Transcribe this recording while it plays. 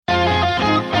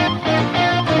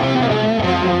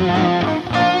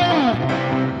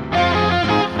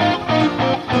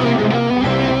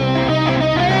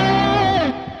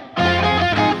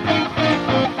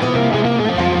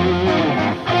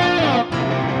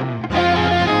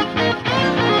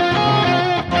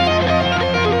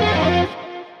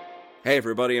Hey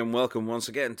everybody, and welcome once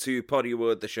again to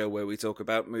Poddywood, the show where we talk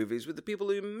about movies with the people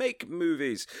who make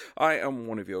movies. I am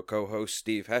one of your co-hosts,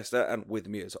 Steve Hester, and with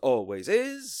me as always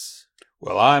is...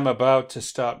 Well, I'm about to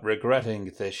start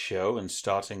regretting this show and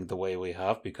starting the way we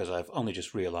have because I've only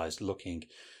just realised looking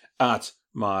at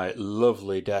my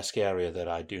lovely desk area that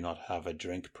I do not have a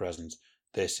drink present.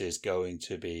 This is going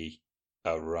to be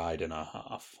a ride and a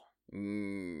half.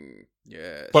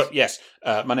 Yes. But yes,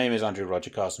 my name is Andrew Roger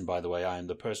Carson, by the way. I am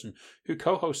the person who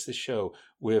co-hosts this show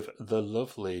with the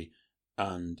lovely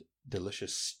and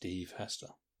delicious Steve Hester.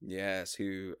 Yes,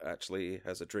 who actually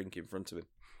has a drink in front of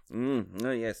him.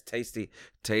 Oh yes, tasty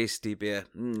beer.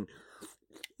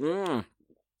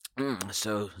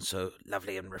 So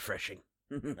lovely and refreshing.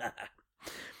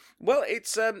 Well,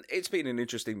 it's been an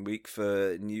interesting week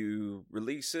for new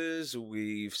releases.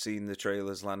 We've seen the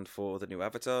trailers land for the new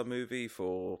Avatar movie,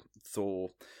 for Thor: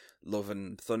 Love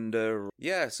and Thunder.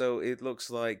 Yeah, so it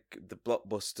looks like the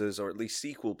blockbusters, or at least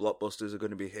sequel blockbusters, are going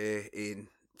to be here in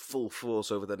full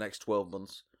force over the next 12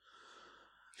 months.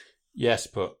 Yes,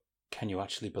 but can you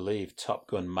actually believe Top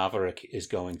Gun Maverick is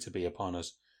going to be upon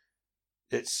us?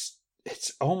 It's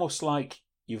almost like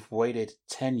you've waited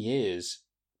 10 years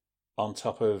on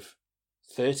top of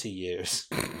 30 years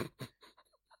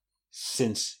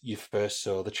since you first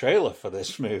saw the trailer for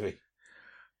this movie.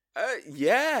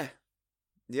 Yeah,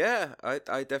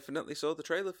 I definitely saw the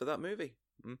trailer for that movie.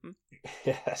 Mm-hmm.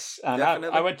 Yes, and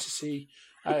I went to see.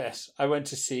 I went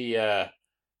to see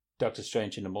Doctor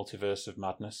Strange in the Multiverse of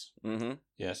Madness. Mm-hmm.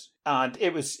 Yes, and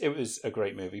it was a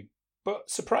great movie. But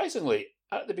surprisingly,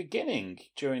 at the beginning,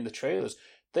 during the trailers,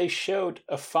 they showed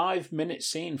a 5-minute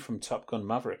scene from Top Gun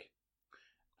Maverick,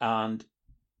 and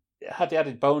it had the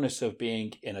added bonus of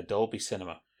being in a Dolby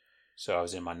cinema. So I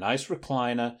was in my nice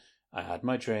recliner. I had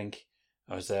my drink.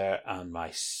 I was there, and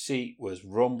my seat was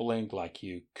rumbling like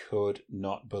you could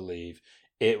not believe.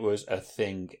 It was a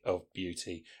thing of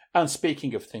beauty. And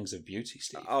speaking of things of beauty,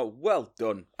 Steve. Oh, well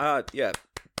done. Yeah.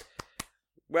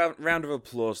 Round of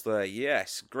applause there.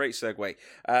 Yes, great segue.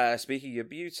 Speaking of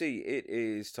beauty, it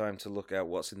is time to look at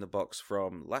what's in the box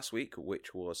from last week,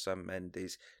 which was Sam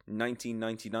Mendes'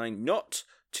 1999, not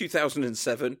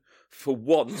 2007, for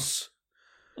once.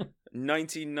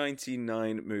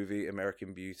 1999 movie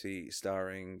American Beauty,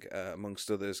 starring,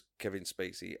 amongst others, Kevin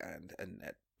Spacey and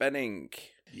Annette Bening.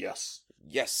 Yes.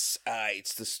 Yes,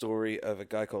 it's the story of a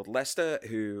guy called Lester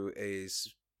who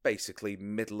is basically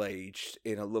middle-aged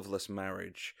in a loveless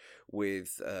marriage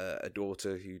with a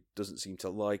daughter who doesn't seem to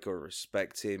like or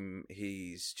respect him.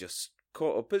 He's just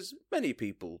caught up, as many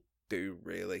people do,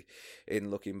 really, in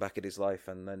looking back at his life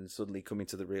and then suddenly coming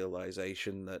to the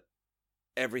realization that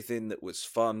everything that was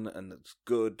fun and that's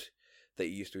good that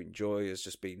he used to enjoy has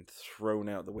just been thrown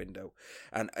out the window.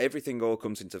 And everything all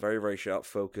comes into very, very sharp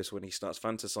focus when he starts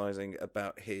fantasizing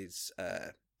about his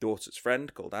daughter's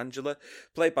friend called Angela,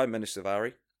 played by Mena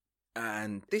Suvari.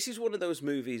 And this is one of those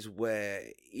movies where,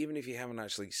 even if you haven't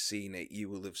actually seen it, you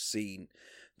will have seen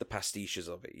the pastiches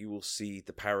of it. You will see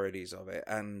the parodies of it.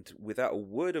 And without a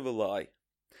word of a lie,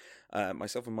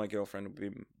 myself and my girlfriend have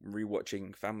been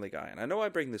rewatching Family Guy. And I know I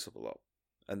bring this up a lot,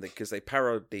 and because they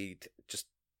parodied just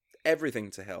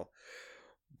everything to hell.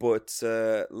 But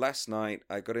last night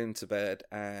I got into bed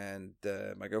and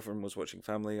my girlfriend was watching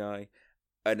Family Guy.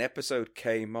 An episode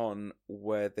came on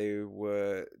where they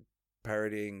were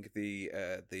parodying the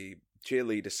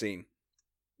cheerleader scene.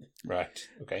 Right.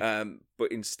 Okay.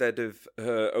 But instead of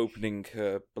her opening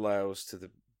her blouse to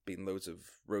the being loads of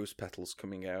rose petals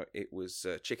coming out, it was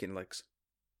chicken legs.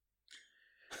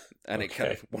 And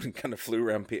okay. One kind of flew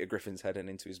around Peter Griffin's head and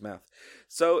into his mouth.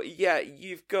 So, yeah,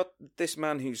 you've got this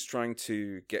man who's trying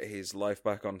to get his life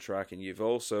back on track, and you've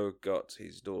also got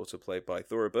his daughter, played by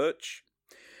Thora Birch,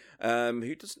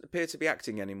 who doesn't appear to be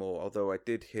acting anymore, although I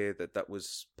did hear that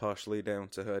was partially down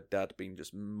to her dad being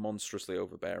just monstrously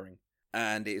overbearing.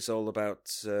 And it's all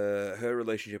about her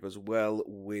relationship as well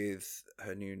with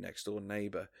her new next-door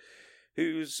neighbour,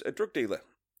 who's a drug dealer,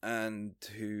 and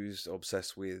who's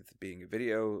obsessed with being a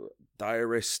video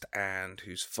diarist, and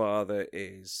whose father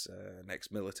is an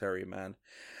ex-military man.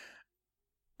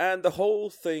 And the whole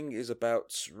thing is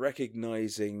about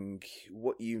recognizing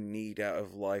what you need out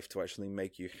of life to actually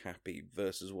make you happy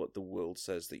versus what the world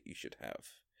says that you should have.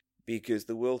 Because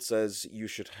the world says you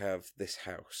should have this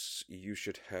house, you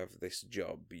should have this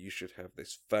job, you should have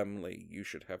this family, you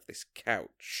should have this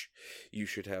couch, you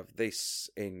should have this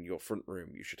in your front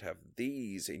room, you should have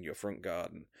these in your front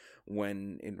garden,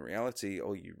 when in reality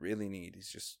all you really need is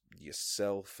just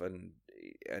yourself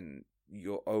and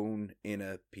your own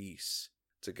inner peace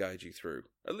to guide you through.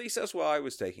 At least that's what I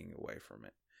was taking away from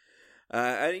it.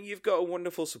 And you've got a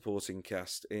wonderful supporting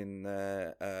cast in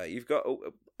there. You've got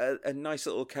a nice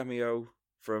little cameo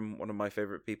from one of my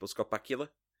favourite people, Scott Bakula.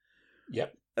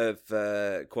 Yep.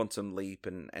 Of Quantum Leap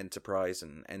and Enterprise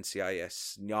and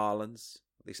NCIS Nyarlands.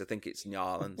 At least I think it's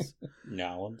Nyarlands.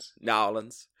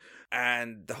 Nyarlands.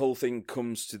 And the whole thing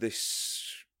comes to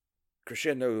this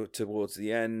crescendo towards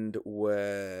the end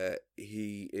where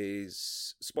he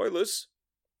is... Spoilers!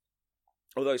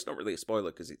 Although it's not really a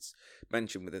spoiler because it's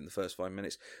mentioned within the first 5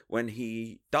 minutes. When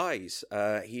he dies,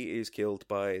 he is killed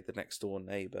by the next door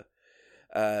neighbour,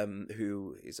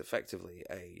 who is effectively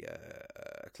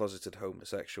a closeted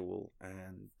homosexual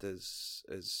and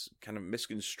has kind of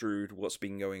misconstrued what's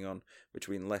been going on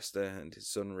between Lester and his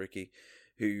son Ricky,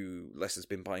 who Lester's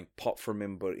been buying pot from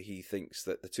him, but he thinks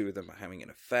that the two of them are having an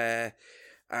affair.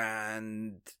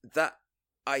 And that,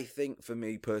 I think, for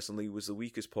me personally, was the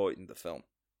weakest point in the film.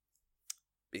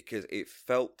 Because it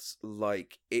felt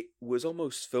like it was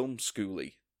almost film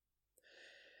schooly.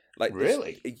 Like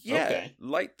really? Yeah. Okay.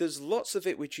 Like there's lots of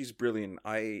it which is brilliant.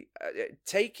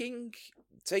 Taking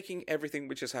everything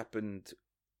which has happened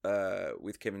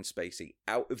with Kevin Spacey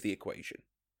out of the equation.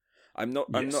 I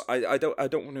don't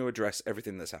want to address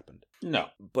everything that's happened. No.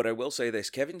 But I will say this,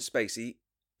 Kevin Spacey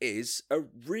is a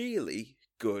really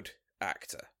good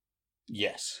actor.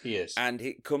 Yes, he is. And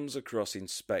it comes across in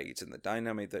spades, and the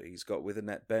dynamic that he's got with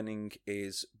Annette Bening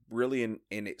is brilliant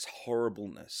in its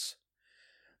horribleness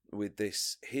with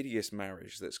this hideous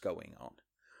marriage that's going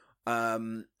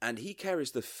on. And he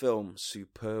carries the film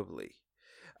superbly.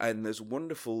 And there's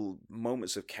wonderful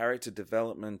moments of character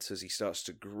development as he starts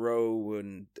to grow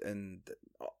and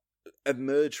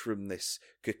emerge from this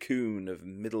cocoon of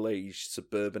middle-aged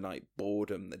suburbanite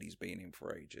boredom that he's been in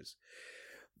for ages.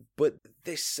 But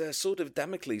this sort of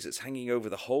Damocles that's hanging over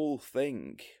the whole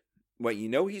thing, where you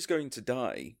know he's going to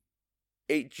die,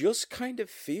 it just kind of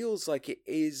feels like it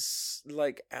is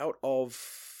like out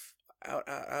of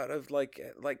like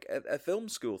a film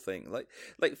school thing.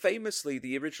 Like famously,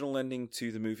 the original ending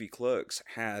to the movie Clerks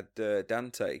had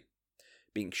Dante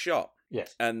being shot.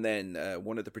 Yes. And then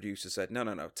one of the producers said,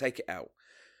 no, take it out.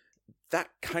 That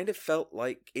kind of felt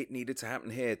like it needed to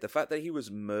happen here. The fact that he was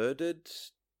murdered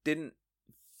didn't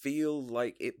feel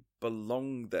like it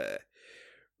belonged there.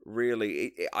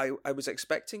 Really, I was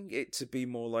expecting it to be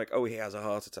more like, oh, he has a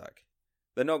heart attack.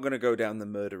 They're not going to go down the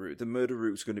murder route. The murder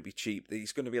route's going to be cheap.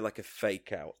 He's going to be like a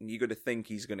fake out, and you're going to think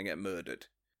he's going to get murdered.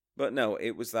 But no,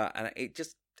 it was that, and it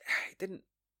didn't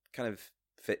kind of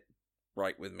fit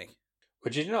right with me.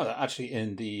 But did you know that actually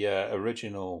in the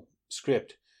original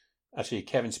script, actually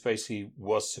Kevin Spacey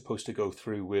was supposed to go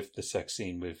through with the sex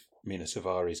scene with Mina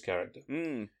Savari's character.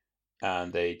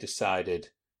 And they decided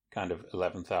kind of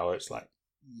 11th hour, it's like,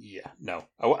 yeah, no.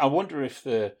 I wonder if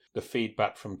the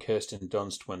feedback from Kirsten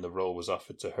Dunst when the role was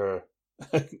offered to her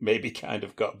maybe kind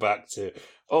of got back to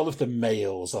all of the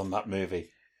males on that movie,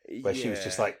 where she was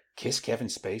just like, kiss Kevin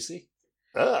Spacey?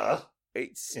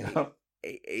 It's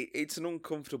an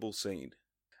uncomfortable scene.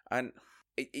 And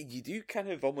you do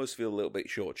kind of almost feel a little bit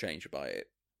shortchanged by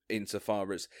it,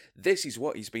 insofar as this is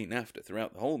what he's been after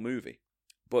throughout the whole movie.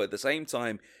 But at the same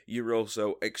time, you're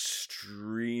also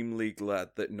extremely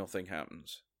glad that nothing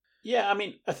happens. Yeah, I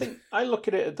mean, I think I look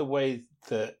at it the way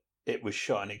that it was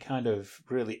shot, and it kind of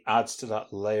really adds to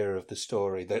that layer of the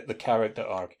story, the character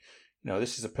arc. You know,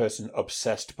 this is a person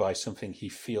obsessed by something he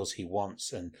feels he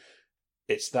wants, and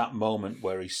it's that moment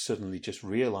where he suddenly just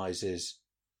realizes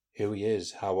who he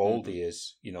is, how old he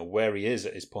is, you know, where he is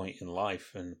at his point in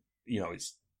life. And, you know,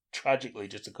 it's tragically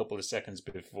just a couple of seconds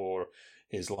before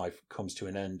his life comes to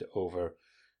an end over,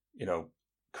 you know,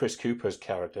 Chris Cooper's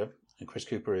character. And Chris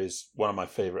Cooper is one of my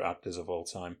favorite actors of all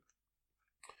time.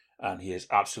 And he is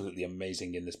absolutely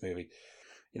amazing in this movie.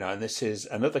 You know, and this is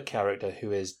another character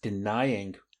who is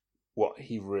denying what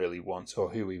he really wants or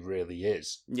who he really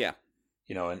is. Yeah.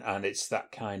 You know, and it's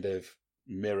that kind of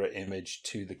mirror image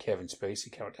to the Kevin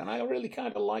Spacey character. And I really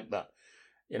kind of like that.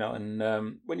 You know,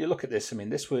 and when you look at this, I mean,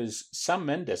 this was Sam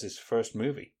Mendes' first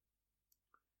movie.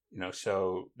 You know,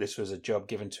 so this was a job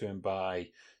given to him by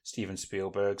Steven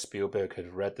Spielberg. Spielberg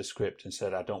had read the script and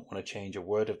said, I don't want to change a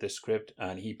word of this script.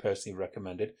 And he personally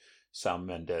recommended Sam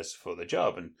Mendes for the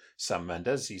job. And Sam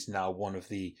Mendes, he's now one of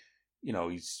the, you know,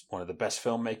 he's one of the best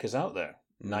filmmakers out there.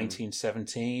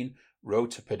 1917,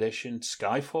 Road to Perdition,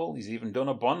 Skyfall. He's even done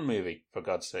a Bond movie, for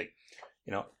God's sake.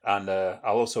 You know, and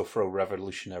I'll also throw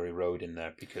Revolutionary Road in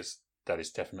there because that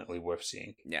is definitely worth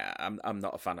seeing. Yeah, I'm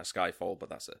not a fan of Skyfall, but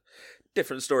that's a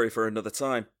different story for another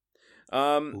time.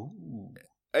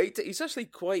 It's actually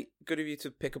quite good of you to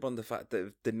pick up on the fact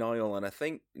of denial, and I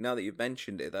think now that you've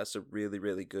mentioned it, that's a really,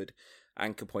 really good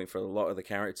anchor point for a lot of the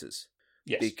characters.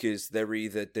 Yes. Because they're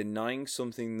either denying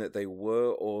something that they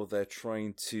were, or they're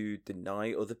trying to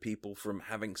deny other people from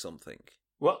having something.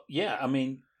 Well, yeah, I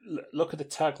mean, look at the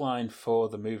tagline for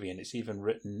the movie, and it's even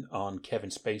written on Kevin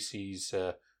Spacey's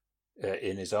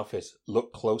in his office.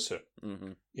 Look closer,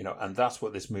 Mm-hmm. you know, and that's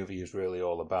what this movie is really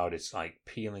all about. It's like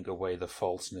peeling away the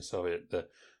falseness of it,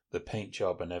 the paint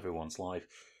job in everyone's life,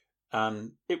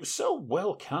 and it was so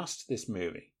well cast, this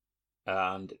movie,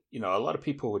 and you know, a lot of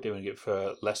people were doing it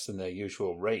for less than their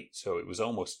usual rate, so it was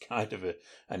almost kind of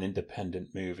an independent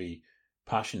movie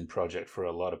passion project for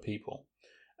a lot of people.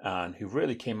 And who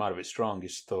really came out of it strong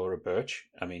is Thora Birch.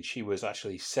 I mean, she was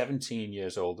actually 17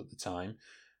 years old at the time,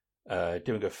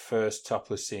 doing her first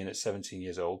topless scene at 17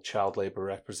 years old. Child labor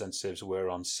representatives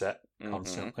were on set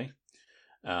constantly,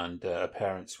 and her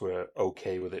parents were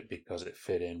okay with it because it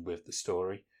fit in with the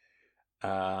story.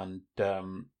 And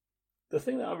the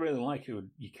thing that I really like, you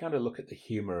kind of look at the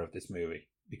humor of this movie,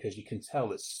 because you can tell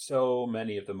that so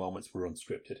many of the moments were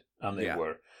unscripted, and they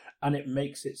were, and it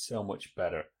makes it so much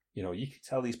better. You know, you could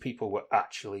tell these people were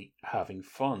actually having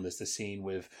fun. There's the scene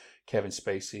with Kevin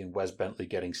Spacey and Wes Bentley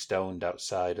getting stoned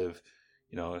outside of,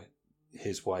 you know,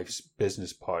 his wife's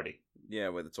business party. Yeah,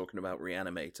 where they're talking about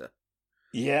Reanimator.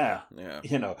 Yeah. Yeah.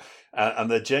 You know, and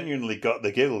they genuinely got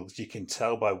the giggles. You can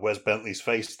tell by Wes Bentley's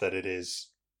face that it is,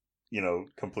 you know,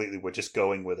 completely, we're just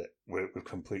going with it. We've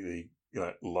completely, you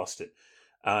know, lost it.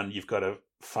 And you've got a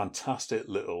fantastic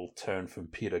little turn from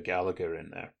Peter Gallagher in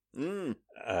there.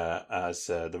 As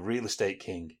the real estate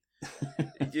king.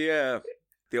 Yeah,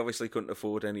 they obviously couldn't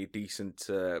afford any decent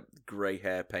grey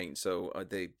hair paint, so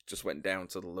they just went down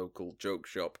to the local joke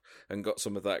shop and got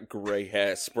some of that grey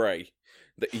hair spray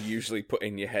that you usually put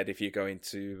in your head if you're going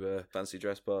to a fancy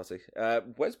dress party.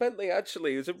 Wes Bentley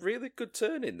actually was a really good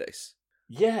turn in this.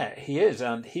 Yeah, he is,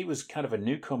 and he was kind of a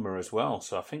newcomer as well,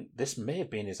 so I think this may have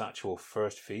been his actual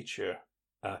first feature.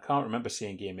 I can't remember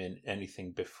seeing him in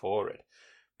anything before it.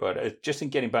 But just in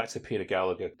getting back to Peter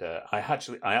Gallagher, I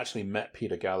actually met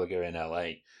Peter Gallagher in LA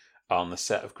on the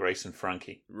set of Grace and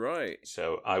Frankie. Right.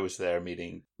 So I was there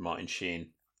meeting Martin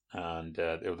Sheen and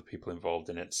the other people involved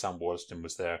in it. Sam Waterston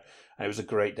was there. And it was a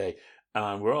great day.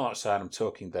 And we're all outside. I'm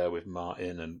talking there with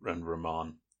Martin and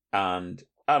Ramon. And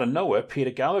out of nowhere, Peter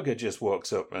Gallagher just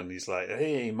walks up and he's like,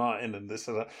 "Hey, Martin," and this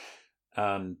and that.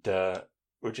 And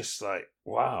we're just like,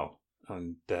 wow.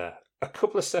 And a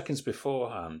couple of seconds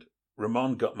beforehand,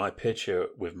 Ramon got my picture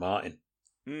with Martin.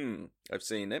 I've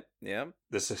seen it, yeah.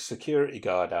 There's a security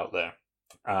guard out there.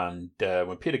 And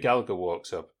when Peter Gallagher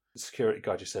walks up, the security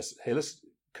guard just says, "Hey,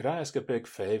 listen, could I ask a big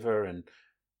favor and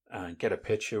get a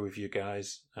picture with you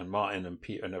guys?" And Martin and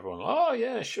Peter and everyone, "Oh,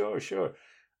 yeah, sure.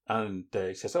 And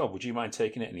he says, "Oh, would you mind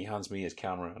taking it?" And he hands me his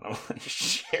camera. And I'm like,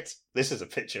 shit, this is a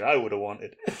picture I would have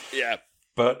wanted. Yeah.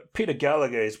 But Peter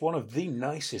Gallagher is one of the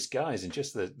nicest guys, and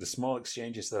just the small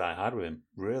exchanges that I had with him,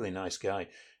 really nice guy.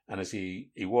 And as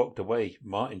he walked away,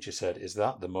 Martin just said, "Is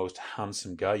that the most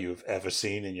handsome guy you've ever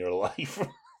seen in your life?"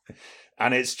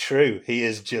 And it's true. He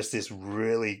is just this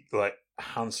really like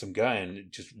handsome guy, and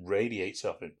it just radiates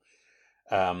off him.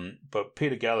 But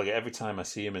Peter Gallagher, every time I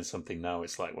see him in something now,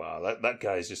 it's like, wow, that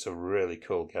guy is just a really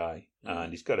cool guy.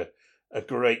 And he's got a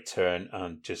great turn,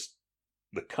 and just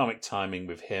the comic timing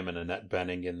with him and Annette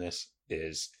Bening in this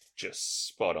is just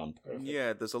spot on perfect.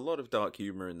 Yeah, there's a lot of dark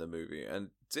humor in the movie,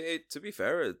 and to be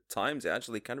fair, at times it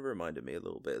actually kind of reminded me a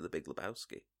little bit of The Big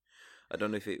Lebowski. I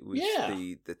don't know if it was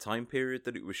the time period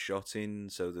that it was shot in,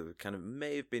 so there kind of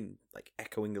may have been like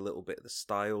echoing a little bit of the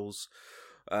styles,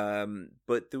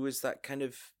 but there was that kind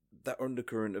of that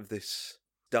undercurrent of this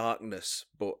darkness,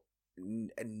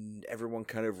 and everyone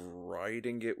kind of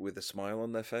riding it with a smile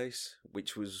on their face,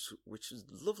 which was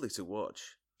lovely to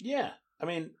watch. Yeah, I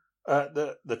mean,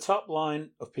 the top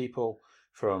line of people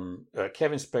from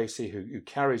Kevin Spacey, who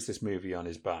carries this movie on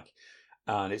his back,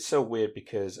 and it's so weird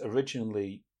because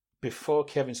originally, before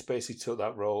Kevin Spacey took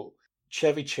that role,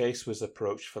 Chevy Chase was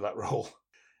approached for that role,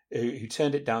 who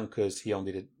turned it down because he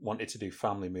only wanted to do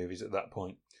family movies at that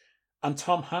point, and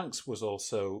Tom Hanks was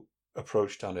also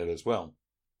approached on it as well.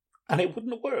 And it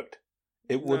wouldn't have worked.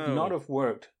 It would not have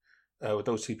worked with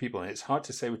those two people. And it's hard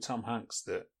to say with Tom Hanks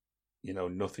that, you know,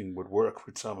 nothing would work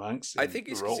with Tom Hanks. I think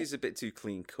it's because he's a bit too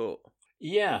clean cut.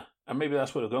 Yeah, and maybe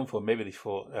that's what they're going for. Maybe they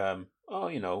thought, Kevin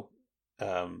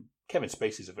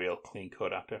Spacey's a real clean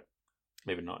cut actor.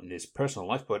 Maybe not in his personal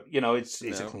life, but, you know, he's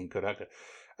a clean cut actor.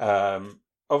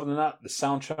 Other than that, the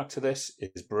soundtrack to this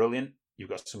is brilliant. You've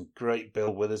got some great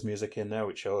Bill Withers music in there,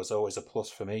 which is always a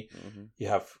plus for me. Mm-hmm. You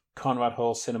have Conrad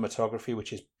Hall cinematography,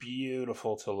 which is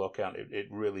beautiful to look at. It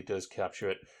really does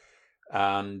capture it.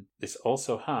 And this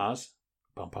also has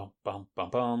some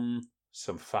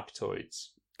factoids.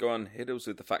 Go on, hit us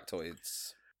with the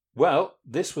factoids. Well,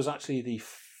 this was actually the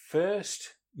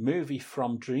first movie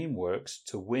from DreamWorks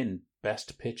to win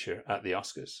Best Picture at the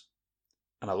Oscars.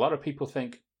 And a lot of people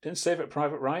think, didn't Saving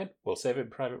Private Ryan? Well,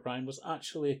 Saving Private Ryan was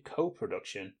actually a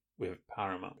co-production with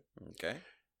Paramount. Okay.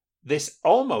 This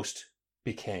almost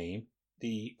became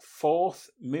the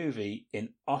fourth movie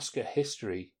in Oscar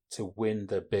history to win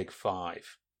the Big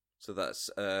Five. So that's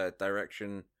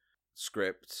direction,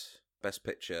 script, Best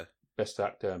Picture. Best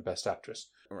Actor and Best Actress.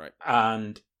 All right.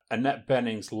 And Annette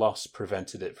Bening's loss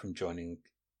prevented it from joining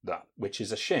that, which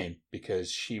is a shame because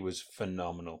she was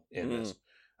phenomenal in this.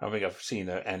 I don't think I've seen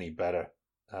her any better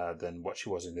than what she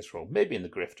was in this role. Maybe in The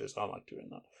Grifters. I like doing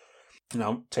that.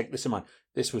 Now, take this in mind.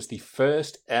 This was the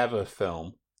first ever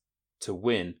film to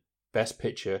win Best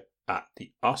Picture at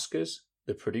the Oscars,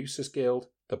 the Producers Guild,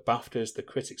 the BAFTAs, the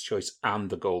Critics' Choice, and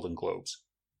the Golden Globes.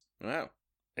 Wow.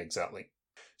 Exactly.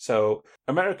 So,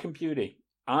 American Beauty,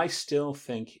 I still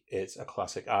think it's a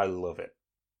classic. I love it,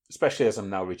 especially as I'm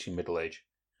now reaching middle age.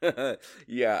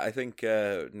 Yeah, I think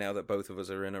now that both of us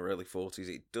are in our early 40s,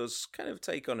 it does kind of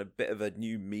take on a bit of a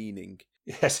new meaning.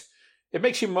 Yes. It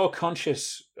makes you more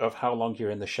conscious of how long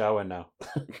you're in the shower now.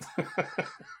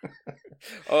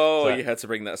 Oh, so, you had to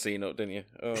bring that scene up, didn't you?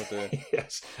 Oh, dear.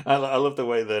 Yes. I love the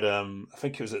way that, I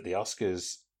think it was at the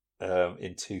Oscars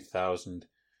in 2000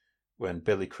 when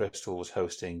Billy Crystal was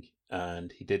hosting,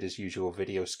 and he did his usual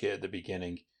video skit at the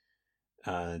beginning,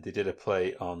 and they did a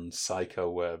play on Psycho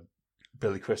where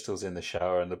Billy Crystal's in the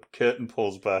shower and the curtain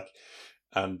pulls back,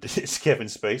 and it's Kevin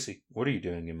Spacey. What are you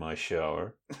doing in my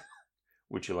shower?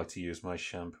 Would you like to use my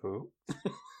shampoo?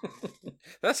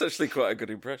 That's actually quite a good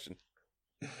impression.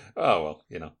 Oh, well,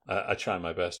 you know, I try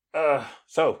my best.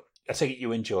 So, I take it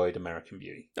you enjoyed American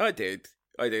Beauty. I did.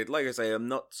 Like I say, I'm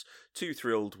not too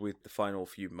thrilled with the final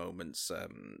few moments.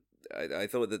 I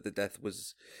thought that the death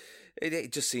was...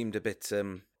 It just seemed a bit...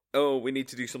 we need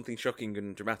to do something shocking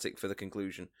and dramatic for the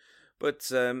conclusion.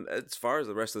 But as far as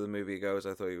the rest of the movie goes,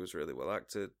 I thought it was really well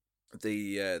acted.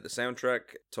 The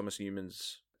soundtrack, Thomas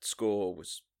Newman's score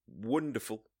was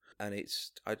wonderful, and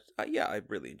I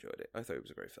really enjoyed it. I thought it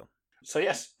was a great film. So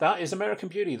yes, that is American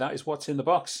Beauty. That is what's in the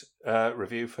box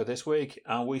review for this week,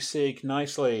 and we segue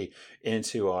nicely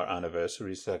into our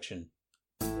anniversary section.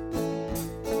 We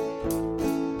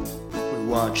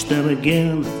watch them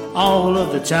again all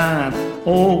of the time,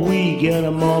 or we get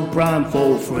them on Prime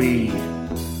for free.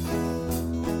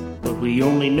 But we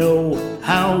only know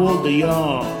how old they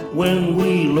are when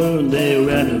we learn their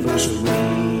anniversary.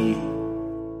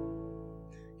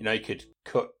 You know, you could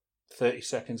cut 30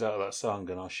 seconds out of that song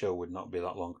and our show would not be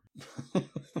that long.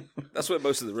 That's where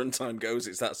most of the runtime goes,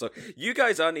 it's that song. You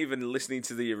guys aren't even listening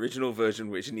to the original version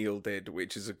which Neil did,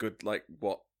 which is a good,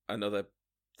 another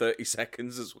 30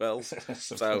 seconds as well.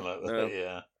 Something like that,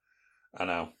 yeah. I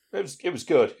know. It was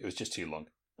good. It was just too long.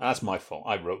 That's my fault.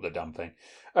 I wrote the damn thing.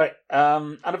 All right.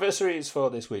 Anniversaries for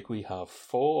this week. We have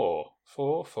four,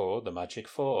 the magic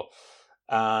 4.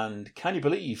 And can you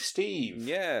believe, Steve?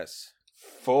 Yes.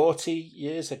 40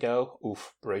 years ago.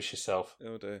 Oof, brace yourself.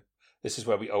 Oh dear. This is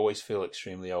where we always feel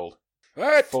extremely old.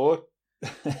 What?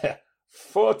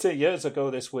 40 years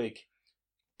ago this week,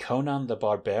 Conan the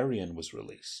Barbarian was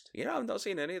released. You know, I've not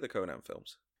seen any of the Conan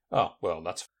films. Oh, well,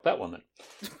 that's that one then.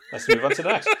 Let's move on to the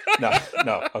next.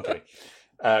 No, okay.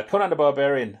 Conan the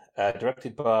Barbarian,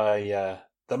 directed by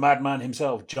the madman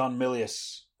himself, John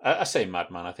Milius. I say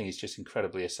madman, I think he's just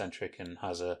incredibly eccentric and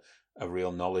has a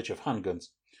real knowledge of handguns.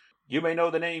 You may know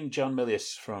the name John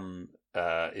Milius from,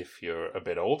 if you're a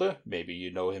bit older, maybe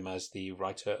you know him as the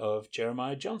writer of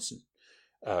Jeremiah Johnson.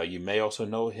 You may also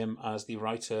know him as the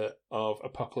writer of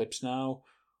Apocalypse Now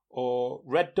or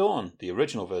Red Dawn, the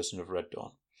original version of Red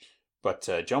Dawn. But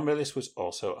John Milius was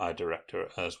also a director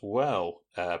as well.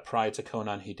 Prior to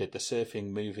Conan, he did the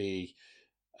surfing movie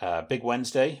Big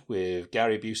Wednesday with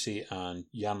Gary Busey and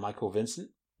Jan Michael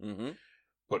Vincent. Mm-hmm.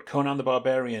 But Conan the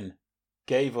Barbarian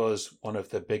gave us one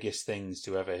of the biggest things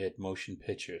to ever hit motion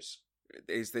pictures.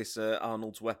 Is this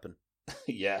Arnold's weapon?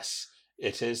 Yes,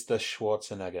 it is the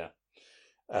Schwarzenegger.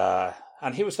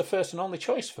 And he was the first and only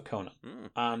choice for Conan.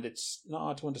 And it's not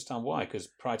hard to understand why, because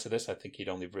prior to this, I think he'd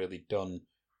only really done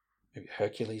maybe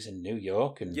Hercules in New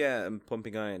York. And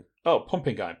Pumping Iron. Oh,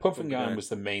 Pumping Iron. Pumping Iron was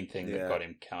the main thing that got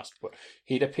him cast. But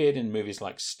he'd appeared in movies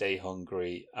like Stay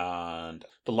Hungry and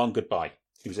The Long Goodbye.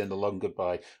 He was in The Long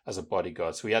Goodbye as a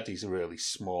bodyguard. So he had these really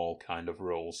small kind of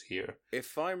roles here.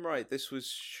 If I'm right, this was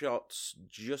shot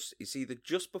it's either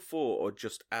just before or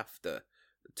just after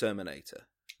Terminator.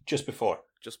 Just before.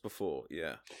 Just before,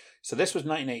 yeah. So this was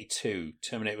 1982.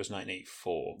 Terminator was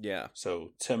 1984. Yeah.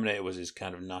 So Terminator was his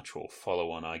kind of natural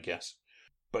follow-on, I guess.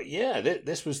 But yeah,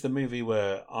 this was the movie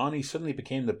where Arnie suddenly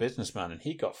became the businessman, and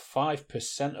he got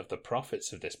 5% of the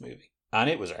profits of this movie, and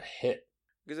it was a hit.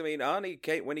 Because I mean,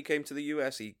 Arnie when he came to the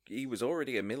US, he was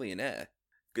already a millionaire.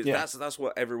 Because that's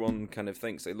what everyone kind of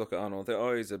thinks. They look at Arnold, they think,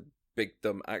 oh, he's a big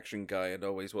dumb action guy, and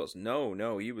always was.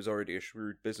 No, he was already a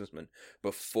shrewd businessman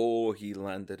before he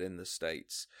landed in the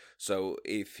States. So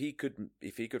if he could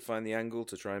find the angle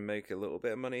to try and make a little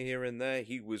bit of money here and there,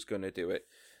 he was going to do it.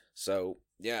 So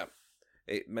yeah,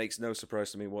 it makes no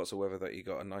surprise to me whatsoever that he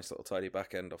got a nice little tidy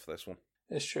back end off this one.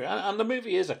 It's true, and the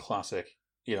movie is a classic.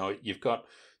 You know, you've got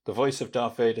the voice of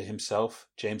Darth Vader himself,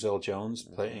 James Earl Jones,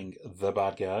 playing the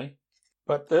bad guy.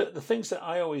 But the things that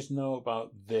I always know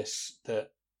about this,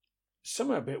 that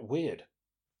some are a bit weird.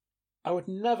 I would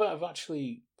never have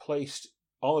actually placed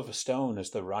Oliver Stone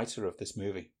as the writer of this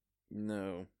movie.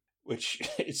 No. Which,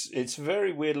 it's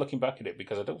very weird looking back at it,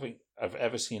 because I don't think I've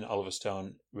ever seen Oliver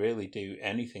Stone really do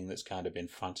anything that's kind of been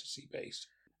fantasy-based.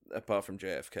 Apart from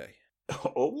JFK.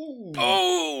 Oh!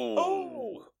 Oh!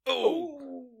 Oh!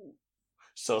 Oh!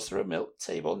 Sorcerer Milk,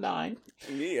 Table 9.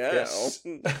 Meow. Yes.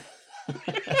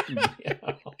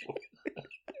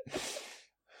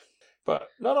 But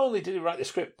not only did he write the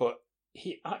script, but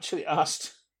he actually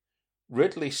asked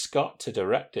Ridley Scott to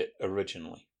direct it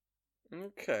originally.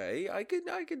 Okay, I could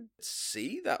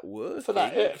see that working. For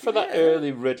that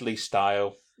early Ridley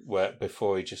style, where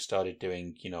before he just started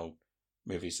doing,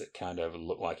 movies that kind of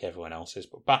look like everyone else's.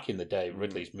 But back in the day,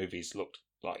 Ridley's movies looked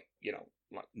like,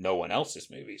 like no one else's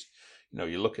movies.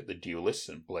 You look at The Duelists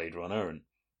and Blade Runner and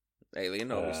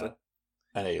Alien, obviously.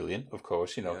 And Alien, of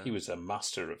course. He was a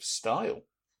master of style.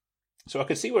 So I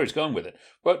could see where he's going with it.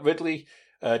 But Ridley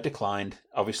declined,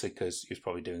 obviously, because he was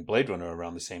probably doing Blade Runner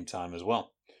around the same time as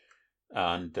well.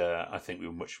 And I think we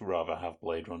would much rather have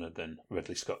Blade Runner than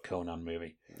Ridley Scott Conan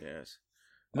movie. Yes.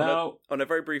 Now, on a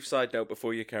very brief side note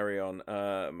before you carry on,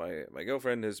 my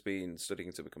girlfriend has been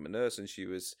studying to become a nurse, and she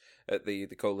was at the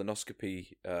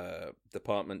colonoscopy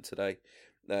department today,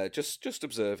 just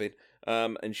observing,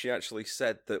 and she actually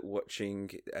said that watching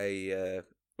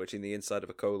the inside of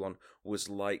a colon was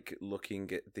like looking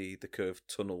at the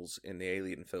curved tunnels in the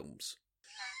Alien films.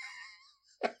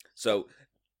 So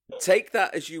take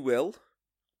that as you will.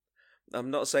 I'm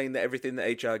not saying that everything that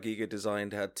H.R. Giger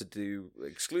designed had to do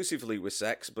exclusively with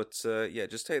sex, but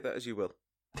just take that as you will.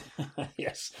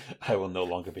 Yes, I will no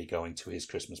longer be going to his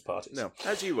Christmas parties. No,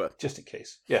 as you were. Just in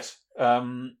case. Yes.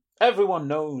 Everyone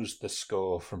knows the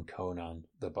score from Conan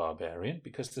the Barbarian,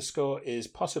 because the score is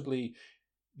possibly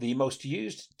the most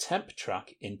used temp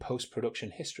track in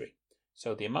post-production history.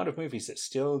 So the amount of movies that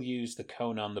still use the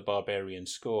Conan the Barbarian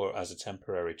score as a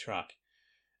temporary track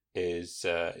is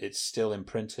it's still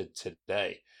imprinted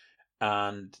today,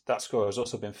 and that score has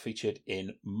also been featured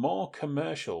in more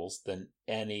commercials than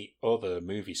any other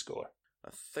movie score. I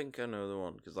think I know the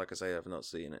one, because like I say, I've not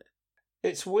seen it.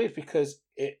 It's weird because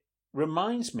it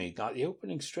reminds me, like the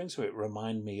opening strings of it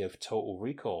remind me of Total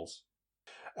Recalls,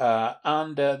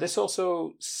 and this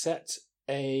also set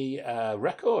a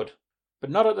record, but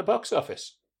not at the box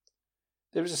office.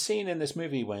 There was a scene in this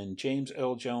movie when James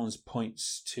Earl Jones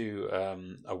points to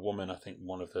a woman, I think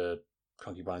one of the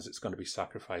concubines that's going to be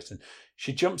sacrificed, and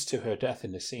she jumps to her death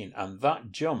in the scene, and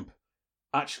that jump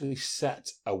actually set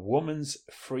a woman's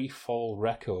free fall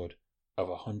record of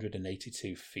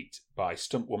 182 feet by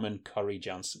stuntwoman Corrie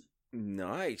Jansen.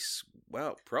 Nice.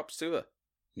 Wow, props to her.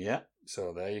 Yeah,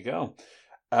 so there you go.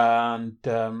 And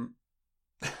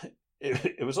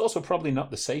It was also probably not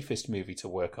the safest movie to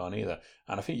work on either.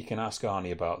 And I think you can ask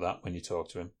Arnie about that when you talk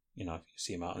to him, if you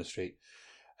see him out on the street.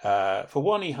 For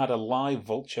one, he had a live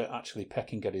vulture actually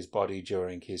pecking at his body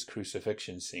during his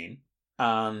crucifixion scene.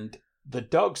 And the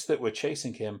dogs that were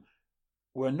chasing him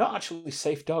were not actually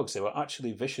safe dogs. They were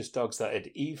actually vicious dogs that had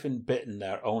even bitten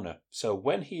their owner. So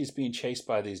when he's being chased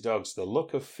by these dogs, the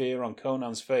look of fear on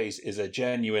Conan's face is a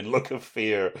genuine look of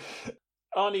fear.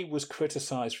 Arnie was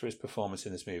criticised for his performance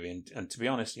in this movie, and to be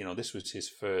honest, this was his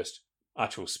first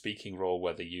actual speaking role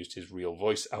where they used his real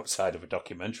voice outside of a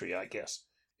documentary, I guess.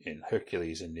 In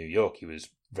Hercules in New York, he was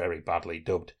very badly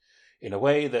dubbed, in a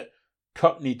way that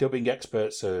Cockney dubbing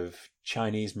experts of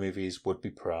Chinese movies would be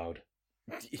proud.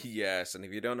 Yes, and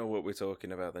if you don't know what we're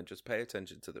talking about, then just pay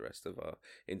attention to the rest of our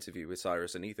interview with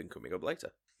Cyrus and Ethan coming up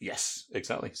later. Yes,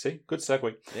 exactly. See? Good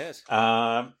segue. Yes.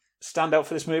 Standout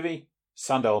for this movie,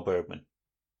 Sandahl Bergman.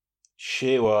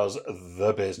 She was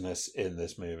the business in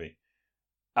this movie.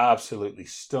 Absolutely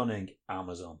stunning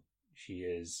Amazon. She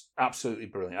is absolutely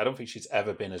brilliant. I don't think she's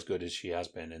ever been as good as she has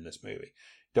been in this movie.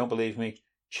 Don't believe me?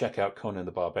 Check out Conan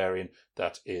the Barbarian.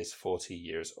 That is 40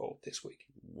 years old this week.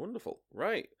 Wonderful.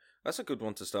 Right. That's a good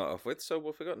one to start off with. So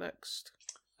what have we got next?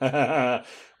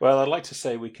 Well, I'd like to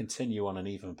say we continue on an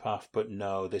even path, but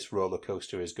no, this roller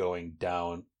coaster is going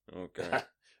down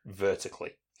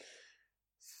vertically.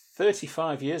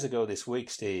 35 years ago this week,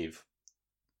 Steve,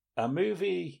 a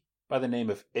movie by the name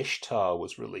of Ishtar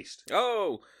was released.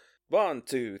 Oh, 1,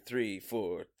 2, 3,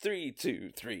 4. 3, 2,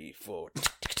 3, 4.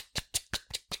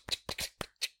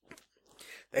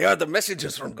 They are the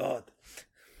messengers from God.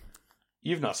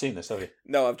 You've not seen this, have you?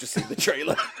 No, I've just seen the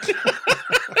trailer.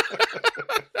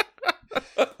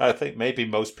 I think maybe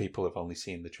most people have only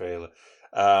seen the trailer.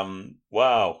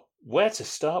 Wow. Where to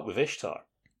start with Ishtar?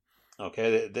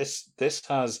 Okay, this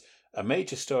has a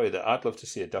major story that I'd love to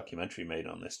see a documentary made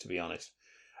on this, to be honest.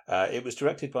 It was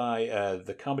directed by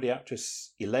the comedy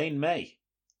actress Elaine May,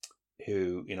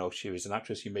 who, she was an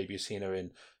actress. You maybe have seen her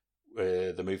in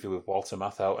the movie with Walter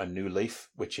Matthau, A New Leaf,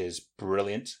 which is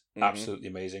brilliant, absolutely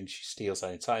amazing. She steals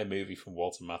that entire movie from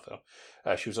Walter Matthau.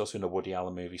 She was also in a Woody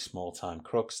Allen movie, Small Time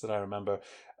Crooks, that I remember.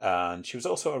 And she was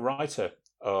also a writer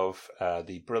of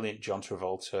the brilliant John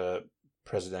Travolta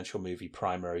presidential movie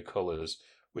Primary Colors,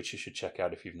 which you should check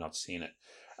out if you've not seen it.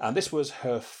 And this was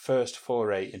her first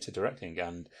foray into directing,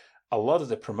 and a lot of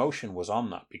the promotion was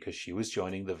on that because she was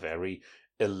joining the very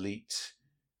elite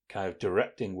kind of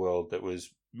directing world that was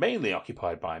mainly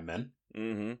occupied by men,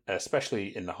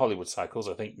 especially in the Hollywood cycles.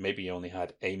 I think maybe you only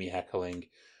had Amy Heckerling,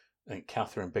 and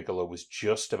Catherine Bigelow was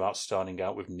just about starting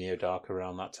out with Near Dark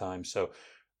around that time. So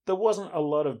there wasn't a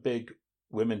lot of big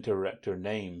women director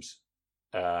names,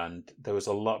 and there was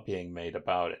a lot being made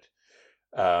about it.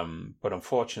 But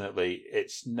unfortunately,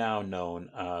 it's now known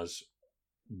as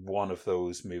one of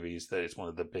those movies that is one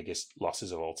of the biggest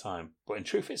losses of all time. But in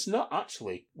truth, it's not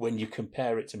actually when you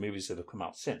compare it to movies that have come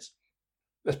out since.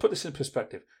 Let's put this in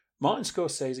perspective. Martin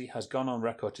Scorsese has gone on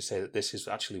record to say that this is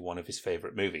actually one of his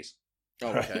favourite movies.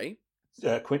 Okay.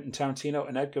 Right? Quentin Tarantino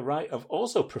and Edgar Wright have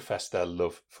also professed their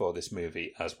love for this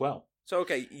movie as well. So,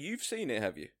 okay, you've seen it,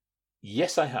 have you?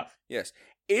 Yes, I have. Yes.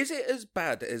 Is it as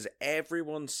bad as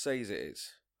everyone says it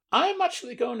is? I'm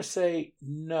actually going to say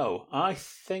no. I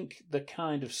think the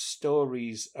kind of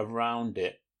stories around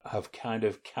it have kind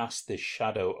of cast this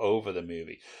shadow over the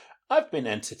movie. I've been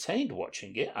entertained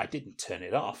watching it. I didn't turn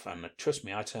it off, and trust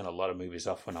me, I turn a lot of movies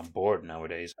off when I'm bored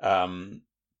nowadays.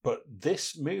 But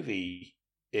this movie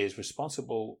is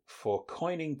responsible for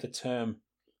coining the term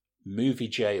movie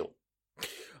jail.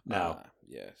 Now,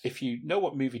 yes. If you know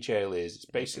what movie jail is, it's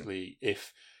basically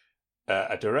if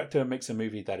a director makes a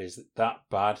movie that is that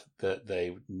bad that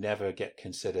they never get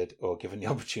considered or given the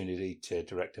opportunity to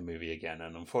direct a movie again.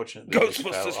 And unfortunately,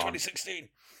 Ghostbusters 2016.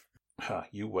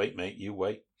 You wait, mate. You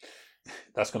wait.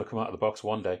 That's going to come out of the box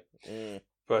one day.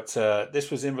 But this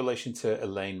was in relation to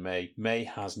Elaine May. May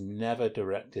has never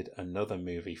directed another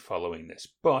movie following this,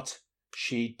 but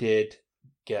she did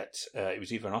get, it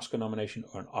was either an Oscar nomination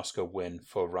or an Oscar win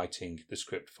for writing the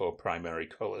script for Primary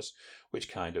Colors,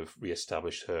 which kind of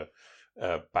reestablished her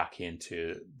back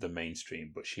into the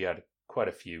mainstream. But she had quite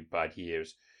a few bad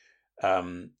years.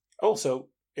 Also,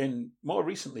 in more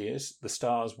recent years, the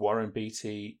stars Warren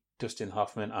Beatty, Dustin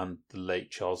Hoffman, and the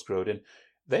late Charles Grodin,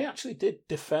 they actually did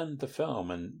defend the film,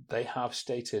 and they have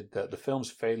stated that the film's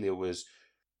failure was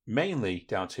mainly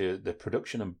down to the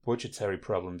production and budgetary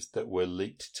problems that were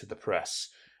leaked to the press.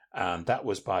 And that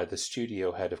was by the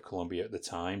studio head of Columbia at the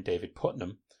time, David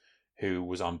Putnam, who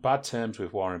was on bad terms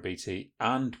with Warren Beatty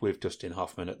and with Dustin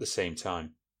Hoffman at the same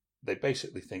time. They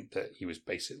basically think that he was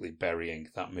basically burying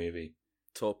that movie.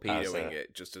 Torpedoing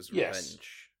it just as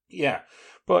revenge. Yeah,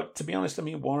 but to be honest, I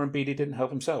mean, Warren Beatty didn't help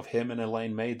himself. Him and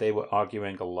Elaine May, they were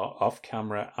arguing a lot off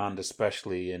camera and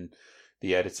especially in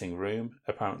the editing room.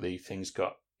 Apparently, things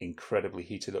got incredibly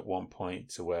heated at one point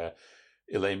to where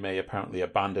Elaine May apparently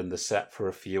abandoned the set for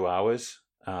a few hours,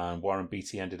 and Warren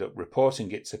Beatty ended up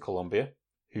reporting it to Columbia,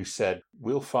 who said,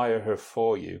 "We'll fire her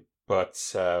for you, but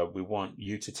we want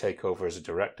you to take over as a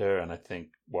director." And I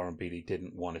think Warren Beatty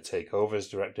didn't want to take over as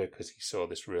director because he saw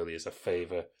this really as a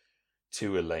favour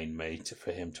to Elaine May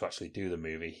for him to actually do the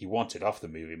movie. He wanted off the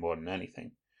movie more than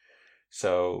anything.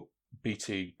 So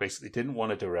Beatty basically didn't want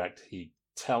to direct. He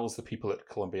tells the people at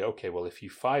Columbia, okay, well, if you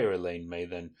fire Elaine May,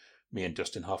 then me and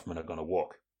Dustin Hoffman are going to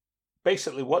walk.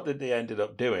 Basically, what did they ended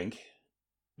up doing?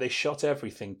 They shot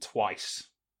everything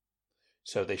twice.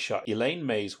 So they shot Elaine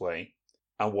May's way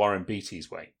and Warren Beatty's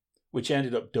way, which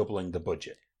ended up doubling the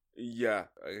budget. Yeah,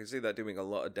 I can see that doing a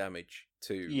lot of damage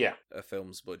to a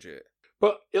film's budget.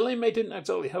 But Elaine May didn't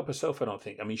exactly help herself, I don't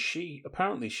think. I mean, she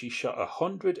shot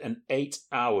 108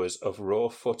 hours of raw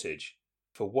footage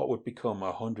for what would become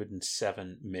a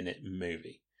 107-minute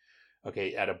movie.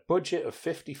 Okay, at a budget of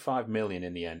 $55 million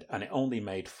in the end, and it only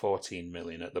made $14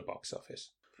 million at the box office.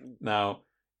 Now,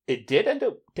 It did end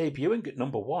up debuting at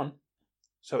number one.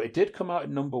 So it did come out at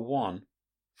number one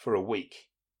for a week.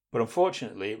 But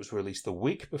unfortunately, it was released the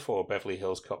week before Beverly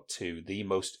Hills Cop 2, the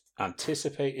most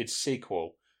anticipated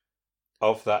sequel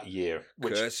of that year.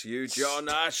 Curse you, John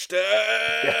Ashton!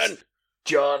 Yes.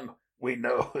 John, we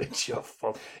know it's your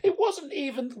fault. It wasn't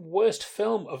even the worst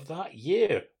film of that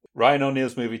year. Ryan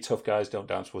O'Neill's movie Tough Guys Don't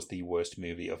Dance was the worst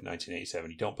movie of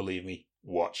 1987. You don't believe me?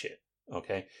 Watch it.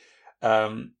 Okay? A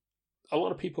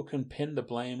lot of people can pin the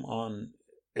blame on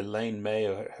Elaine May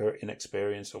or her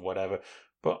inexperience or whatever.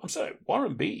 But I'm sorry,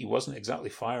 Warren Beatty wasn't exactly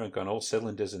firing on all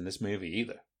cylinders in this movie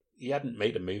either. He hadn't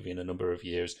made a movie in a number of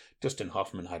years. Dustin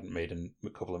Hoffman hadn't made a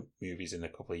couple of movies in a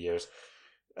couple of years.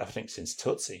 I think since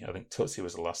Tootsie. I think Tootsie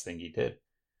was the last thing he did.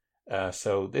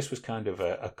 So this was kind of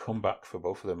a comeback for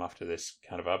both of them after this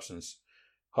kind of absence.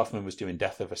 Hoffman was doing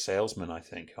Death of a Salesman, I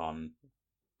think, on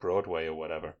Broadway or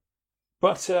whatever.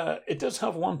 But it does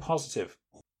have one positive.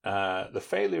 The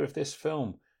failure of this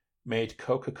film made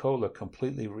Coca-Cola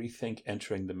completely rethink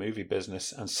entering the movie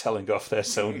business and selling off their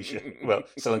selling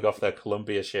off their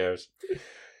Columbia shares.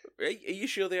 Are you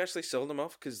sure they actually sold them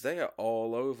off? Because they are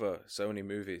all over Sony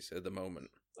movies at the moment.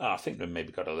 I think they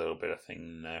maybe got a little bit of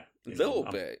thing there. A little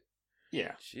bit?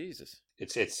 Yeah. Jesus.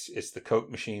 It's the Coke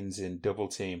machines in Double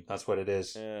Team. That's what it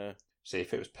is. Yeah. See,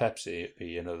 if it was Pepsi, it'd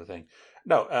be another thing.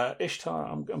 No, Ishtar,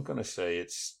 I'm going to say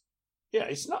it's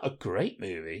not a great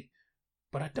movie,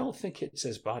 but I don't think it's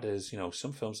as bad as,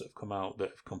 some films that have come out that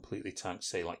have completely tanked,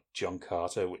 say, like John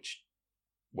Carter, which,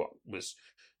 was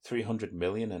 300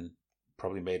 million and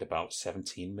probably made about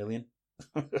 17 million,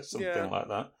 something like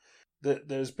that.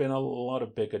 There's been a lot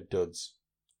of bigger duds,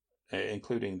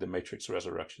 including The Matrix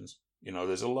Resurrections.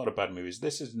 There's a lot of bad movies.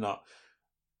 This is not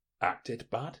acted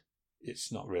bad.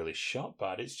 It's not really shot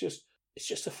bad. It's just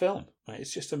a film. Right?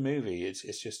 It's just a movie.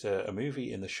 It's just a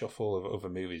movie in the shuffle of other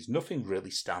movies. Nothing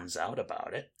really stands out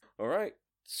about it. All right.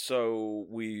 So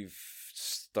we've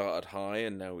started high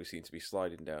and now we seem to be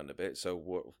sliding down a bit. So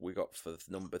what we got for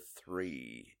number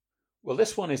 3? Well,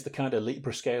 this one is the kind of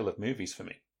Libra scale of movies for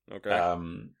me. Okay.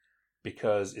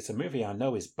 Because it's a movie I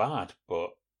know is bad,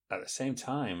 but at the same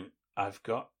time, I've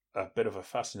got a bit of a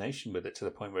fascination with it to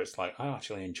the point where it's like, I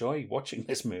actually enjoy watching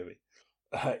this movie.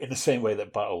 In the same way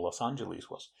that Battle Los Angeles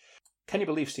was. Can you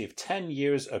believe, Steve, 10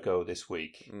 years ago this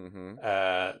week,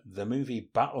 the movie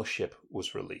Battleship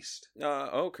was released?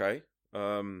 Okay.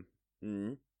 Now,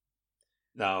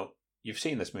 you've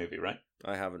seen this movie, right?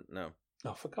 I haven't, no.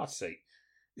 Oh, for God's sake.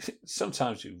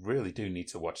 Sometimes you really do need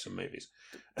to watch some movies.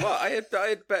 Well, I had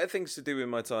better things to do in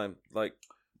my time, like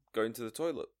going to the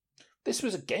toilet. This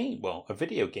was a game, a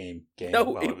video game.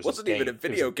 No, it wasn't even a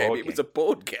video game. It was a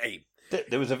board game.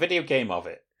 There was a video game of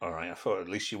it. All right, I thought at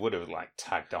least you would have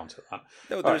tagged onto that.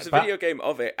 No, there was a video game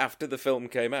of it after the film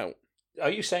came out. Are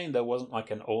you saying there wasn't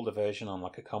an older version on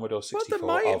a Commodore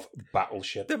 64 of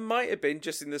Battleship? There might have been,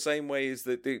 just in the same way as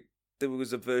that there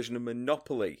was a version of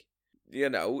Monopoly.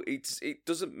 It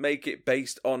doesn't make it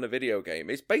based on a video game.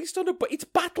 It's based on it's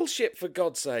Battleship, for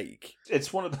God's sake.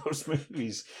 It's one of those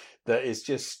movies that is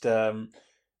just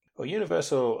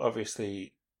Universal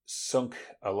obviously sunk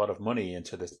a lot of money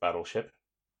into this Battleship.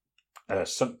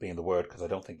 Sunk being the word, because I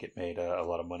don't think it made a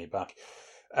lot of money back.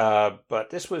 But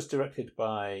this was directed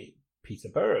by Peter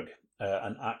Berg,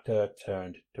 an actor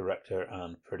turned director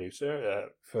and producer.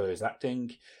 For his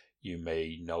acting, you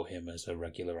may know him as a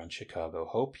regular on Chicago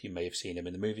Hope. You may have seen him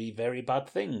in the movie Very Bad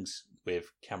Things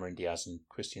with Cameron Diaz and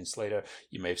Christian Slater.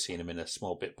 You may have seen him in a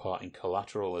small bit part in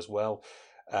Collateral as well.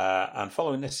 And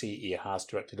following this, he has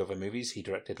directed other movies. He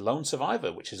directed Lone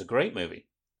Survivor, which is a great movie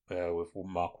with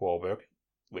Mark Wahlberg,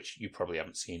 which you probably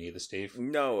haven't seen either, Steve.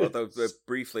 No, although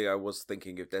briefly I was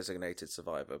thinking of Designated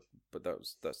Survivor, but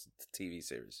that's the TV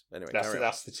series. Anyway,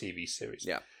 that's the TV series.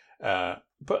 Yeah.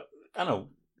 But I know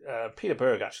Peter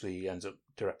Berg actually ends up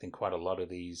directing quite a lot of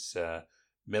these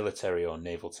military or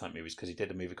naval type movies, because he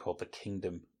did a movie called The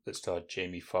Kingdom that starred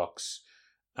Jamie Foxx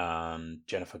and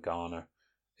Jennifer Garner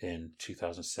in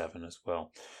 2007 as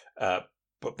well.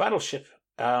 But Battleship,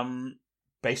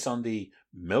 based on the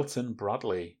Milton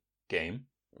Bradley game,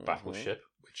 Battleship,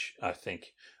 which I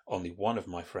think only one of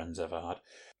my friends ever had,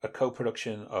 a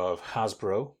co-production of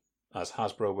Hasbro, as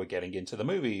Hasbro were getting into the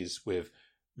movies with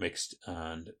mixed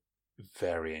and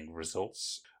varying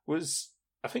results.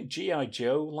 I think G.I.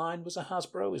 Joe line was a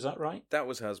Hasbro, is that right? That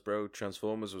was Hasbro.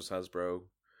 Transformers was Hasbro.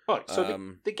 Right, so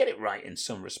they get it right in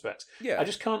some respects. Yeah. I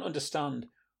just can't understand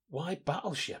why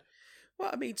Battleship. Well,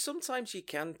 I mean, sometimes you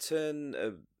can turn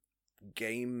a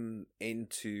game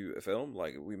into a film,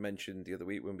 like we mentioned the other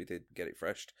week when we did Get It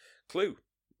Freshed. Clue.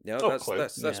 You know,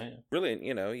 that's brilliant.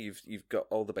 You know, you've got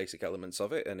all the basic elements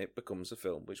of it, and it becomes a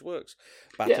film which works.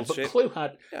 Battleship,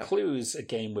 but Clue is a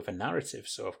game with a narrative,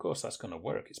 so of course that's going to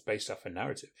work. It's based off a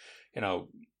narrative. You know,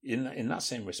 in that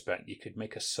same respect, you could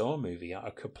make a Saw movie out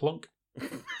of Kerplunk.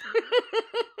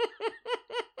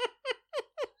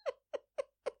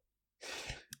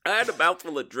 I had a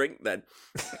mouthful of drink then.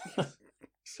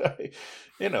 Sorry,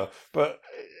 you know, but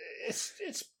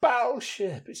it's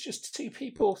Battleship. It's just two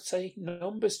people saying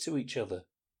numbers to each other.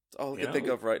 All I can think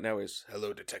of right now is,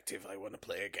 "Hello, detective. I want to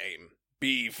play a game.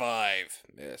 B5."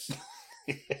 Yes.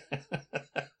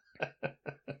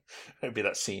 It'd be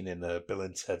that scene in Bill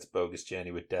and Ted's Bogus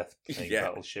Journey with Death playing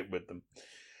Battleship with them.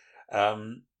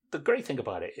 The great thing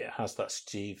about it has that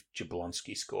Steve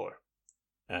Jablonsky score.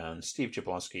 And Steve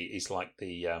Jablonsky is like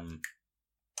the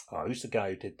who's the guy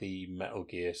who did the Metal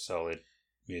Gear Solid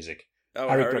music? Oh,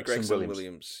 Harry Gregson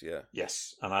Williams. Yeah.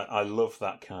 Yes, and I love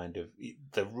that kind of...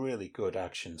 They're really good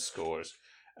action scores,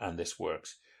 and this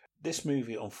works. This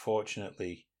movie,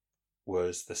 unfortunately,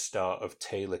 was the start of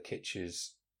Taylor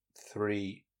Kitsch's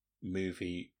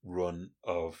 3-movie run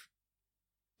of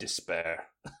despair,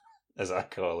 as I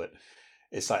call it.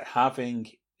 It's like having,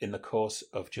 in the course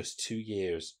of just 2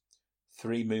 years,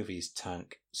 3 movies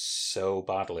tank so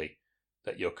badly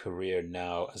that your career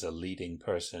now as a leading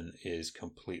person is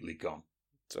completely gone.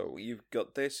 So you've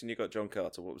got this and you've got John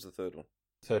Carter. What was the third one?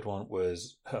 Third one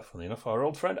was, funnily enough, our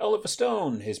old friend Oliver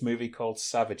Stone, his movie called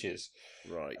Savages.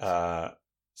 Right.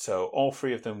 So all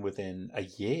 3 of them within a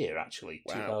year, actually.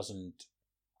 Wow.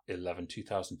 2011,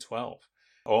 2012.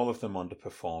 All of them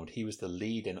underperformed. He was the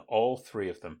lead in all 3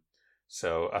 of them.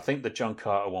 So I think the John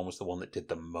Carter one was the one that did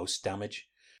the most damage.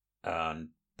 And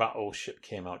Battleship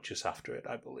came out just after it,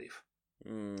 I believe.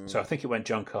 So I think it went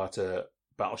John Carter,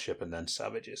 Battleship, and then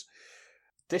Savages.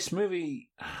 This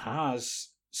movie has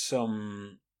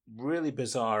some really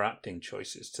bizarre acting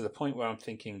choices to the point where I'm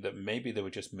thinking that maybe they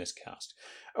were just miscast.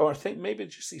 Or I think maybe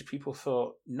just these people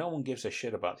thought no one gives a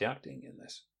shit about the acting in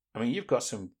this. I mean, you've got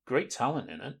some great talent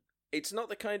in it. It's not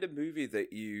the kind of movie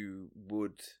that you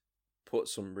would put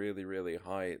some really, really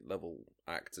high level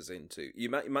actors into.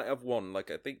 You might have one, like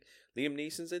I think Liam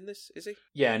Neeson's in this, is he?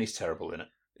 Yeah, and he's terrible in it.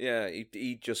 Yeah,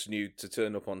 he just knew to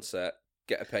turn up on set,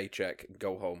 get a paycheck, and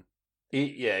go home.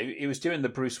 He was doing the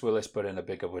Bruce Willis, but in a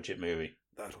bigger budget movie.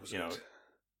 That was it.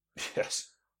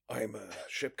 Yes. I'm a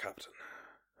ship captain.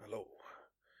 Hello.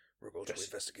 We're going to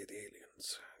investigate the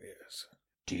aliens. Yes.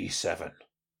 D7.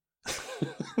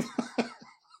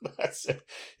 That's it.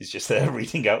 He's just there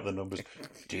reading out the numbers.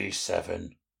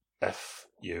 D7.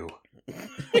 F-U.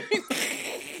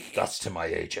 That's to my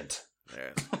agent.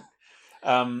 Yes.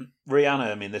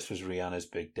 Rihanna, I mean, this was Rihanna's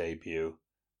big debut.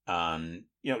 And,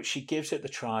 you know, she gives it the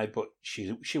try, but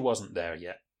she wasn't there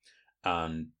yet.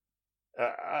 And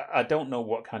I don't know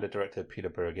what kind of director Peter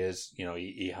Berg is. You know,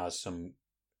 he has some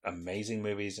amazing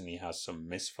movies and he has some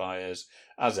misfires,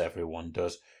 as everyone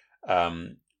does.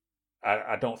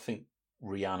 I don't think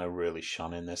Rihanna really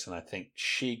shone in this, and I think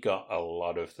she got a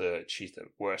lot of she's the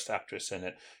worst actress in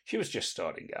it. She was just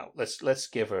starting out. Let's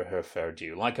give her fair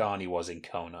due, like Arnie was in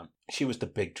Conan. She was the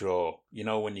big draw. You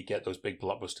know, when you get those big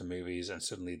blockbuster movies and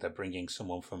suddenly they're bringing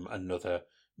someone from another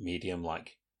medium,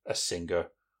 like a singer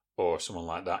or someone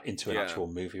like that, into an actual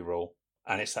movie role.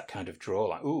 And it's that kind of draw,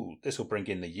 like, ooh, this will bring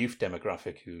in the youth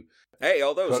demographic who... Hey,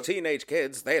 all those teenage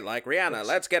kids, they like Rihanna.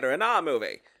 Let's get her in our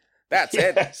movie. That's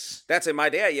it. That's it, my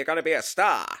dear. You're going to be a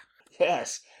star.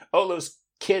 Yes. All those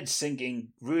kids singing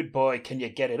Rude Boy, Can You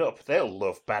Get It Up? They'll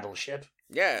love Battleship.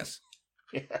 Yes.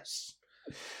 Yes.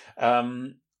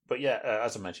 But yeah,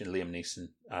 as I mentioned, Liam Neeson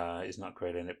is not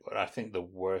great in it. But I think the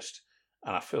worst,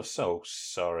 and I feel so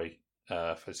sorry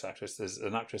for this actress. There's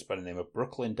an actress by the name of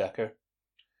Brooklyn Decker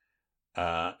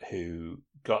who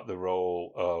got the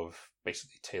role of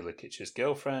basically Taylor Kitsch's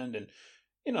girlfriend, and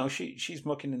you know, she's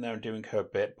mucking in there and doing her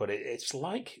bit, but it's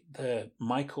like the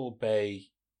Michael Bay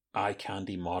eye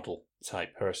candy model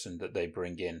type person that they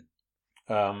bring in.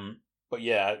 But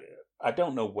yeah, I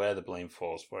don't know where the blame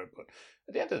falls for it, but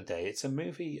at the end of the day, it's a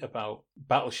movie about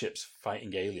battleships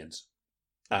fighting aliens,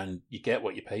 and you get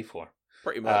what you pay for.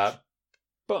 Pretty much.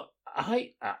 But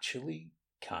I actually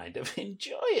kind of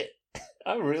enjoy it.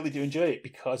 I really do enjoy it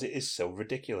because it is so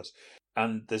ridiculous.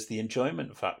 And there's the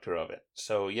enjoyment factor of it.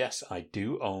 So yes, I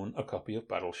do own a copy of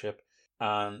Battleship.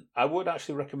 And I would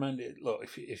actually recommend it. Look,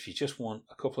 if you just want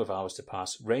a couple of hours to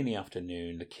pass, rainy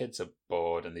afternoon, the kids are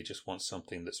bored and they just want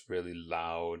something that's really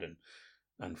loud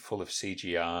and full of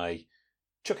CGI,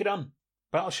 chuck it on.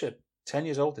 Battleship, 10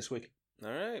 years old this week.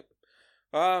 All right.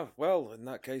 Well, in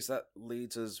that case, that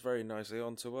leads us very nicely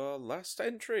on to our last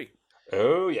entry.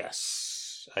 Oh,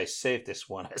 yes. Yes, I saved this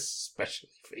one especially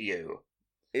for you.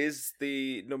 Is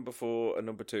the number 4 a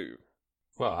number 2?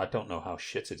 Well, I don't know how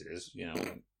shit it is, you know.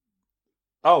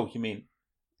 Oh, you mean,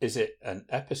 is it an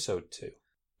episode 2?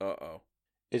 Uh-oh.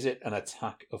 Is it an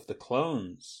Attack of the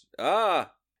Clones?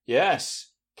 Ah!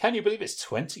 Yes. Can you believe it's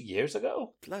 20 years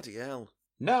ago? Bloody hell.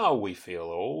 Now we feel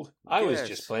old. I was Yes.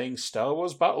 just playing Star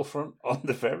Wars Battlefront on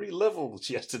the very levels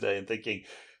yesterday and thinking,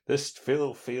 this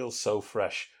feels so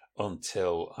fresh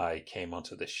until I came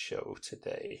onto this show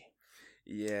today.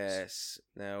 Yes.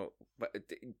 Now, but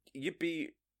you'd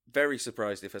be very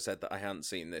surprised if I said that I hadn't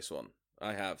seen this one.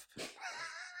 I have.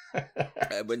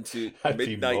 I went to I'd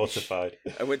be mortified.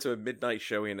 I went to a midnight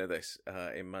showing of this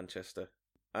in Manchester,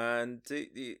 and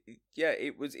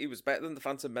it was better than the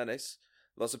Phantom Menace.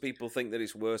 Lots of people think that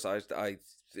it's worse. I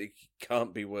it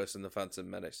can't be worse than the Phantom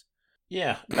Menace.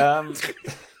 Yeah.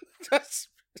 That's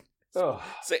Oh,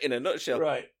 it in a nutshell.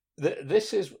 right.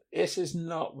 This is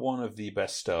not one of the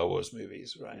best Star Wars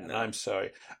movies, right? And No. I'm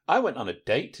sorry. I went on a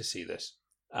date to see this,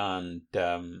 and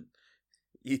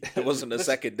There wasn't a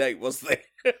second date, was there?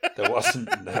 there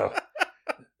wasn't. No,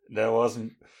 there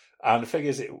wasn't. And the thing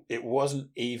is, it wasn't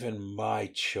even my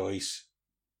choice.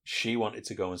 She wanted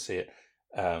to go and see it.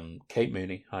 Kate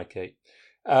Mooney, hi Kate.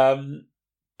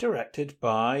 Directed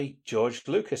by George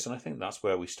Lucas, and I think that's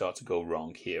where we start to go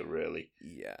wrong here, really.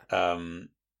 Yeah.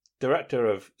 Director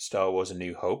of Star Wars: A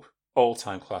New Hope,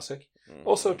 all-time classic. Mm.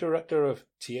 Also director of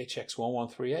THX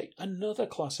 1138, another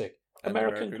classic.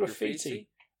 American Graffiti,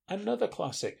 another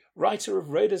classic. Writer of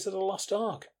Raiders of the Lost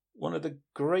Ark, one of the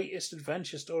greatest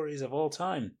adventure stories of all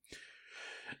time.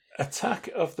 Attack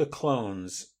of the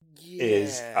Clones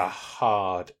is a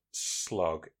hard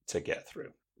slog to get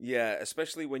through. Yeah,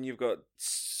 especially when you've got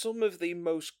some of the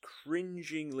most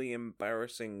cringingly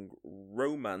embarrassing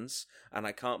romance, and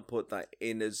I can't put that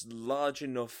in as large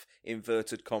enough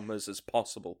inverted commas as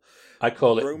possible. I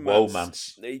call it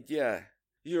romance. Yeah.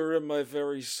 You're in my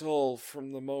very soul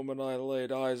from the moment I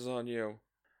laid eyes on you.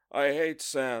 I hate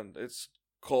sand. It's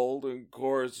cold and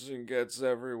coarse and gets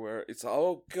everywhere. It's,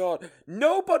 oh God.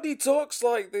 Nobody talks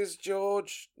like this,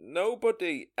 George.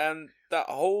 Nobody. And that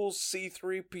whole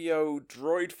C-3PO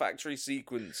droid factory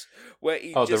sequence where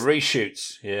he the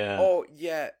reshoots. Yeah. Oh,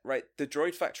 yeah, right. The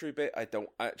droid factory bit, I don't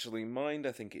actually mind.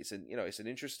 I think it's an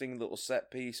interesting little set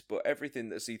piece, but everything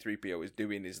that C-3PO is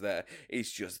doing is there.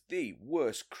 It's just the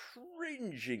worst,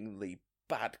 cringingly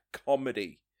bad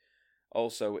comedy.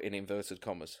 Also in inverted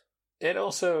commas. It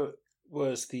also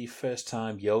was the first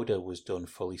time Yoda was done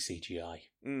fully CGI.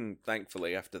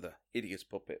 Thankfully, after the hideous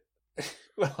puppet.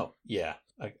 Well, yeah.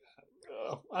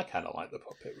 I kind of like the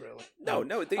puppet, really. No,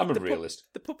 I'm a realist.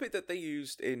 The puppet that they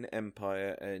used in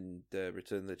Empire and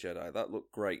Return of the Jedi, that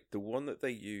looked great. The one that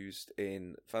they used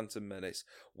in Phantom Menace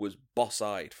was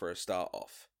boss-eyed for a start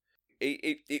off.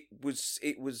 It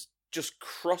was just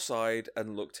cross-eyed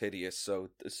and looked hideous. So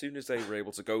as soon as they were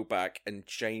able to go back and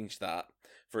change that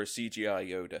for a CGI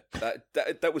Yoda,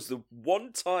 that was the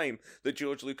one time that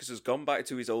George Lucas has gone back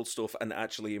to his old stuff and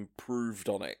actually improved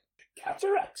on it.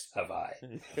 Cataracts, have I?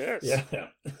 Yes. Yeah.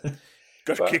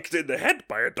 Got kicked in the head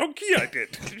by a donkey, I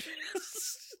did.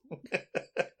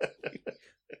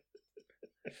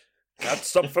 Can't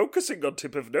stop focusing on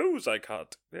tip of nose, I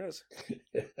can't. Yes.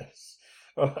 Yes.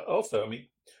 Also, I mean,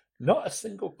 not a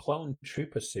single clone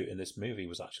trooper suit in this movie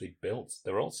was actually built.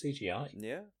 They're all CGI.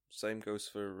 Yeah, same goes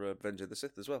for Revenge of the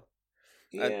Sith as well.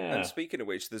 Yeah. And speaking of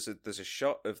which, there's a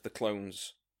shot of the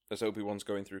clones as Obi-Wan's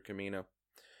going through Camino.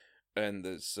 And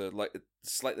there's like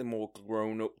slightly more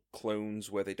grown-up clones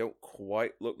where they don't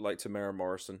quite look like Tamara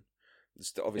Morrison.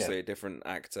 It's obviously a different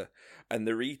actor. And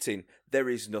they're eating. There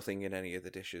is nothing in any of the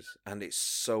dishes. And it's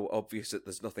so obvious that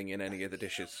there's nothing in any of the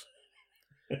dishes.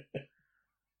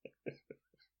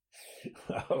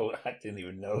 Oh, I didn't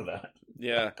even know that.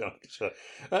 Yeah.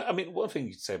 I mean, one thing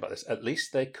you could say about this, at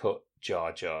least they cut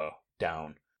Jar Jar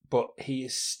down. But he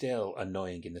is still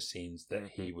annoying in the scenes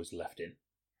that he was left in.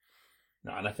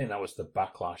 No, and I think that was the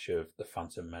backlash of the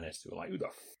Phantom Menace. They were like, who the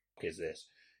fuck is this?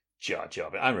 Jar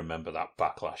Jar. I remember that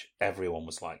backlash. Everyone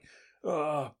was like,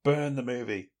 oh, burn the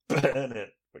movie. Burn it.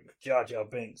 Jar Jar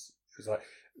Binks. It was like,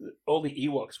 all the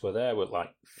Ewoks were there were like,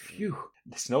 phew,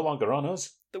 it's no longer on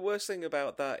us. The worst thing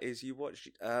about that is you watch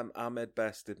Ahmed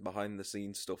Best did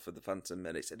behind-the-scenes stuff for the Phantom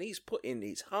Menace, and he's putting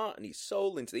his heart and his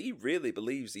soul into it. He really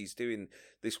believes he's doing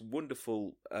this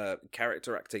wonderful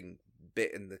character acting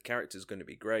bit, and the character's going to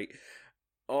be great.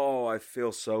 Oh, I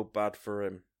feel so bad for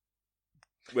him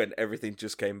when everything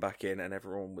just came back in and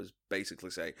everyone was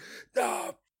basically saying,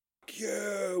 "No,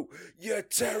 you're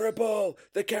terrible.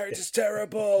 The character's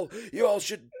terrible. You all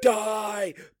should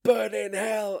die, burn in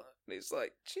hell." And it's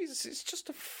like, Jesus, it's just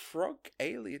a frog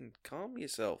alien. Calm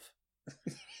yourself.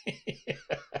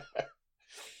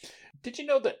 Did you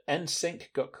know that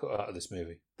NSYNC got cut out of this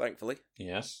movie? Thankfully.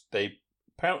 Yes, they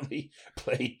apparently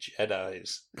played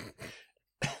Jedis.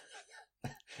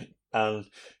 And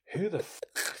who the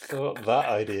thought that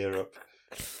idea up?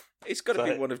 It's got to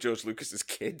be one of George Lucas's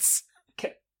kids.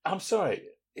 I'm sorry,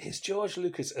 is George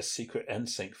Lucas a secret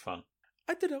NSYNC fan?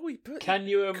 I don't know. Can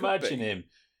you imagine him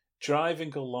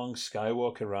driving along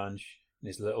Skywalker Ranch in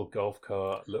his little golf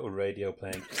cart, little radio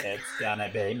playing, "It's gonna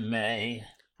be me"?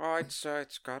 Oh,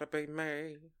 it's gotta be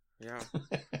me. Yeah.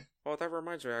 Oh, that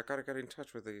reminds me. I gotta get in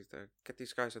touch with get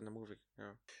these guys in the movie.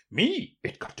 Yeah. Me,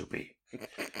 it got to be.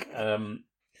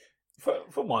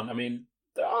 For one, I mean,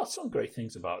 there are some great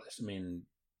things about this. I mean,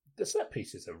 the set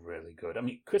pieces are really good. I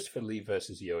mean, Christopher Lee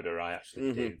versus Yoda, I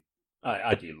actually do.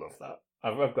 I do love that.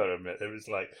 I've got to admit, it was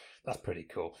like, that's pretty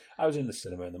cool. I was in the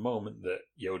cinema in the moment that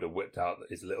Yoda whipped out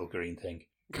his little green thing.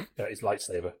 His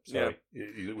lightsaber, sorry. Yeah.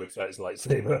 He whips out his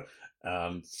lightsaber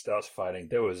and starts fighting.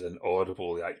 There was an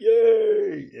audible, like,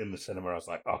 yay! In the cinema. I was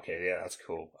like, okay, yeah, that's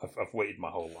cool. I've waited my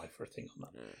whole life for a thing on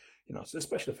that. Yeah. You know, so the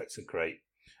special effects are great.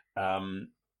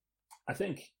 I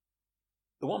think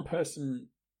the one person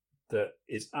that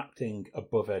is acting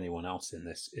above anyone else in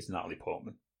this is Natalie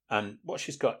Portman. And what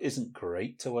she's got isn't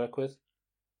great to work with,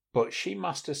 but she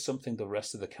masters something the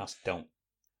rest of the cast don't.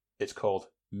 It's called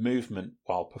movement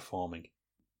while performing.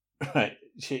 Right?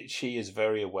 She is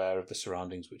very aware of the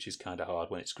surroundings, which is kind of hard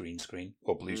when it's green screen,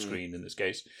 or blue screen in this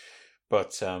case.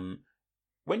 But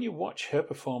when you watch her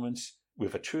performance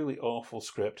with a truly awful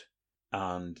script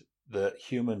and the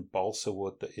human balsa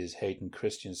wood that is Hayden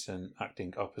Christensen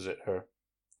acting opposite her.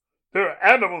 They're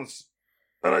animals,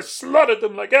 and I slaughtered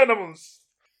them like animals.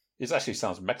 It actually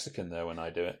sounds Mexican there when I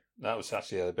do it. That was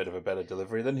actually a bit of a better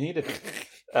delivery than he did.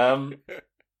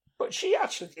 But she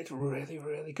actually did really,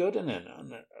 really good in it.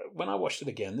 And when I watched it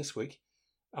again this week,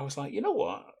 I was like, you know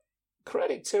what?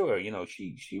 Credit to her. You know,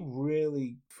 she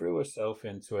really threw herself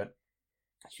into it.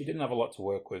 She didn't have a lot to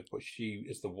work with, but she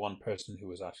is the one person who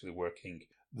was actually working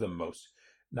the most.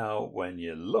 Now, when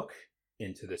you look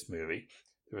into this movie,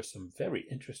 there are some very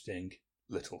interesting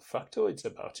little factoids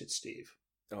about it, Steve.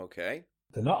 Okay.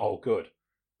 They're not all good,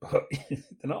 but they're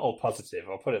not all positive.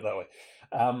 I'll put it that way.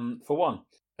 For one,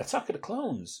 Attack of the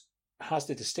Clones has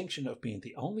the distinction of being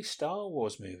the only Star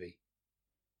Wars movie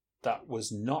that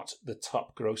was not the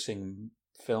top grossing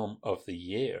film of the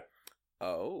year.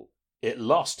 Oh. It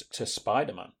lost to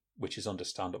Spider-Man, which is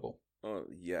understandable. Oh,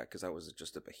 yeah, because that was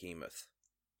just a behemoth.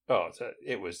 Oh,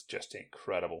 it was just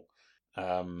incredible.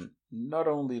 Not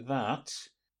only that,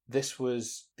 this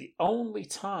was the only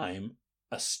time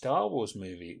a Star Wars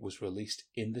movie was released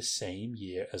in the same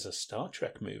year as a Star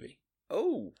Trek movie.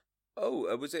 Oh,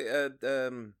 was it,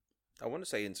 I want to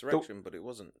say Insurrection, but it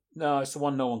wasn't. No, it's the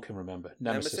one no one can remember.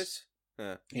 Nemesis?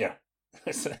 Yeah.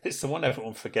 It's the one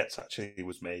everyone forgets actually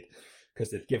was made,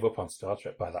 because they'd give up on Star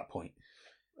Trek by that point.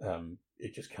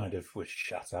 It just kind of was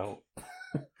shut out.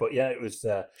 But yeah, it was...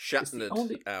 Shattered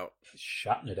out.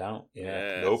 Shattered out,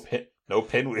 yeah. Yes. No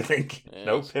pinwheeling. Yes.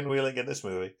 No pinwheeling in this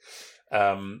movie.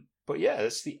 But yeah,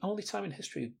 it's the only time in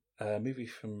history a movie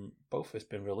from both has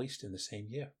been released in the same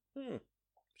year. Which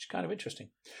is kind of interesting.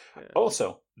 Yeah.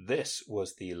 Also, this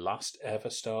was the last ever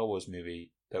Star Wars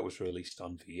movie that was released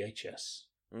on VHS.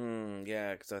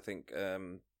 Yeah, because I think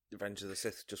Revenge of the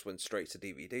Sith just went straight to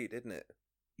DVD, didn't it?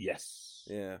 Yes.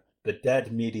 Yeah. The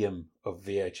dead medium of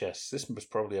VHS. This was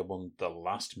probably among the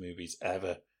last movies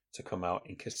ever to come out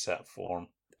in cassette form.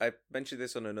 I mentioned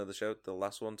this on another show, the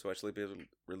last one to actually be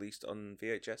released on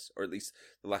VHS, or at least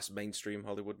the last mainstream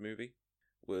Hollywood movie,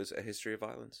 was A History of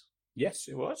Violence. Yes,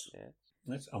 it was. Yeah.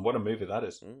 Yes. And what a movie that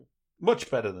is. Much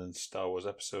better than Star Wars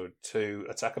Episode 2,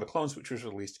 Attack of the Clones, which was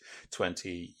released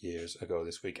 20 years ago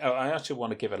this week. I actually want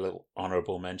to give a little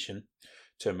honourable mention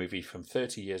to a movie from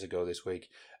 30 years ago this week.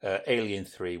 Alien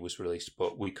 3 was released,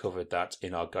 but we covered that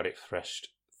in our Got It Fresh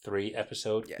 3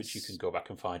 episode, yes, which you can go back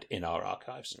and find in our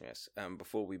archives. Yes, and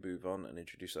before we move on and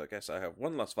introduce our guests, I have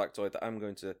one last factoid that I'm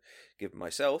going to give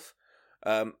myself.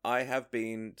 I have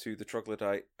been to the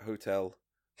Troglodyte Hotel,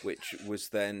 which was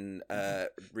then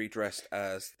redressed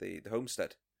as the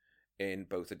Homestead in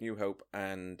both A New Hope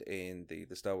and in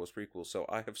the Star Wars prequel. So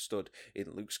I have stood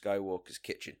in Luke Skywalker's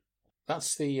kitchen.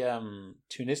 That's the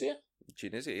Tunisia?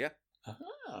 Tunisia, yeah.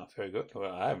 Ah, very good.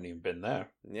 Well, I haven't even been there.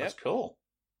 Yep. That's cool.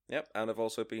 Yep, and I've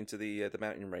also been to the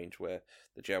mountain range where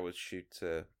the Jawas shoot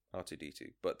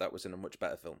R2-D2, but that was in a much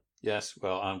better film. Yes,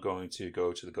 well, I'm going to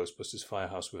go to the Ghostbusters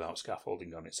firehouse without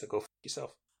scaffolding on it, so go f***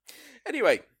 yourself.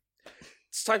 Anyway,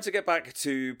 it's time to get back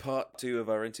to part 2 of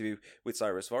our interview with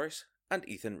Cyrus Voris and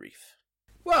Ethan Reiff.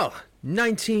 Well,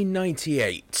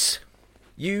 1998.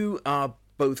 You are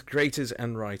both creators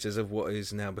and writers of what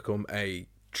has now become a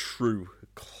true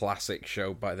classic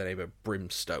show by the name of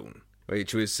Brimstone,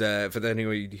 which was, for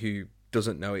anyone who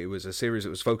doesn't know, it was a series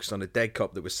that was focused on a dead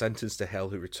cop that was sentenced to hell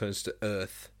who returns to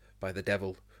Earth by the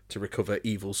devil to recover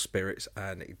evil spirits,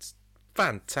 and it's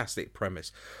fantastic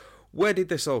premise. Where did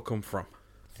this all come from?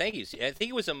 Thank you. I think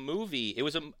it was a movie. It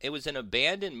was an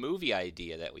abandoned movie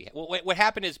idea that we had. Well, what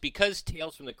happened is because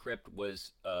Tales from the Crypt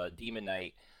was Demon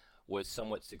Knight was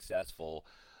somewhat successful.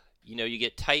 You know, you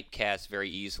get typecast very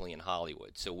easily in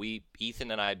Hollywood. So Ethan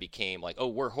and I became like, oh,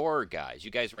 we're horror guys.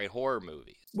 You guys write horror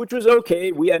movies. Which was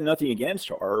okay. We had nothing against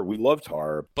horror. We loved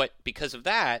horror. But because of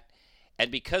that, and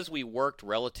because we worked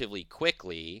relatively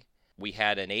quickly, we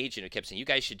had an agent who kept saying, you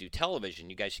guys should do television.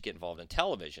 You guys should get involved in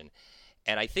television.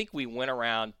 And I think we went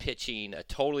around pitching a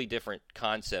totally different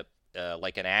concept,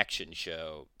 like an action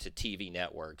show, to TV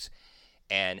networks.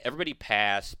 And everybody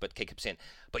passed, but they kept saying,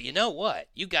 but you know what?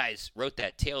 You guys wrote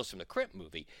that Tales from the Crypt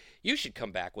movie. You should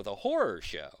come back with a horror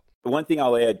show. One thing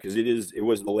I'll add, because it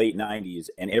was the late 90s,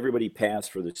 and everybody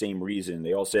passed for the same reason.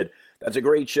 They all said, that's a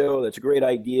great show. That's a great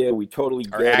idea. We totally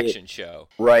get it. Our action show.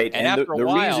 Right. And after the a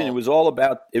while, reason it was all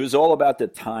about the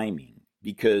timing,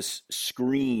 because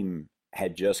Scream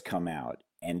had just come out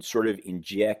and sort of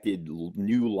injected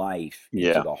new life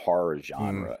into the horror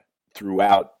genre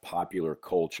throughout popular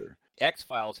culture.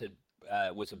 X-Files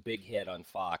was a big hit on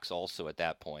Fox also at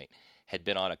that point. Had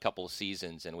been on a couple of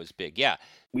seasons and was big. Yeah.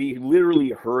 We literally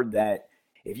heard that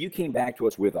if you came back to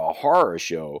us with a horror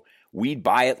show, we'd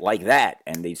buy it like that,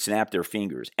 and they'd snap their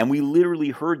fingers. And we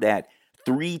literally heard that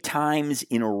 3 times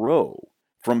in a row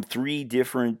from 3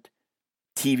 different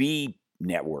TV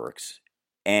networks.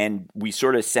 And we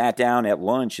sort of sat down at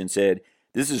lunch and said,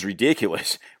 this is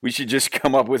ridiculous. We should just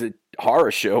come up with a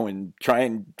horror show and try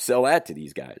and sell that to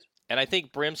these guys. And I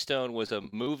think Brimstone was a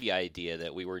movie idea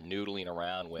that we were noodling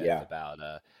around with about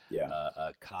a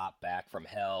cop back from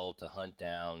hell to hunt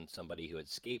down somebody who had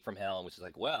escaped from hell. And was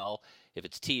like, well, if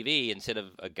it's TV, instead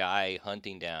of a guy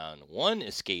hunting down one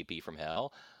escapee from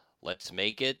hell, let's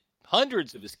make it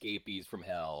hundreds of escapees from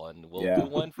hell, and we'll do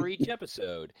one for each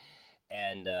episode.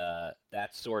 And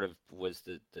that sort of was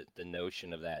the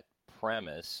notion of that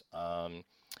premise.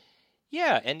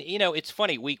 Yeah, and you know, it's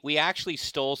funny. We actually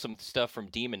stole some stuff from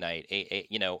Demon Knight.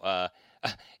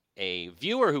 A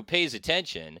viewer who pays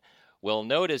attention will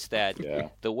notice that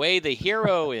the way the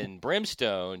hero in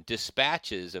Brimstone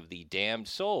dispatches of the damned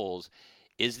souls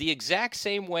is the exact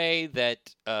same way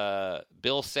that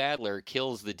Bill Sadler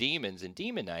kills the demons in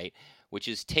Demon Knight, which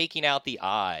is taking out the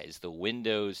eyes, the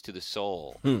windows to the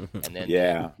soul, and then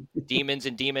the demons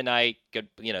in Demon Knight,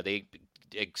 they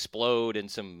explode in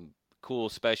some cool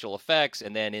special effects,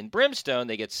 and then in Brimstone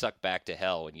they get sucked back to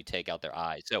hell when you take out their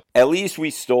eyes. So at least we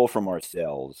stole from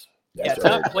ourselves. It's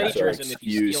not plagiarism if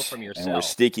you steal from yourself. And we're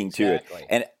sticking to it.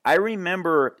 And I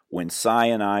remember when Cy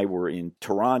and I were in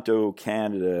Toronto,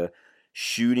 Canada,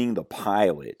 shooting the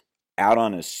pilot out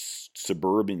on a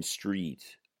suburban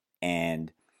street,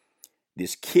 and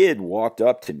this kid walked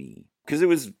up to me, because it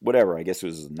was whatever, I guess it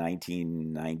was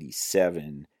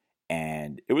 1997,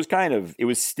 and it was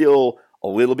still a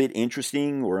little bit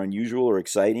interesting or unusual or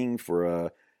exciting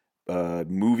for a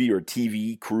movie or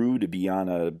TV crew to be on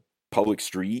a public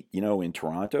street, in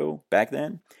Toronto back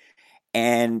then.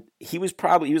 And he was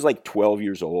like 12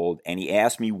 years old, and he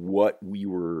asked me what we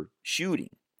were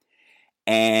shooting.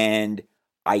 And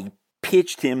I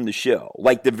pitched him the show,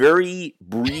 like the very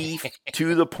brief,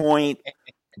 to the point,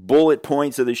 bullet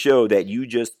points of the show that you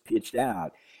just pitched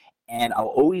out. And I'll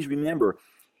always remember,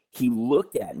 he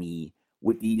looked at me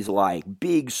with these like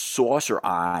big saucer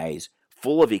eyes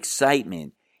full of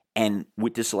excitement, and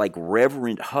with this like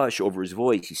reverent hush over his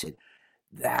voice, he said,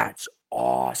 "That's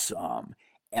awesome."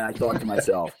 And I thought to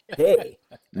myself, hey,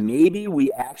 maybe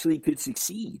we actually could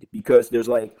succeed, because there's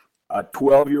like a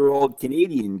 12-year-old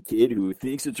Canadian kid who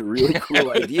thinks it's a really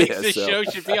cool idea. This show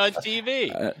should be on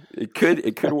TV. It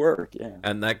could work, yeah.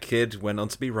 And that kid went on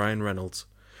to be Ryan Reynolds.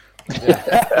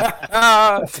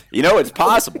 It's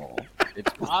possible.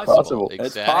 It's possible. Exactly.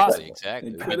 It's possible.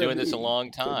 Exactly. We've been doing this a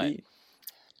long time.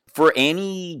 For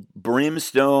any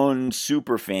Brimstone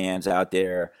super fans out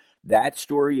there, that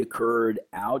story occurred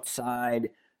outside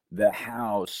the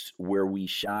house where we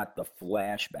shot the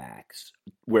flashbacks,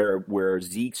 where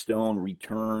Zeke Stone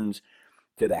returns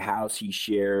to the house he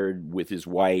shared with his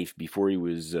wife before he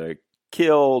was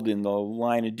killed in the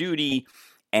line of duty,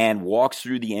 and walks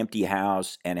through the empty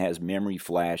house and has memory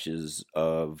flashes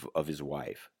of his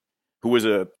wife, who was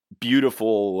a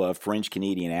beautiful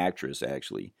French-Canadian actress,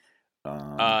 actually.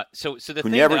 So the who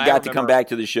thing never that got to come back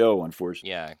to the show, unfortunately.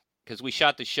 Yeah, because we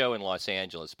shot the show in Los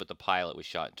Angeles, but the pilot was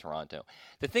shot in Toronto.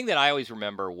 The thing that I always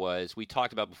remember was we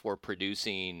talked about before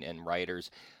producing and writers.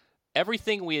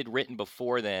 Everything we had written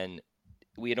before then,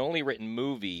 we had only written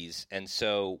movies, and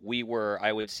so we were,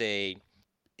 I would say,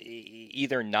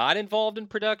 either not involved in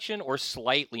production or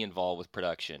slightly involved with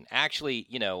production. Actually,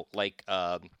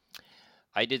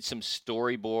 I did some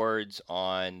storyboards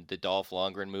on the Dolph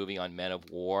Lundgren movie on Men of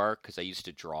War because I used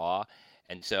to draw.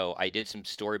 And so I did some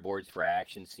storyboards for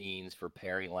action scenes for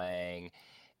Perry Lang.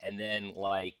 And then,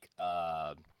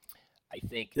 I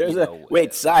think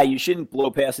wait, Cy, you shouldn't blow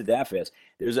past it that fast.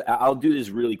 I'll do this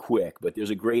really quick, but there's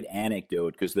a great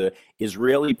anecdote because the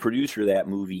Israeli producer of that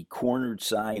movie cornered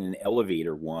Cy in an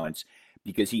elevator once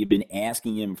because he had been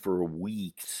asking him for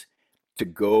weeks to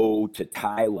go to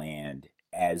Thailand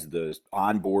as the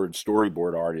onboard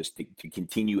storyboard artist to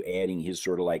continue adding his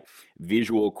sort of like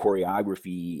visual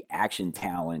choreography action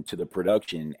talent to the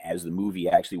production as the movie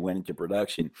actually went into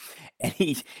production. And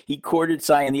he courted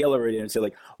Cy in the elevator and said,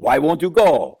 like, why won't you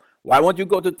go? Why won't you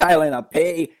go to Thailand? I'll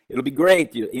pay. It'll be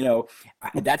great.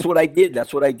 That's what I did.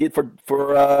 That's what I did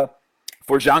for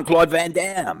Jean-Claude Van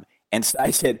Damme. And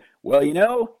I said, well,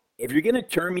 if you're going to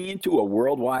turn me into a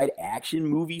worldwide action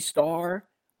movie star,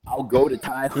 I'll go to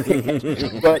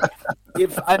Thailand. But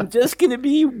if I'm just going to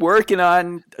be working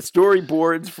on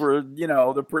storyboards for,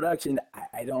 the production,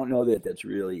 I don't know that that's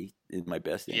really in my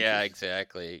best interest. Yeah,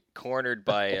 exactly. Cornered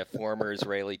by a former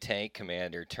Israeli tank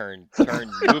commander turned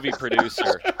movie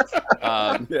producer.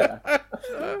 Yeah.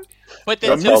 But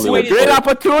the point is, great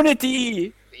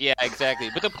opportunity. Yeah, exactly.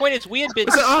 But the point is, we had been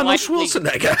Arnold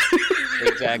Schwarzenegger.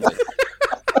 Exactly.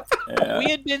 Yeah.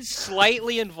 We had been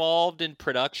slightly involved in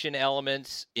production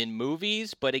elements in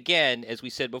movies, but again, as we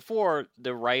said before,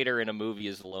 the writer in a movie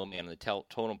is the low man on the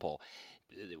totem pole.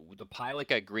 The pilot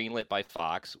got greenlit by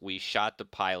Fox. We shot the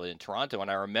pilot in Toronto, and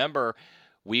I remember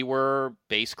we were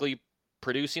basically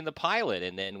producing the pilot,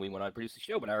 and then we went on to produce the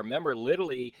show. But I remember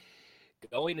literally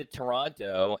going to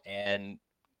Toronto and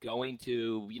going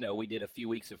to, we did a few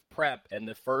weeks of prep, and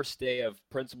the first day of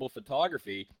principal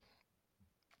photography,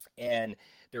 and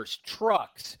there's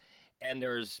trucks, and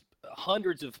there's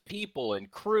hundreds of people and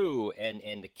crew and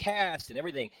the cast and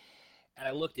everything. And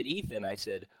I looked at Ethan, and I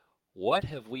said, what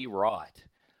have we wrought?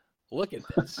 Look at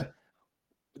this.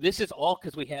 This is all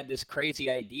because we had this crazy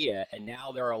idea, and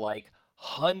now there are like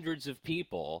hundreds of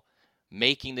people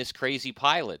making this crazy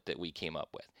pilot that we came up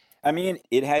with. I mean,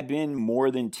 it had been more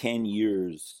than 10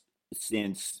 years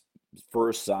since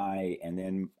first Cy, and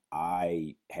then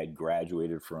I had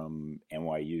graduated from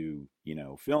NYU,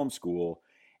 film school,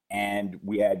 and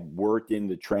we had worked in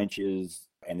the trenches,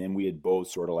 and then we had both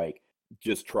sort of like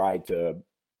just tried to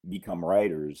become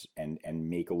writers and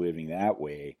make a living that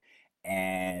way.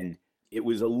 And it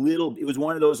was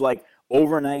one of those like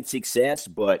overnight success,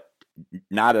 but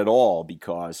not at all,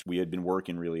 because we had been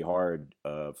working really hard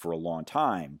for a long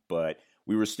time, but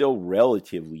we were still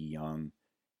relatively young.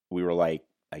 We were like,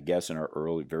 I guess, in our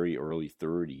very early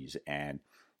 30s. And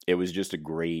it was just a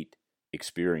great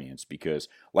experience because,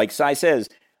 like Cy says,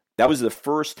 that was the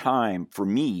first time for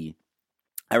me.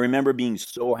 I remember being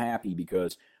so happy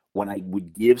because when I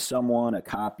would give someone a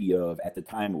copy of, at the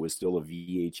time it was still a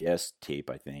VHS tape,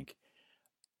 I think,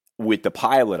 with the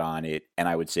pilot on it, and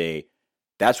I would say,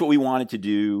 that's what we wanted to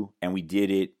do, and we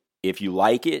did it. If you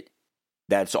like it,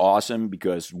 that's awesome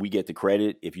because we get the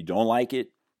credit. If you don't like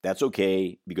it, that's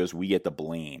okay because we get the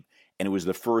blame. And it was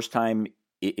the first time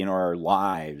in our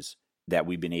lives that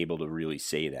we've been able to really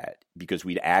say that, because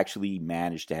we'd actually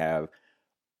managed to have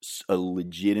a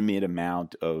legitimate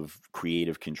amount of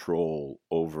creative control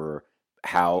over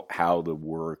how the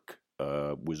work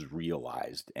was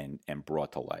realized and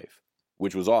brought to life,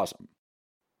 which was awesome.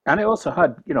 And it also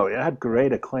had, it had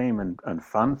great acclaim and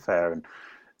fanfare. And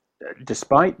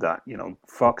despite that,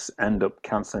 Fox ended up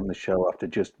canceling the show after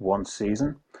just one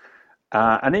season.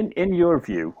 And in your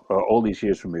view, all these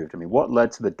years removed, I mean, what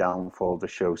led to the downfall of the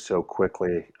show so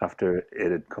quickly after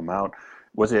it had come out?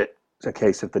 Was it a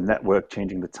case of the network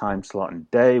changing the time slot and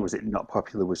day? Was it not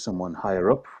popular with someone higher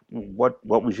up? What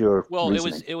was your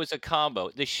reasoning? It was a combo.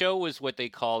 The show was what they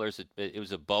call it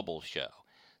was a bubble show.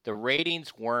 The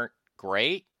ratings weren't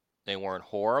great. They weren't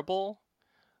horrible,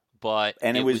 but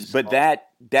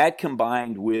that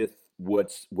combined with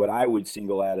what I would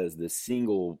single out as the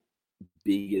single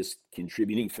biggest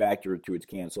contributing factor to its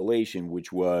cancellation,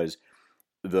 which was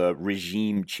the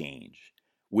regime change,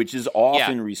 which is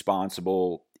often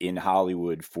responsible in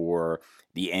Hollywood for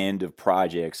the end of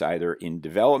projects, either in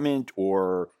development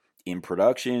or in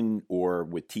production or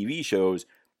with TV shows,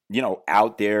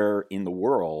 out there in the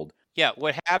world. Yeah,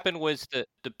 what happened was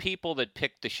the people that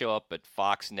picked the show up at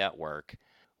Fox Network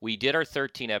we did our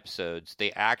 13 episodes.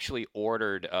 They actually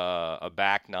ordered a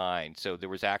back 9. So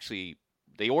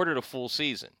they ordered a full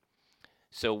season.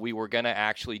 So we were going to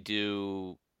actually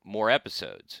do more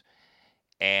episodes.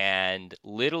 And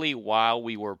literally while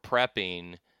we were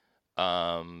prepping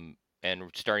and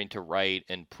starting to write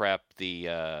and prep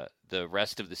the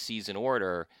rest of the season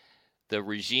order, the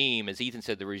regime, as Ethan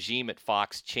said, the regime at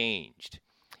Fox changed.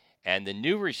 And the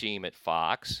new regime at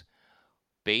Fox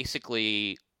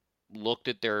basically looked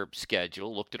at their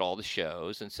schedule, looked at all the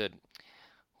shows, and said,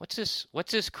 "What's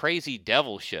this crazy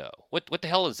devil show? What the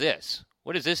hell is this?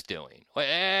 What is this doing?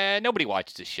 Nobody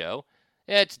watches this show.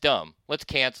 It's dumb. Let's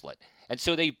cancel it." And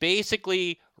so they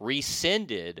basically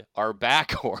rescinded our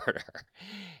back order,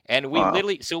 and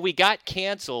we got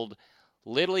canceled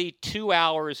literally 2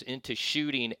 hours into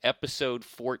shooting episode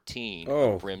 14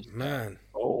 of Brimstone. Man.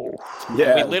 Oh,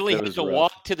 yeah. We literally had to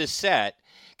walk to the set.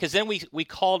 Because then we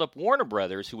called up Warner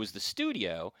Brothers, who was the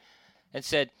studio, and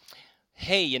said,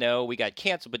 "Hey, we got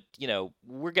canceled, but,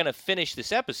 we're going to finish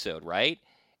this episode, right?"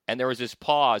 And there was this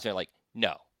pause, and they're like,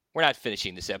 "No, we're not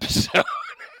finishing this episode.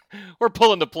 We're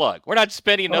pulling the plug. We're not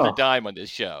spending another dime on this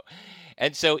show."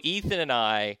 And so Ethan and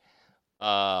I,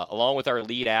 along with our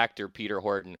lead actor, Peter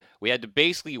Horton, we had to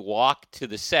basically walk to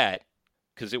the set,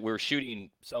 because we were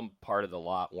shooting some part of the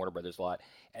lot, Warner Brothers lot,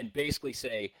 and basically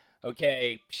say,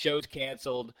 "Okay, show's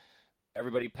canceled.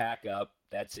 Everybody pack up.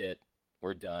 That's it.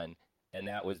 We're done." And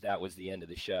that was the end of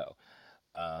the show.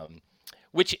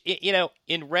 Which,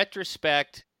 in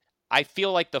retrospect, I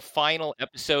feel like the final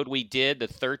episode we did, the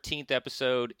 13th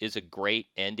episode, is a great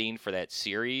ending for that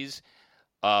series.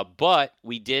 But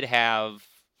we did have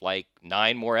like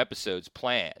 9 more episodes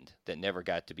planned that never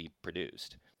got to be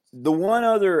produced. The one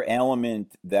other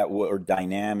element or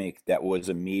dynamic that was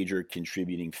a major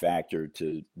contributing factor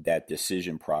to that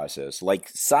decision process, like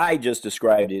Cy just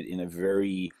described it in a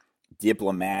very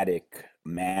diplomatic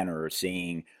manner,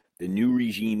 saying the new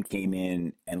regime came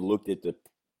in and looked at the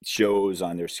shows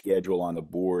on their schedule on the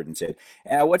board and said,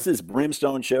 "What's this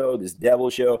Brimstone show, this devil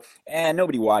show?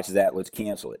 Nobody watches that. Let's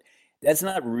cancel it." That's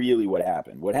not really what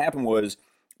happened. What happened was,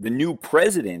 the new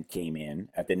president came in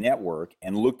at the network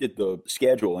and looked at the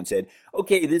schedule and said,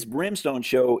 "Okay, this Brimstone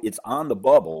show, it's on the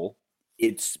bubble.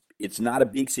 It's not a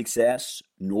big success,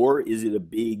 nor is it a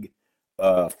big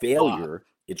failure.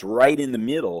 It's right in the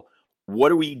middle. What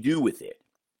do we do with it?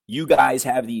 You guys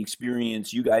have the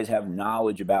experience. You guys have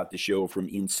knowledge about the show from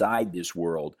inside this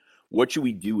world. What should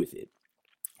we do with it?"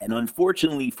 And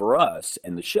unfortunately for us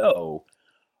and the show,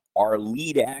 our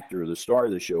lead actor, the star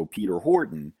of the show, Peter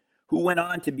Horton, who went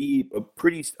on to be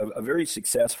a very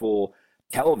successful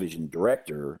television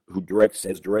director,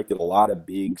 has directed a lot of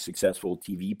big successful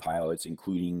TV pilots,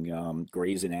 including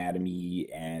Grey's Anatomy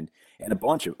and a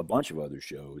bunch of other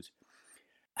shows.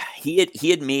 He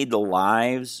had made the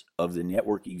lives of the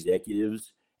network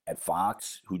executives at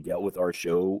Fox who dealt with our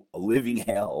show a living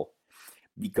hell,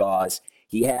 because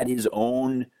he had his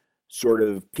own sort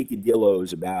of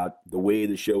picadillos about the way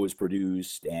the show was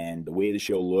produced and the way the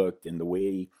show looked and the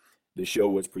way the show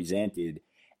was presented.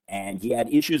 And he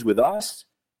had issues with us,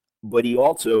 but he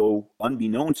also,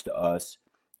 unbeknownst to us,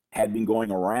 had been going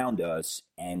around us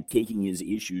and taking his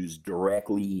issues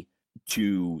directly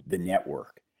to the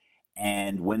network.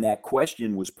 And when that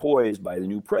question was poised by the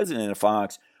new president of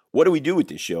Fox, what do we do with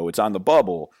this show? It's on the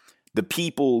bubble. The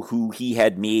people who he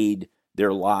had made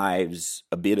their lives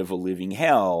a bit of a living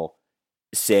hell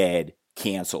said,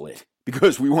 "Cancel it,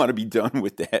 because we want to be done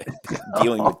with that,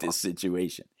 dealing with this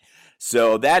situation."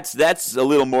 So that's a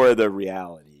little more of the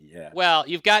reality. Yeah. Well,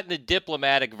 you've gotten the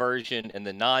diplomatic version and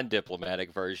the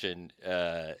non-diplomatic version.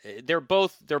 They're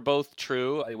both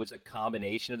true. It was a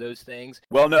combination of those things.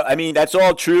 Well, no, I mean, that's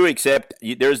all true, except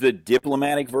there's the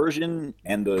diplomatic version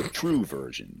and the true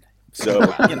version. So,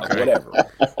 whatever.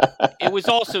 It was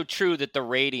also true that the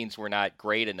ratings were not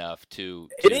great enough to...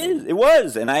 It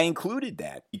was, and I included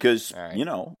that because,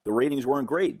 the ratings weren't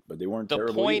great, but they weren't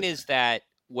terrible. The point either. is that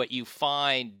what you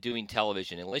find doing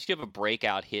television, unless you have a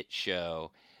breakout hit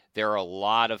show, there are a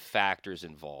lot of factors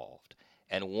involved.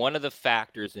 And one of the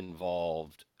factors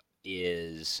involved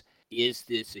is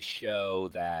this a show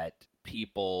that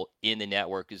people in the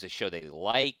network, is a show they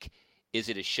like? Is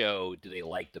it a show, do they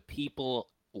like the people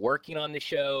working on the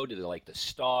show? Do they like the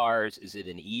stars? Is it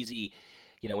an easy,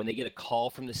 when they get a call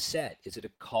from the set, is it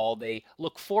a call they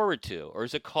look forward to, or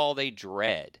is it a call they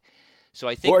dread? So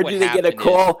I think, or do they get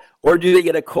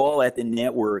a call at the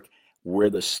network where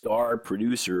the star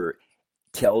producer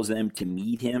tells them to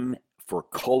meet him for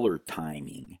color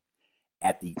timing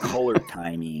at the color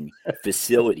timing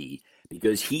facility,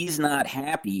 because he's not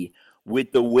happy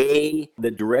with the way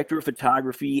the director of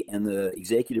photography and the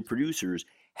executive producers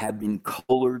have been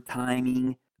color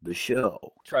timing the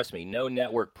show. Trust me, no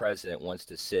network president wants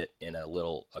to sit in a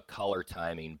color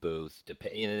timing booth.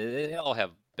 They all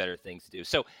have better things to do.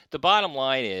 So the bottom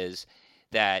line is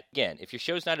that, again, if your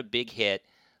show's not a big hit,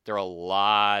 there are a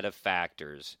lot of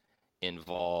factors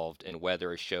involved in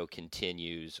whether a show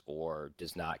continues or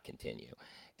does not continue.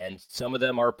 And some of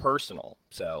them are personal,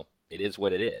 so it is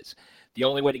what it is. The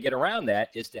only way to get around that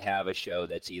is to have a show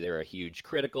that's either a huge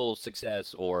critical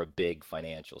success or a big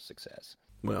financial success.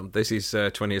 Well, this is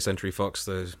 20th Century Fox,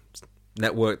 the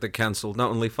network that cancelled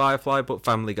not only Firefly, but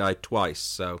Family Guy twice,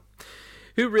 so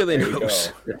who really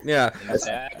knows? Yeah.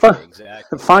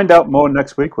 Exactly. Find out more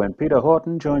next week when Peter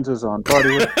Horton joins us on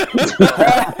Bollywood.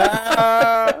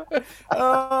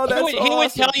 He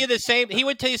would tell you the same. He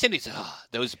would tell you the same. He said,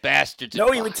 those bastards.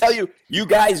 No, he would tell you, you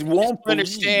guys won't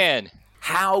understand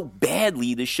how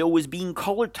badly the show was being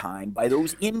color timed by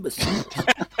those imbeciles.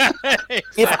 Exactly.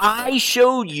 If I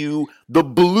showed you the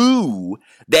blue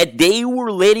that they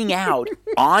were letting out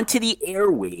onto the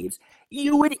airwaves,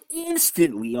 you would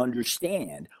instantly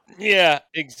understand. Yeah,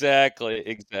 exactly.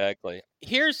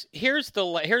 Here's the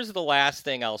last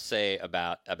thing I'll say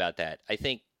about that. I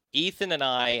think Ethan and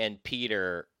I and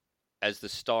Peter, as the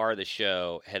star of the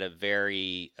show, had a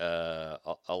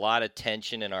lot of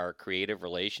tension in our creative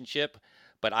relationship,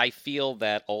 but I feel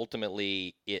that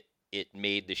ultimately it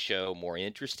made the show more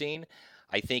interesting.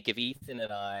 I think if Ethan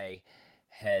and I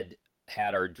had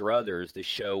our druthers, the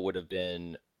show would have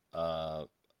been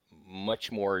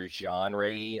much more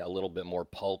genre-y, a little bit more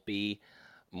pulpy,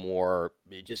 much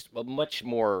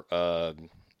more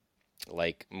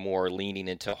more leaning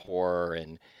into horror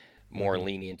and more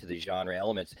leaning into the genre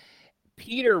elements.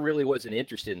 Peter really wasn't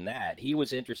interested in that. He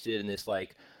was interested in this a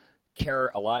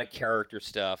lot of character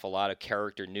stuff, a lot of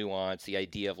character nuance, the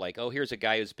idea of here's a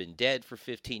guy who's been dead for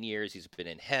 15 years, he's been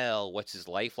in hell, what's his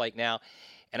life like now?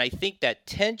 And I think that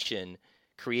tension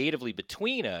creatively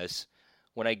between us,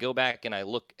 when I go back and I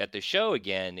look at the show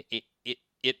again,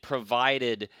 it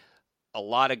provided a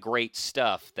lot of great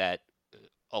stuff that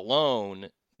alone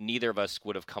neither of us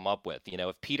would have come up with.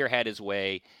 If Peter had his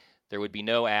way, there would be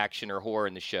no action or horror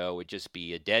in the show. It would just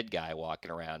be a dead guy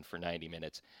walking around for 90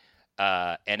 minutes.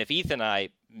 And if Ethan and I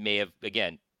may have,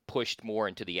 again, pushed more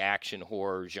into the action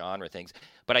horror genre things,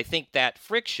 but I think that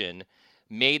friction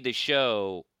made the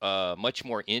show much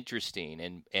more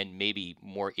interesting and maybe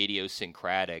more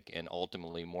idiosyncratic and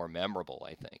ultimately more memorable,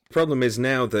 I think. The problem is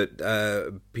now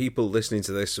that people listening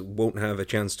to this won't have a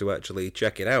chance to actually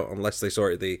check it out unless they saw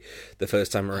it the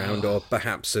first time around or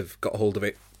perhaps have got hold of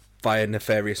it via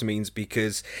nefarious means,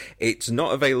 because it's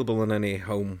not available on any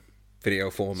home video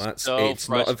formats. It's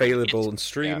not available on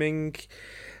streaming. Yeah.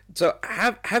 So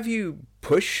have you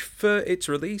pushed for its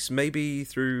release, maybe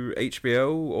through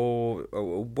HBO, or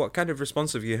what kind of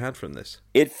response have you had from this?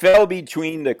 It fell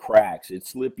between the cracks. It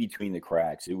slipped between the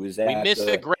cracks. It was we missed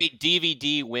a great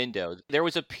DVD window. There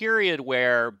was a period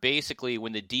where basically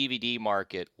when the DVD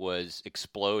market was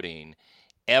exploding,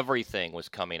 everything was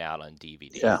coming out on DVD.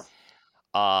 Yeah.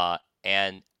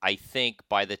 And I think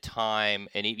by the time,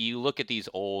 and if you look at these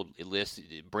old lists,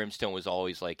 Brimstone was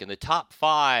always in the top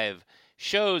 5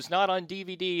 shows not on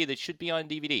DVD that should be on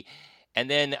DVD. And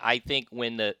then I think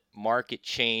when the market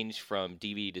changed from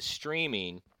DVD to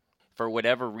streaming, for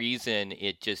whatever reason,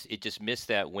 it just missed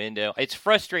that window. It's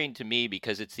frustrating to me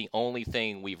because it's the only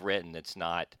thing we've written that's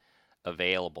not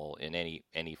available in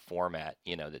any format,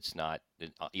 that's not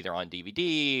either on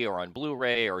DVD or on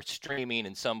Blu-ray or streaming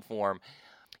in some form.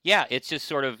 Yeah, it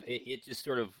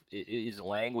is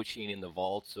languishing in the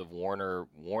vaults of Warner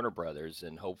Brothers,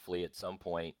 and hopefully at some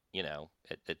point,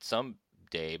 at some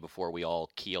day before we all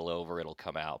keel over, it'll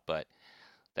come out. But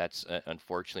that's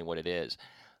unfortunately what it is.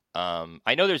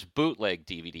 I know there's bootleg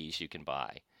DVDs you can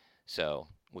buy. So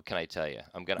what can I tell you?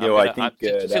 I think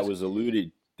that was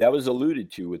alluded. That was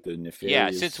alluded to with the nefarious. Yeah,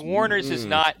 since Warner's is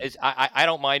not, I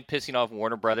don't mind pissing off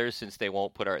Warner Brothers since they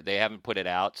haven't put it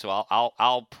out. So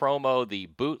I'll promo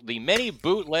the many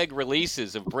bootleg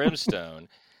releases of Brimstone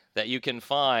that you can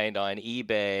find on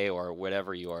eBay or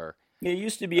whatever you are. Yeah, you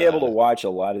used to be able to watch a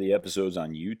lot of the episodes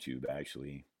on YouTube.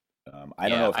 Actually, I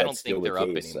don't know if that's still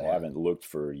the case. I haven't looked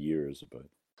for years, but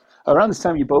around this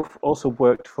time, you both also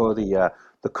worked for the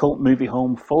cult movie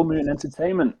home Full Moon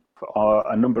Entertainment.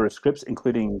 A number of scripts,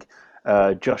 including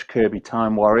Josh Kirby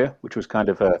Time Warrior, which was kind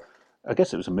of I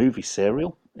guess it was a movie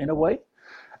serial in a way.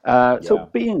 So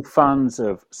being fans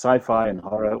of sci-fi and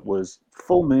horror, was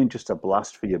Full Moon just a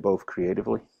blast for you both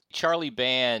creatively? Charlie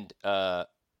Band,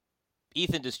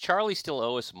 Ethan, does Charlie still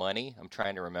owe us money? I'm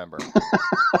trying to remember.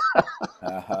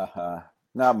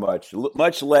 Not much.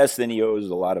 Much less than he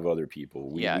owes a lot of other people.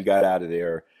 We got out of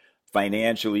there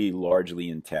financially largely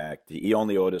intact. He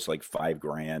only owed us like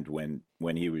 $5,000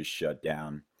 when he was shut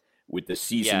down with the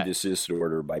cease and desist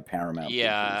order by Paramount.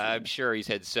 Yeah, I'm sure he's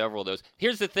had several of those.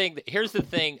 Here's the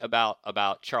thing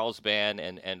about Charles Band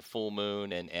and Full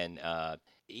Moon and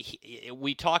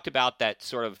we talked about that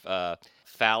sort of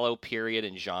fallow period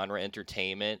in genre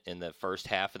entertainment in the first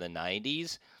half of the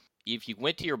 90s. If you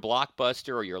went to your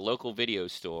Blockbuster or your local video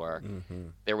store,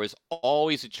 there was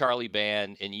always a Charlie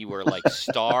Band, and you were like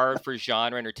starved for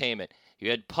genre entertainment. You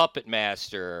had Puppet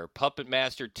Master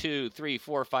 2, 3,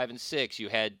 4, 5, and 6. You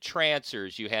had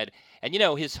Trancers. You had, and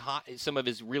some of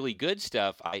his really good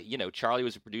stuff. Charlie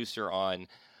was a producer on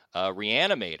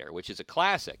Reanimator, which is a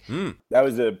classic. That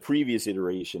was a previous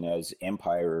iteration as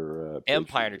Empire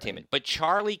Entertainment. But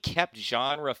Charlie kept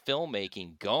genre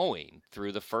filmmaking going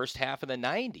through the first half of the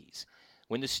 90s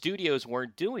when the studios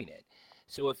weren't doing it.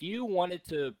 So if you wanted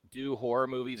to do horror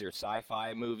movies or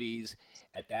sci-fi movies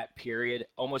at that period,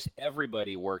 almost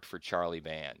everybody worked for Charlie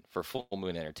Band, for Full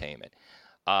Moon Entertainment.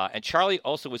 And Charlie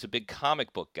also was a big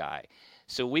comic book guy.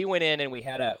 So we went in and we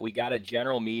got a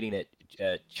general meeting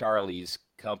at Charlie's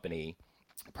company,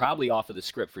 probably off of the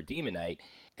script for Demon Knight,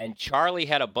 and Charlie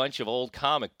had a bunch of old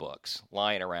comic books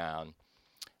lying around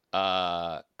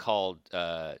called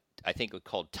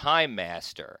Time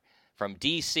Master from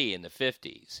DC in the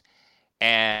 50s.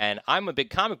 And I'm a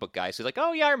big comic book guy, so he's like,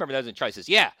 oh yeah, I remember that. And Charlie says,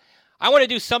 yeah, I want to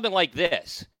do something like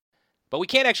this, but we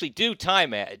can't actually do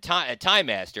Time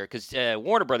Master because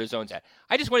Warner Brothers owns that.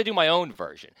 I just want to do my own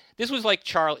version. This was like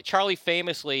Charlie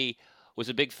famously was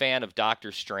a big fan of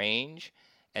Doctor Strange.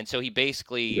 And so he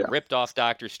basically ripped off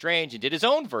Doctor Strange and did his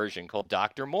own version called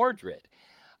Dr. Mordred.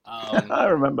 I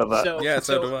remember that.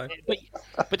 So do I.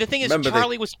 But the thing is,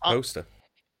 Charlie was poster.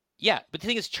 Yeah, but the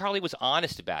thing is, Charlie was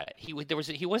honest about it. He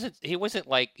wasn't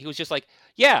like, he was just like,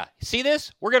 yeah, see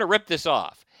this? We're gonna rip this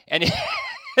off. And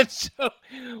so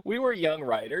we were young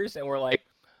writers, and we're like,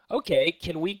 okay,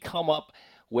 can we come up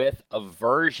with a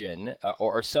version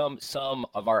or some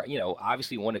of our,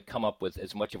 obviously we want to come up with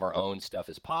as much of our own stuff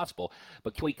as possible,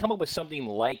 but can we come up with something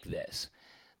like this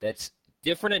that's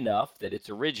different enough that it's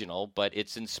original, but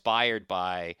it's inspired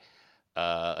by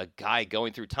a guy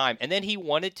going through time? And then he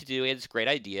wanted to do, he had this great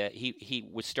idea. He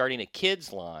was starting a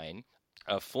kids line,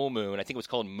 Full Moon. I think it was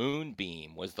called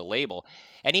Moonbeam was the label.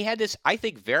 And he had this, I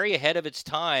think, very ahead of its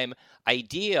time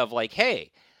idea of like,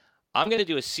 hey, I'm going to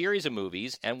do a series of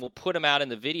movies, and we'll put them out in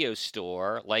the video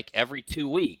store like every 2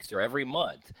 weeks or every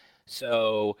month.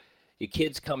 So your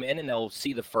kids come in, and they'll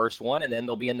see the first one, and then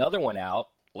there'll be another one out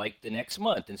like the next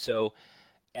month.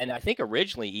 And I think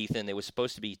originally, Ethan, there was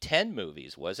supposed to be 10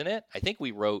 movies, wasn't it? I think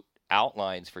we wrote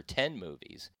outlines for 10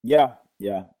 movies. Yeah.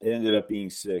 It ended up being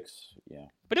 6, yeah.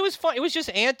 But it was fun. It was just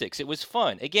antics. It was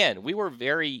fun. Again, we were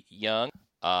very young.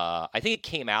 I think it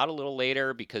came out a little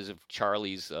later because of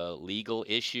Charlie's legal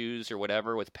issues or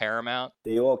whatever with Paramount.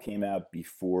 They all came out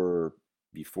before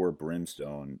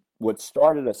Brimstone. What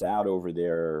started us out over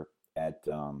there at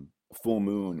Full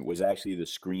Moon was actually the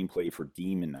screenplay for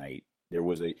Demon Knight. There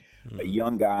was a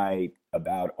young guy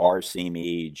about our same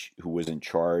age who was in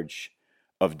charge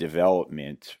of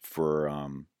development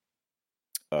for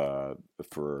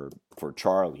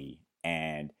Charlie,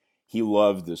 and he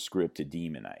loved the script to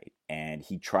Demon Knight. And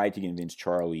he tried to convince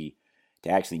Charlie to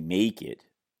actually make it,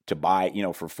 to buy,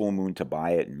 for Full Moon to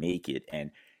buy it and make it.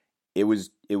 And it was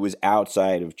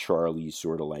outside of Charlie's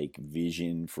sort of like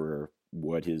vision for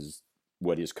what his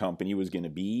company was going to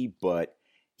be. But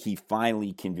he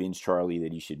finally convinced Charlie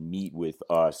that he should meet with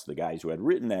us, the guys who had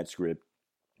written that script,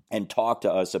 and talk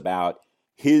to us about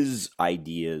his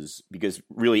ideas, because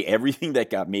really everything that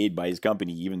got made by his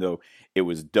company, even though it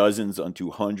was dozens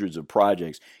unto hundreds of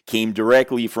projects, came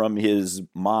directly from his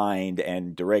mind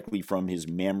and directly from his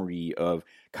memory of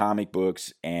comic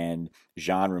books and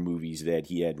genre movies that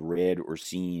he had read or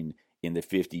seen in the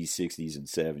 50s, 60s, and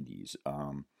 70s.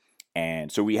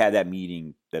 And so we had that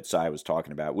meeting that Cy was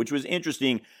talking about, which was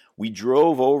interesting. We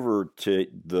drove over to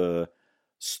the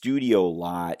studio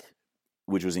lot,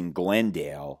 which was in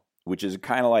Glendale, which is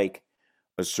kind of like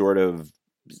a sort of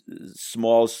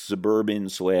small suburban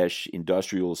 /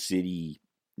 industrial city,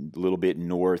 a little bit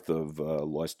north of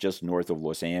just north of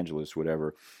Los Angeles,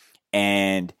 whatever.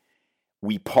 And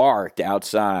we parked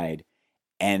outside,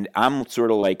 and I'm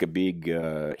sort of like a big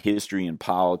history and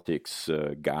politics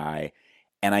guy,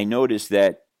 and I noticed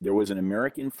that there was an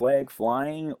American flag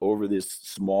flying over this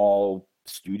small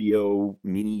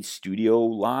mini studio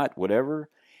lot, whatever,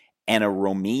 and a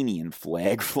Romanian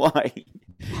flag flying.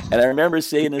 And I remember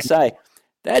saying to Cy,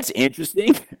 that's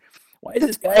interesting. Why does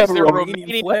this guy have a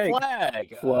Romanian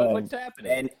flag? What's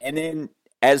happening? And then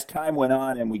as time went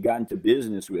on and we got into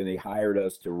business, when they hired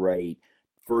us to write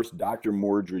first Dr.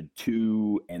 Mordred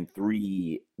 2 and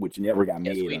 3, which never got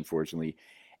made, unfortunately.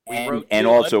 We wrote and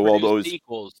also all those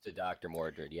sequels to Dr.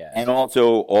 Mordred, yes. And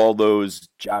also all those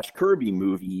Josh Kirby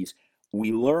movies.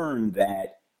 We learned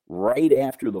that right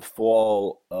after the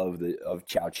fall of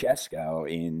Ceausescu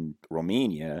in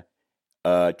Romania,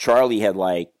 Charlie had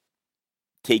like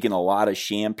taken a lot of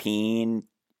champagne,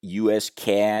 U.S.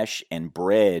 cash, and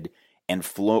bread, and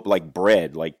flown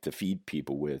like to feed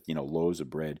people with, loaves of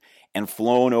bread, and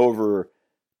flown over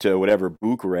to whatever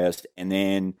Bucharest, and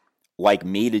then like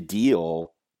made a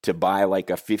deal to buy like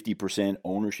a 50%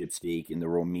 ownership stake in the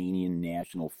Romanian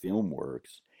National Film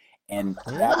Works. And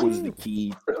that was the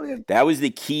key. That was the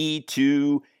key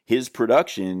to his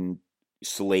production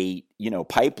slate,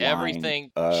 pipeline.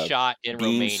 Everything shot in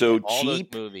being Romania. So all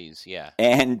cheap those movies, yeah.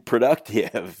 And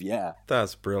productive, yeah.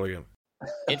 That's brilliant.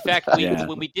 In fact,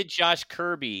 when we did Josh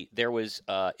Kirby, there was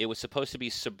it was supposed to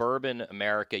be Suburban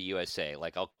America, USA,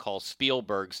 like I'll call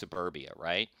Spielberg Suburbia,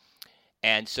 right?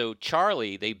 And so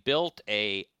Charlie, they built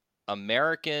a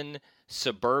American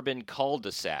suburban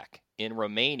cul-de-sac in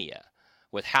Romania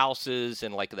with houses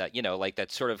and like that, like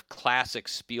that sort of classic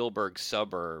Spielberg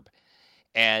suburb.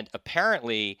 And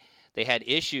apparently they had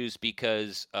issues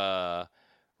because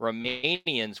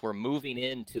Romanians were moving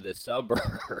into the suburb,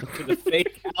 to the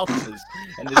fake houses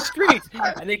and the streets,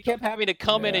 and they kept having to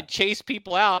come in and chase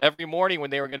people out every morning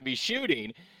when they were going to be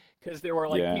shooting, because there were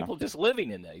like people just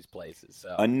living in these places.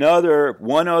 So.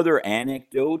 One other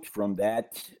anecdote from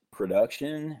that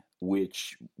production,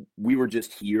 which we were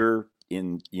just here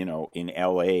in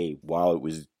LA while it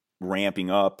was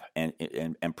ramping up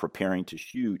and preparing to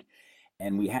shoot,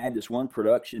 and we had this one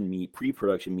pre-production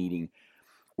meeting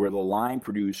where the line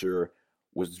producer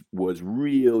was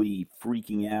really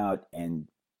freaking out and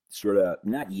sort of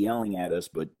not yelling at us,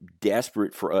 but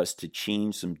desperate for us to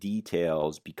change some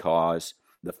details, because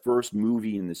the first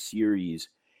movie in the series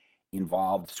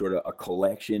involved sort of a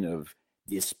collection of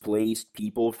displaced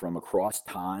people from across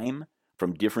time,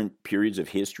 from different periods of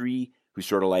history, who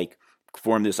sort of like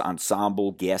formed this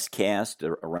ensemble guest cast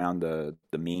around the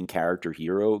main character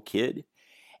hero kid.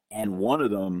 And one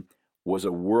of them was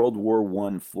a World War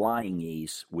I flying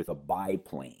ace with a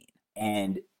biplane.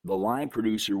 And the line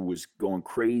producer was going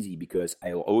crazy because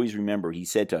I always remember he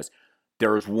said to us,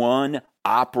 there's one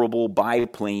operable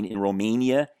biplane in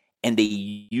Romania, and they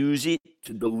use it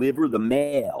to deliver the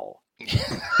mail.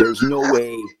 There's no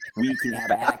way we can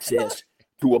have access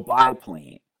to a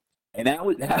biplane. And that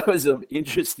was an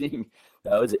interesting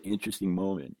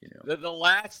moment. The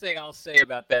last thing I'll say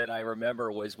about that I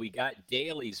remember was we got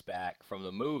dailies back from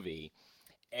the movie,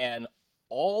 and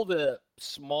all the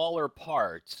smaller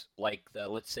parts, like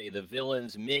let's say the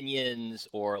villains, minions,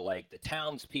 or like the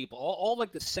townspeople, all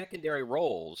like the secondary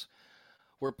roles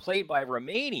were played by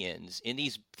Romanians in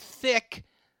these thick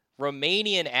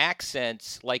Romanian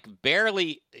accents, like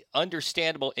barely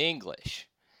understandable English.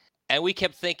 And we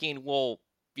kept thinking, well,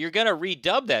 you're going to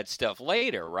redub that stuff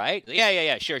later, right?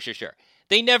 Yeah, sure.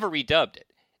 They never redubbed it.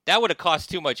 That would have cost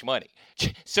too much money.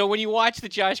 So when you watch the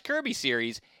Josh Kirby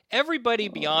series, everybody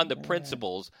beyond the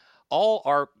principals all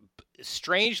are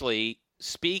strangely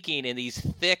speaking in these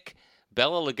thick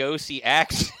Bela Lugosi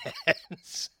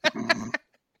accents.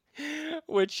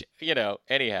 Which,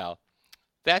 anyhow,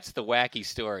 that's the wacky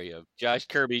story of Josh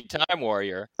Kirby Time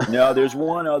Warrior. No, there's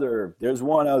one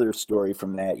other story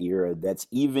from that era that's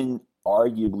even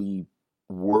arguably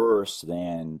worse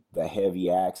than the heavy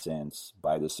accents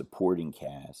by the supporting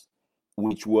cast,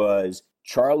 which was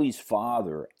Charlie's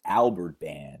father, Albert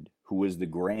Band, who was the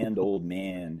grand old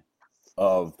man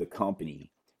of the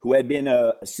company, who had been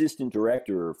an assistant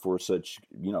director for such,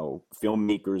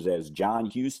 filmmakers as John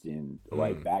Huston,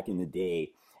 like back in the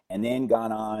day, and then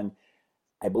gone on,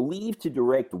 I believe, to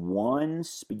direct one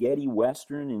spaghetti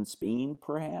western in Spain,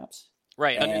 perhaps.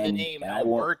 Right, under the name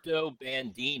Alberto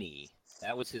Bandini.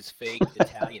 That was his fake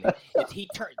Italian name. He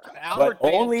turned Albert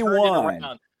but Band only turned one. It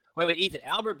around. Wait, Ethan.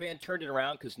 Albert Band turned it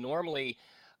around because normally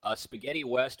spaghetti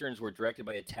westerns were directed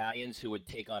by Italians who would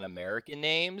take on American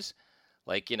names,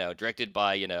 like directed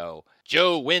by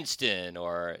Joe Winston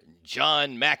or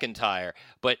John McIntyre.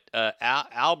 But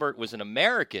Albert was an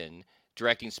American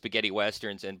directing spaghetti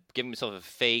westerns and giving himself a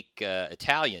fake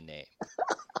Italian name.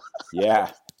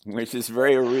 Yeah, which is a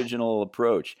very original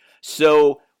approach.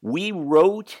 So we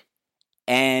wrote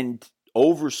and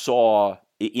oversaw,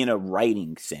 in a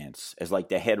writing sense, as like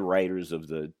the head writers of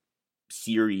the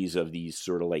series of these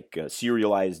sort of like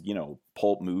serialized,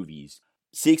 pulp movies,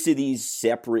 6 of these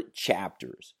separate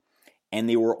chapters. And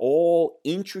they were all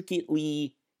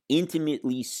intimately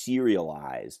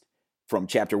serialized from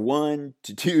chapter 1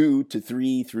 to 2 to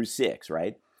 3 through 6,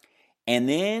 right? And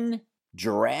then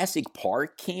Jurassic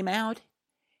Park came out,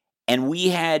 and we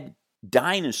had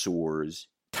dinosaurs,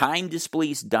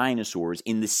 time-displaced dinosaurs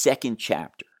in the second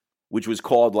chapter, which was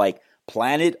called like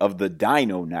Planet of the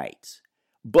Dino Knights.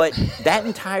 But that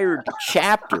entire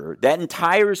chapter, that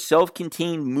entire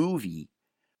self-contained movie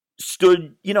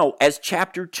stood, as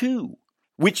chapter 2,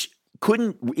 which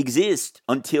couldn't exist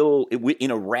until,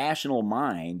 in a rational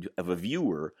mind of a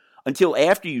viewer, until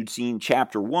after you'd seen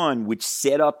chapter 1, which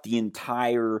set up the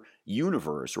entire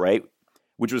universe, right?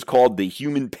 Which was called The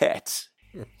Human Pets.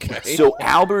 Okay. So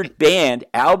Albert Band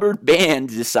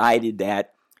decided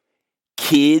that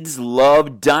kids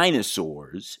love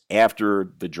dinosaurs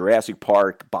after the Jurassic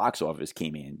Park box office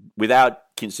came in, without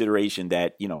consideration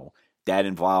that, that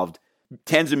involved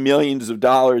tens of millions of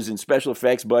dollars in special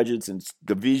effects budgets and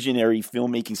the visionary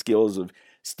filmmaking skills of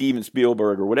Steven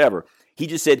Spielberg or whatever. He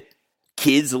just said,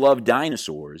 kids love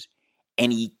dinosaurs.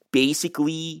 And he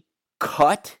basically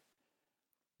cut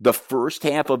the first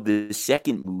half of the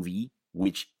second movie,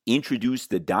 which introduced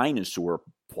the dinosaur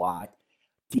plot,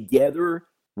 together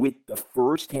with the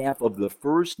first half of the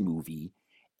first movie,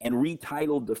 and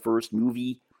retitled the first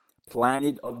movie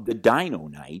Planet of the Dino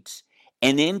Knights,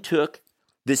 and then took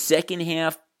the second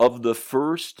half of the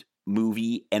first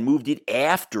movie and moved it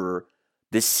after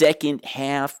the second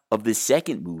half of the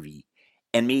second movie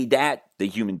and made that The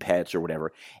Human Pets or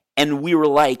whatever. And we were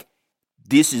like,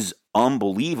 this is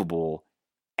unbelievable.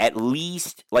 At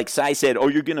least, like Cy said,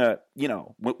 you're going to,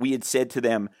 what we had said to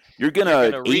them, you're going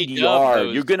to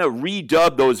ADR, you're going to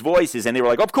redub those voices. And they were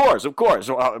like, of course.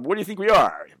 What do you think we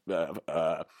are?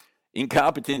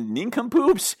 Incompetent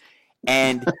nincompoops?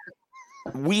 And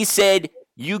we said,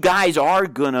 you guys are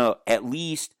going to at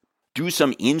least do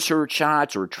some insert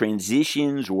shots or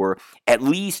transitions or at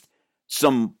least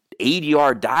some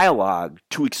ADR dialogue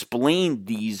to explain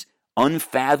these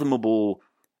unfathomable,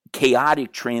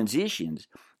 chaotic transitions.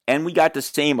 And we got the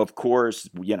same, of course,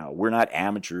 we're not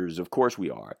amateurs, of course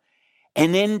we are.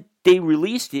 And then they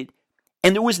released it,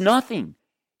 and there was nothing.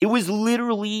 It was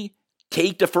literally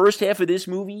take the first half of this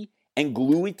movie and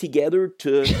glue it together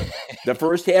to the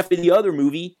first half of the other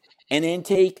movie, and then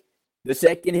take the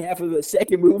second half of the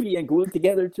second movie and glue it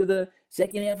together to the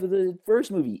second half of the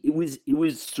first movie. It was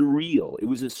surreal. It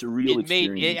was a surreal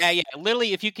experience. Yeah.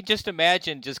 Literally, if you could just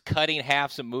imagine just cutting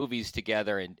halves of movies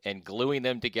together and gluing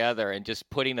them together and just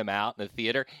putting them out in the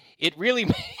theater, it really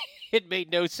made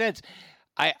no sense.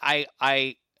 In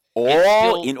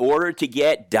order to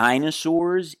get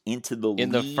dinosaurs into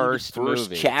the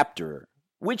first chapter,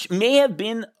 which may have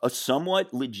been a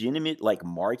somewhat legitimate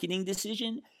marketing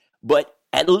decision, but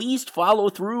at least follow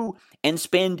through and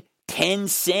spend 10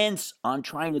 cents on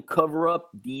trying to cover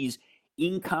up these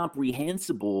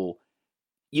incomprehensible,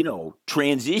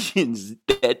 transitions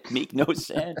that make no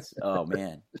sense. Oh,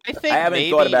 man. I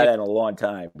haven't thought about that in a long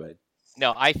time, but.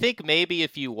 No, I think maybe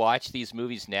if you watch these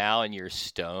movies now and you're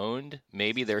stoned,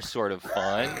 maybe they're sort of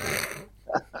fun.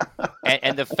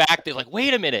 and the fact that,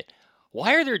 wait a minute,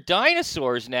 why are there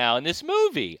dinosaurs now in this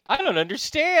movie? I don't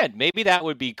understand. Maybe that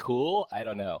would be cool. I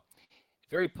don't know.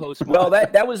 Very postmodern. Well,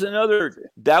 that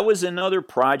was another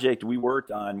project we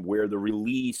worked on where the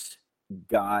release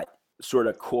got sort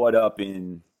of caught up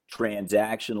in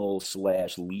transactional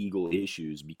 / legal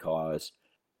issues because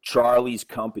Charlie's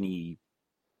company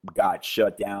got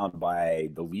shut down by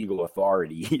the legal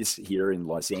authorities here in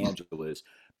Los Angeles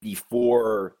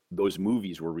before those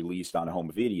movies were released on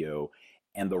home video,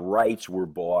 and the rights were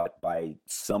bought by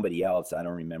somebody else. I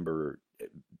don't remember,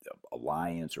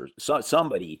 Alliance or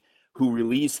somebody who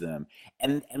released them.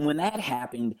 And when that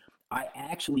happened, I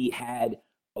actually had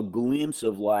a glimpse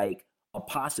of a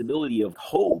possibility of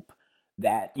hope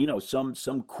that,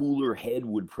 some cooler head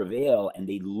would prevail and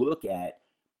they'd look at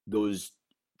those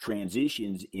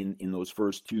transitions in those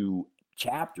first two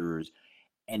chapters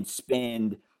and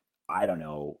spend, I don't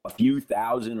know, a few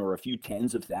thousand or a few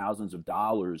tens of thousands of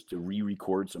dollars to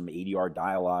re-record some ADR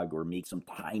dialogue or make some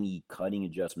tiny cutting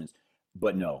adjustments.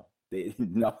 But no, they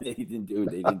didn't do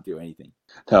anything.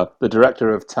 No, the director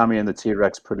of Tammy and the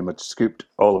T-Rex pretty much scooped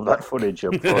all of that footage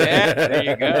up. Yeah, there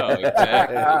you go.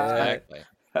 Exactly.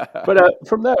 But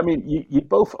from there, I mean, you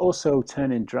both also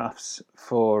turn in drafts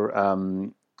for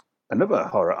another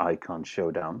horror icon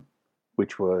showdown,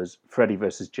 which was Freddy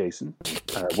versus Jason.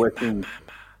 Working.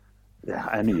 Yeah,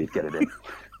 I knew you'd get it in.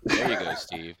 There you go,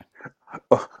 Steve.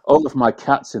 All of my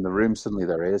cats in the room, suddenly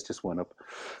their ears just went up.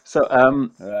 So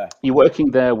you're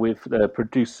working there with the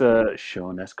producer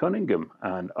Sean S. Cunningham,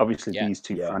 and obviously these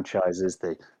two franchises,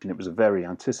 it was a very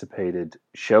anticipated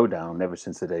showdown ever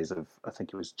since the days of, I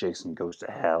think it was Jason Goes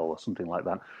to Hell or something like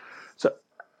that. So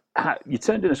you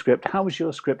turned in a script. How was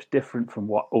your script different from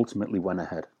what ultimately went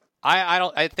ahead?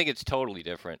 I think it's totally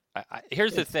different.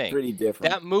 Here's the thing. Pretty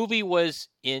different. That movie was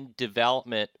in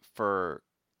development for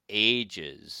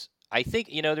ages. I think,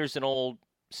 there's an old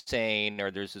saying, or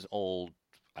there's this old,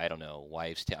 I don't know,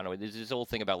 wives' tale. I don't know, there's this old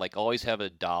thing about like always have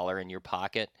 $1 in your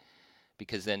pocket,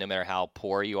 because then no matter how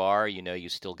poor you are, you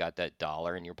still got that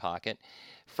dollar in your pocket.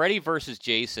 Freddy versus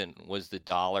Jason was the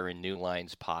dollar in New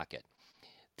Line's pocket.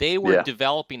 They were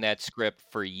developing that script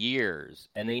for years,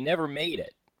 and they never made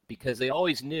it because they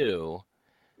always knew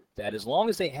that as long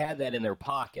as they had that in their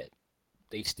pocket,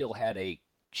 they still had a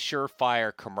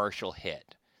surefire commercial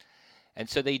hit. And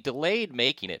so they delayed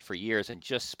making it for years and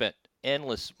just spent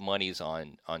endless monies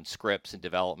on scripts and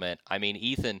development. I mean,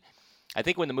 Ethan, I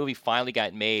think when the movie finally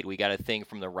got made, we got a thing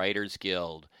from the Writers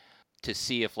Guild to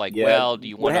see if, like, do you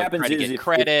want to try to get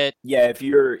credit? If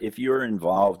you're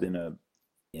involved in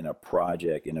a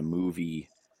project, in a movie,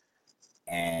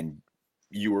 and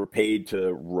you were paid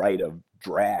to write a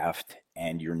draft,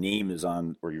 and your name is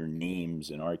on, or your names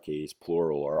in our case,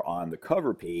 plural, are on the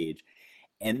cover page,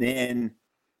 and then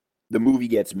the movie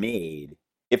gets made,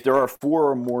 if there are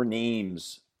 4 or more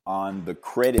names on the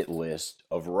credit list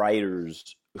of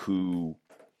writers who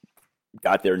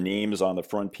got their names on the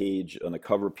front page, on the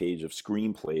cover page of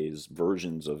screenplays,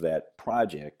 versions of that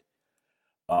project,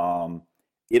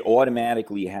 it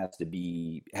automatically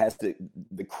the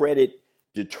credit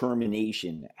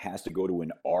determination has to go to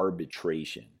an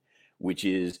arbitration, which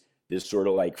is this sort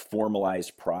of like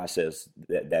formalized process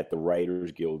that the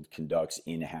Writers Guild conducts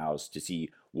in-house to see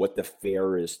what the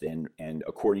fairest and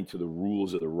according to the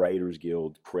rules of the Writers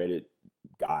Guild credit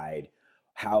guide,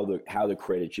 how the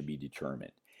credit should be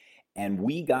determined. And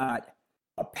we got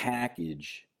a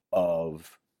package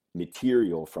of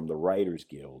material from the Writers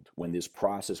Guild when this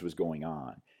process was going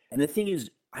on. And the thing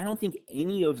is, I don't think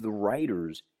any of the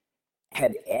writers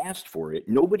had asked for it.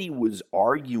 Nobody was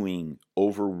arguing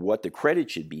over what the credit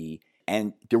should be.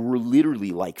 And there were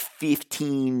literally like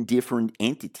 15 different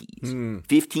entities,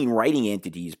 15 writing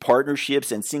entities,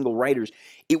 partnerships, and single writers.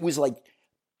 It was like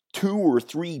 2 or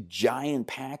 3 giant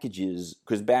packages,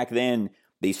 because back then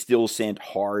they still sent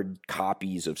hard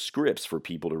copies of scripts for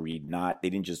people to read. They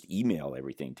didn't just email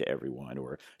everything to everyone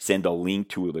or send a link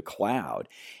to the cloud.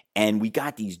 And we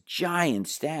got these giant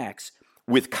stacks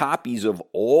with copies of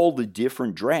all the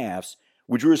different drafts,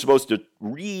 which we were supposed to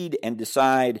read and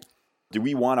decide, do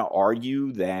we want to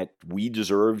argue that we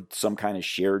deserved some kind of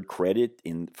shared credit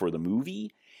for the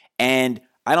movie? And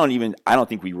I don't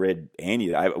think we read any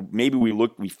of that. Maybe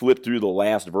we flipped through the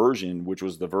last version, which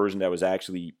was the version that was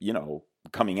actually,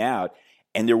 coming out.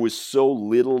 And there was so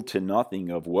little to nothing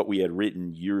of what we had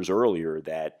written years earlier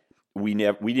that we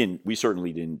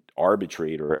certainly didn't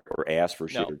arbitrate or ask for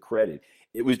shared credit.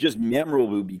 It was just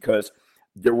memorable because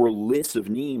there were lists of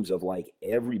names of like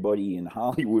everybody in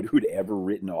Hollywood who'd ever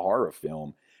written a horror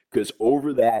film, because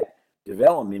over that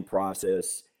development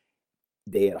process,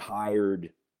 they had hired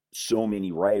so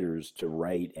many writers to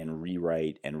write and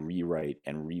rewrite and rewrite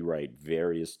and rewrite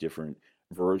various different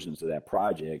versions of that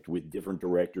project with different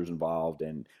directors involved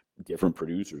and different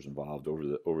producers involved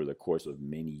over the course of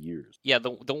many years. Yeah,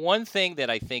 the one thing that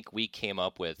I think we came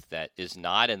up with that is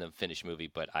not in the finished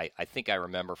movie, but I think I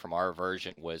remember from our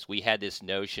version, was we had this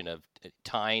notion of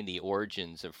tying the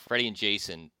origins of Freddy and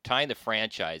Jason, tying the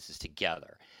franchises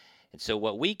together. And so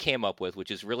what we came up with,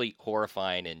 which is really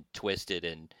horrifying and twisted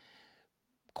and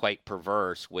quite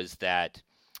perverse, was that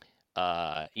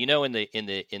in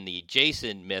the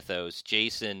Jason mythos,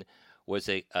 Jason was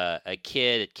a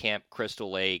kid at Camp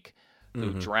Crystal Lake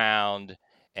who drowned,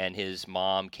 and his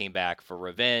mom came back for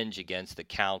revenge against the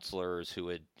counselors who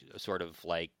had sort of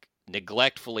like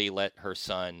neglectfully let her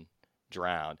son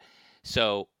drown.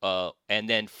 So, and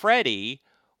then Freddy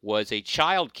was a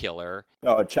child killer.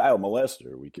 Oh, a child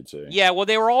molester, we could say. Yeah, well,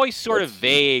 they were always sort of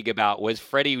vague about,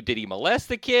 did he molest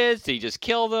the kids? Did he just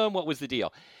kill them? What was the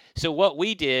deal? So what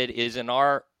we did is in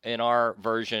our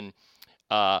version,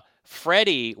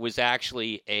 Freddy was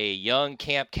actually a young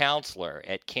camp counselor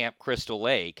at Camp Crystal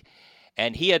Lake,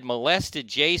 and he had molested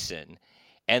Jason,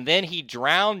 and then he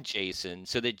drowned Jason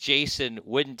so that Jason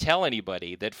wouldn't tell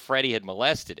anybody that Freddy had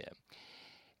molested him.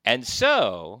 And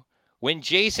so when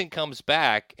Jason comes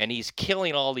back and he's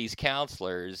killing all these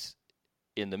counselors,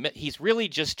 he's really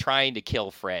just trying to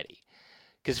kill Freddy,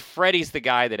 because Freddy's the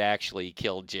guy that actually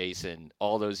killed Jason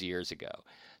all those years ago.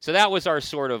 So that was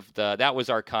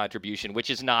our contribution,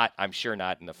 which is not, I'm sure,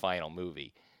 not in the final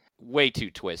movie. Way too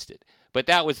twisted. But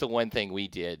that was the one thing we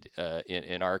did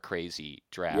in our crazy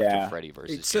draft of Freddy versus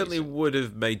Jason. It certainly would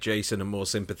have made Jason a more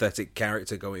sympathetic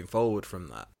character going forward from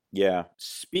that. Yeah.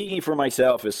 Speaking for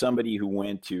myself, as somebody who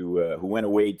went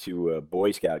away to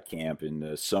Boy Scout camp in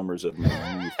the summers of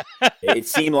my youth, it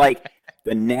seemed like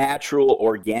the natural,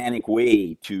 organic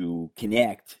way to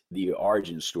connect the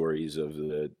origin stories of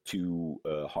the two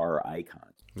horror icons.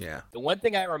 Yeah. The one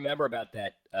thing I remember about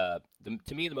that,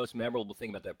 to me, the most memorable thing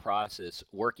about that process,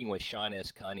 working with Sean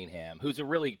S. Cunningham, who's a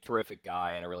really terrific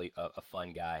guy and a really a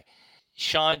fun guy.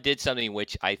 Sean did something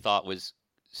which I thought was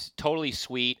totally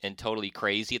sweet and totally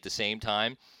crazy at the same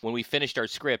time. When we finished our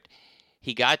script,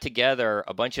 he got together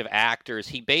a bunch of actors.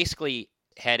 He basically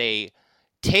had a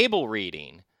table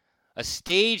reading, a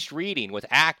staged reading with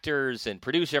actors and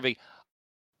producers, everything,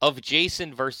 of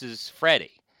Jason versus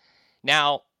Freddy.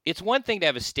 Now, it's one thing to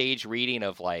have a stage reading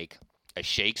of like a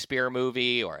Shakespeare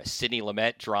movie or a Sidney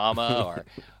Lumet drama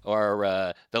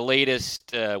or the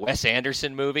latest Wes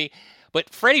Anderson movie. But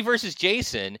Freddy versus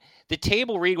Jason, the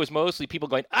table read was mostly people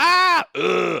going, ah,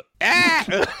 ah.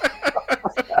 And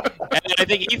then I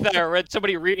think Ethan, I read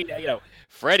somebody reading,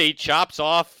 Freddy chops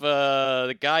off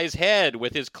the guy's head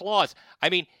with his claws. I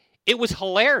mean, it was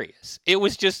hilarious. It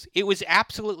was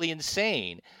absolutely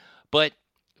insane. But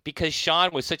because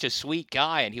Sean was such a sweet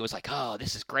guy and he was like, oh,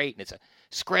 this is great. And it's a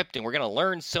script and we're going to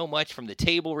learn so much from the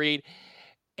table read.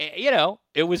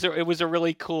 It was a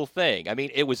really cool thing. I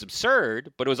mean, it was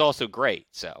absurd, but it was also great.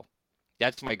 So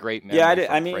that's my great memory. Yeah,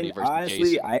 Freddy versus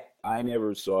honestly, Jason. I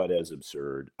never saw it as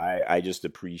absurd. I just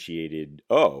appreciated,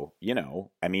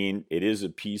 it is a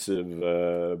piece of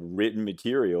written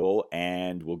material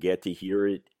and we'll get to hear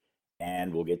it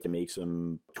and we'll get to make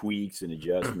some tweaks and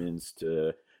adjustments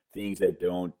to things that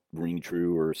don't ring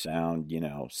true or sound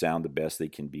the best they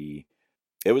can be.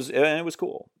 It was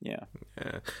cool. Yeah.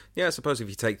 I suppose if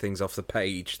you take things off the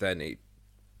page, then it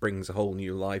brings a whole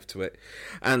new life to it.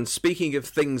 And speaking of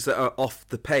things that are off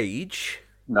the page,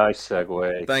 nice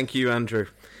segue. Thank you, Andrew.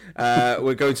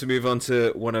 We're going to move on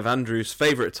to one of Andrew's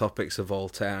favourite topics of all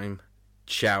time: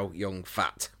 Chow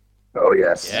Yun-fat. Oh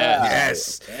yes,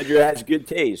 yes. Andrew has good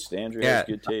taste. Has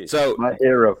good taste. So my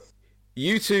hero.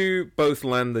 You two both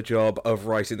land the job of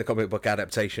writing the comic book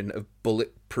adaptation of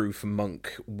Bulletproof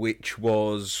Monk, which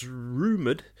was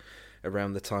rumoured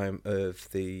around the time of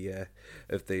the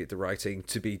writing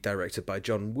to be directed by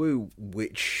John Woo,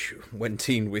 which, when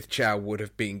teamed with Chow, would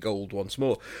have been gold once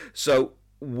more. So,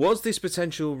 was this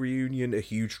potential reunion a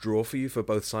huge draw for you for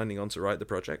both signing on to write the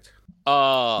project?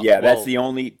 That's the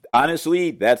only.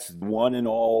 Honestly, that's one and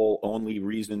all only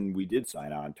reason we did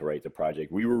sign on to write the project.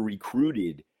 We were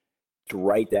recruited to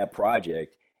write that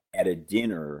project at a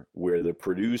dinner where the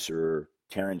producer,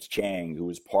 Terrence Chang, who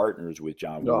was partners with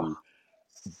John Woo,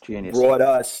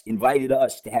 invited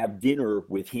us to have dinner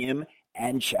with him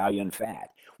and Chow Yun-fat.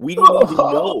 We didn't even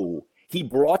know he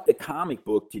brought the comic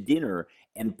book to dinner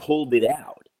and pulled it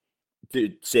out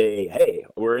to say, hey,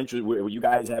 we're interested. You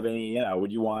guys have any,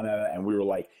 would you want to? And we were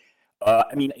like,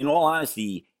 in all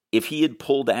honesty, if he had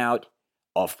pulled out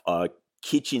a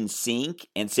kitchen sink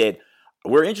and said,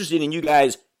 we're interested in you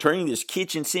guys turning this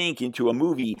kitchen sink into a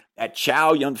movie that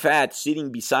Chow Yun-fat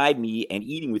sitting beside me and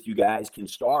eating with you guys can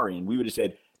star in, we would have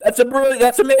said, that's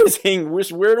amazing.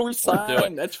 Where do we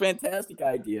sign? That's a fantastic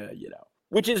idea,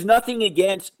 Which is nothing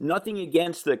against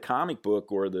the comic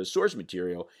book or the source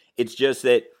material. It's just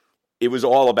that it was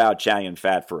all about Chow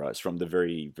Yun-fat for us from the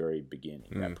very, very beginning,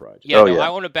 that project. I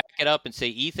want to back it up and say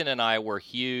Ethan and I were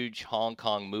huge Hong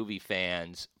Kong movie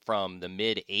fans from the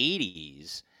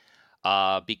mid-'80s.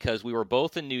 Because we were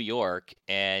both in New York,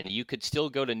 and you could still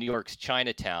go to New York's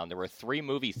Chinatown. There were 3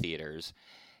 movie theaters,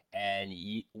 and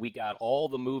we got all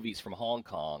the movies from Hong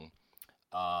Kong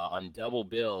on double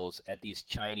bills at these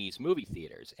Chinese movie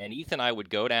theaters. And Ethan and I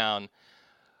would go down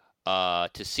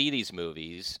to see these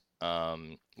movies.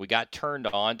 We got turned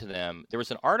on to them. There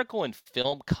was an article in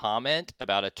Film Comment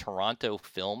about a Toronto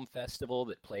Film Festival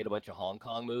that played a bunch of Hong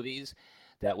Kong movies.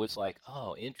 That was like,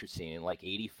 oh, interesting, in like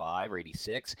 85 or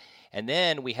 86. And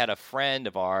then we had a friend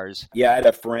of ours. Yeah, I had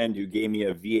a friend who gave me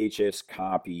a VHS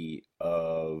copy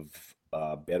of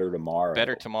Better Tomorrow.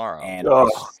 And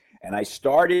I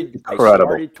started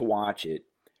to watch it.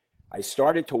 I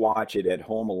started to watch it at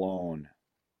home alone,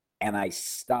 and I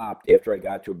stopped after I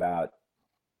got to about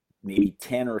maybe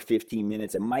 10 or 15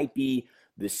 minutes. It might be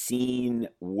the scene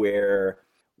where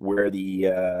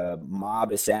the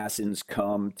mob assassins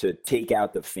come to take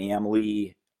out the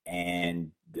family,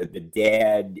 and the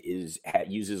dad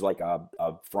uses like a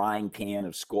frying pan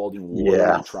of scalding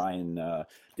water to try and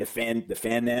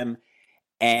defend them.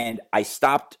 And I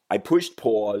stopped. I pushed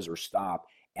pause or stop,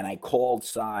 and I called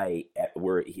Cy I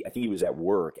think he was at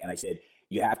work, and I said,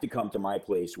 "You have to come to my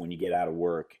place when you get out of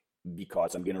work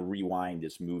because I'm going to rewind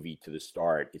this movie to the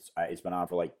start. It's been on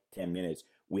for like 10 minutes.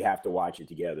 we have to watch it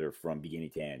together from beginning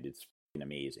to end. It's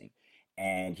amazing.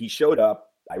 And he showed up,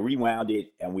 I rewound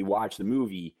it, and we watched the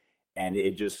movie, and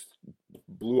it just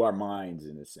blew our minds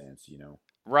in a sense, you know.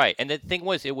 Right. And the thing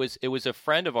was, it was a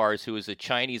friend of ours who was a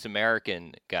Chinese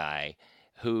American guy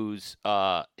whose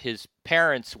his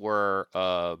parents were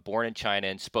born in China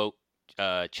and spoke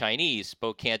Chinese,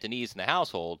 spoke Cantonese in the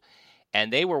household,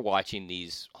 and they were watching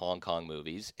these Hong Kong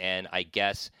movies, and I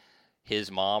guess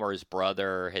his mom or his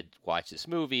brother had watched this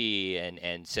movie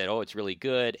and said, "Oh, it's really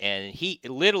good." And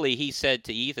he said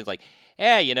to Ethan, like,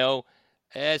 "Hey, you know,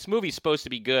 this movie's supposed to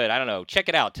be good. I don't know. Check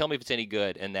it out. Tell me if it's any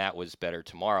good." And that was Better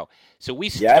Tomorrow. So we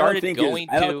started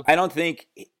I don't think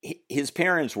his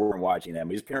parents weren't watching them.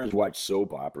 His parents watched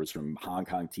soap operas from Hong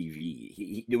Kong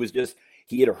TV. It was just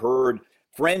he had heard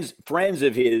friends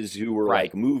of his who were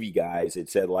like movie guys had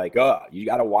said like, "Oh, you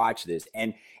got to watch this,"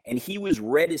 and he was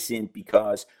reticent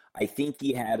because I think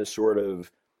he had a sort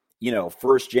of, you know,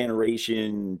 first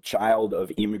generation child of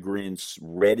immigrants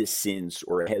reticence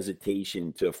or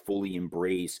hesitation to fully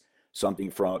embrace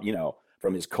something from, you know,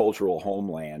 from his cultural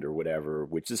homeland or whatever,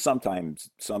 which is sometimes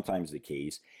the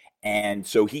case. And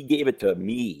so he gave it to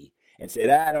me and said,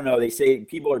 "I don't know. They say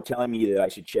people are telling me that I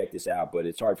should check this out, but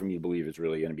it's hard for me to believe it's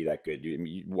really going to be that good.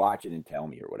 You watch it and tell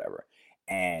me or whatever."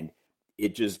 And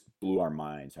it just blew our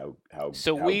minds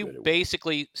So we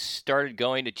basically started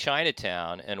going to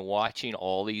Chinatown and watching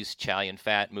all these Chow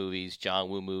Yun-fat movies, John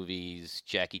Woo movies,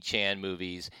 Jackie Chan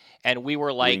movies, and we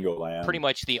were like pretty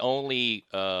much the only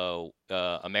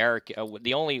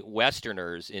the only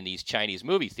Westerners in these Chinese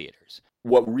movie theaters.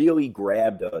 What really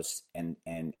grabbed us and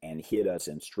hit us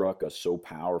and struck us so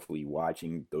powerfully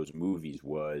watching those movies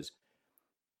was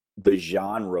the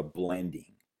genre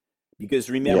blending. Because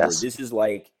remember, this is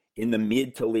like in the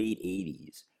mid to late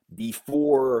 80s,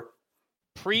 before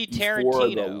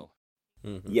pre-Tarantino.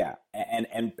 Yeah,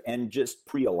 and just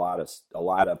pre a lot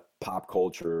of pop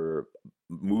culture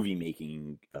movie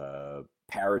making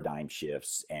paradigm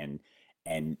shifts and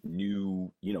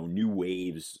new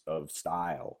waves of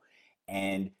style.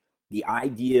 And the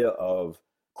idea of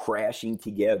crashing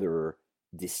together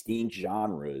distinct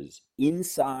genres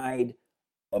inside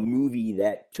a movie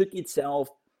that took itself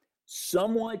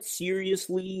somewhat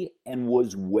seriously and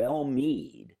was well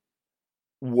made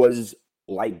was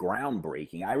like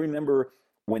groundbreaking. I remember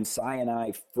when Cy and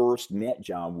I first met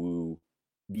John Woo,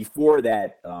 before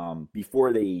they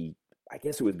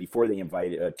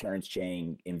invited Terrence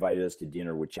Chang invited us to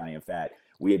dinner with Chow Yun-fat.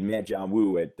 We had met John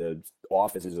Woo at the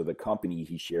offices of the company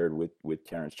he shared with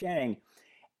Terrence Chang,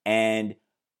 and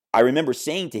I remember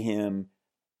saying to him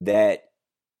that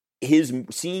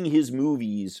seeing his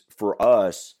movies for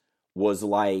us was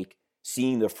like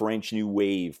seeing the French New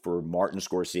Wave for Martin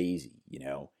Scorsese. You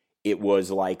know, it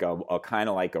was like a kind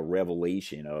of like a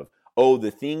revelation of, oh,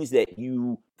 the things that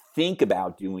you think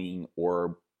about doing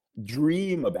or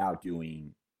dream about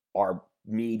doing are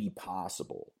maybe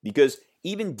possible. Because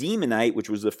even Demonite, which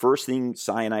was the first thing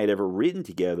Cy and I had ever written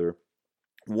together,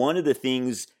 one of the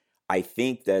things I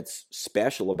think that's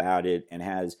special about it and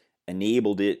has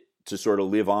enabled it to sort of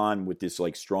live on with this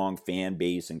like strong fan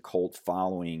base and cult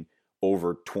following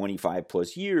over 25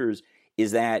 plus years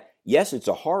is that, yes, it's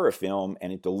a horror film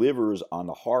and it delivers on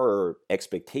the horror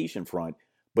expectation front,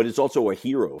 but it's also a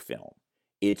hero film.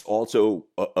 It's also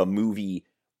a movie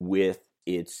with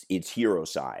its hero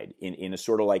side in a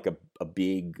sort of like a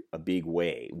big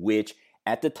way, which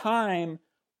at the time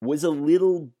was a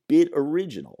little bit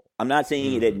original. I'm not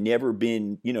saying it had never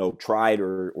been, you know, tried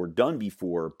or done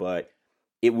before, but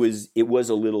it was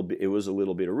a little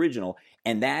bit original.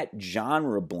 And that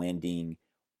genre blending,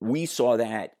 we saw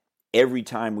that every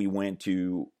time we went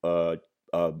to a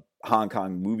Hong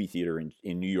Kong movie theater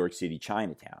in New York City,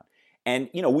 Chinatown. And,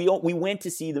 you know, we went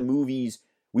to see the movies.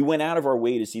 We went out of our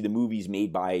way to see the movies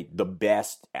made by the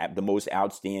best, the most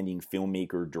outstanding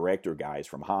filmmaker, director guys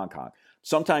from Hong Kong.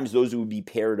 Sometimes those would be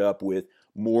paired up with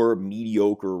more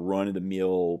mediocre,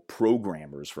 run-of-the-mill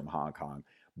programmers from Hong Kong.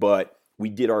 But we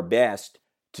did our best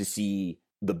to see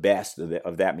the best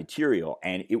of that material,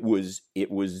 and it was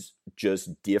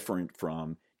just different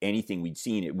from anything we'd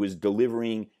seen. It was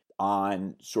delivering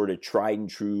on sort of tried and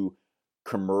true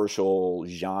commercial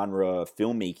genre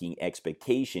filmmaking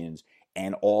expectations,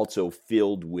 and also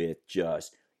filled with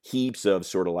just heaps of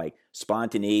sort of like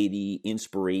spontaneity,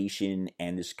 inspiration,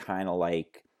 and this kind of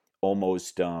like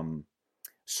almost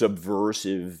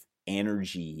subversive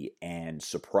energy and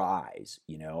surprise,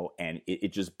 you know, and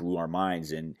it just blew our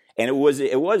minds. And it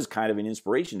was kind of an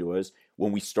inspiration to us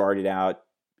when we started out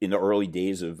in the early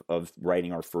days of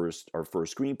writing our first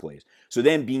screenplays. So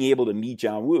then being able to meet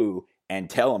John Woo and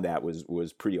tell him that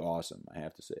was pretty awesome, I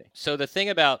have to say. So the thing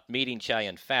about meeting Chow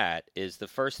Yun-fat is the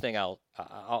first thing I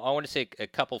want to say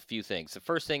a few things. The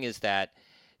first thing is that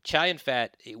Chow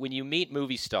Yun-fat, when you meet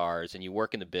movie stars and you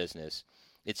work in the business,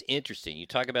 it's interesting. You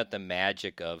talk about the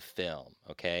magic of film,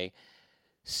 okay?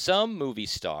 Some movie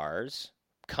stars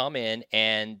come in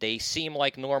and they seem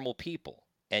like normal people.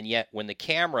 And yet when the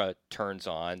camera turns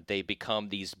on, they become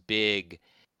these big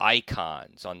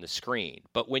icons on the screen.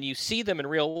 But when you see them in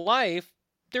real life,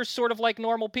 they're sort of like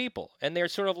normal people. And they're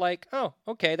sort of like, oh,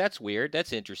 okay, that's weird.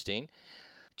 That's interesting.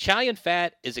 Chow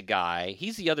Yun-fat is a guy,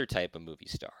 he's the other type of movie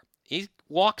star. He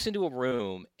walks into a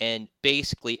room and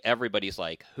basically everybody's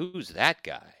like, who's that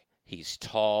guy? He's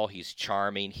tall, he's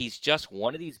charming. He's just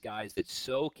one of these guys that's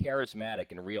so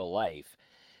charismatic in real life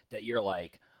that you're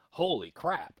like, holy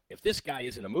crap, if this guy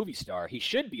isn't a movie star, he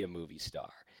should be a movie star.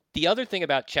 The other thing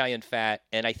about Chow Yun-fat,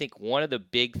 and I think one of the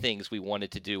big things we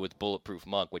wanted to do with Bulletproof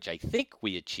Monk, which I think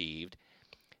we achieved,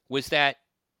 was that,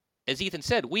 as Ethan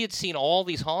said, we had seen all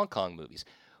these Hong Kong movies.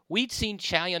 We'd seen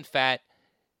Chow Yun-fat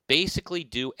basically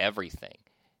do everything.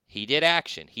 He did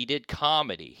action. He did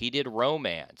comedy. He did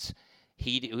romance.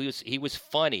 He was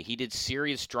funny. He did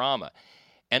serious drama.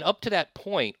 And up to that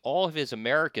point, all of his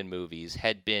American movies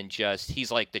had been just,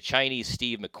 he's like the Chinese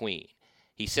Steve McQueen.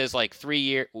 He says like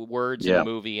 3 words in a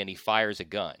movie and he fires a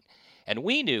gun. And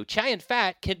we knew Chow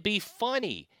Yun-fat can be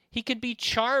funny. He can be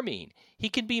charming. He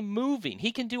can be moving.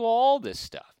 He can do all this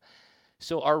stuff.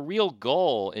 So our real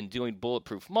goal in doing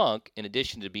Bulletproof Monk, in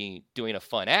addition to doing a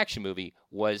fun action movie,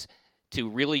 was to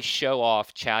really show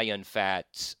off Chow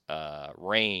Yun-fat's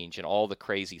range and all the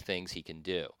crazy things he can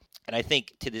do. And I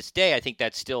think to this day, I think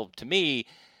that's still, to me,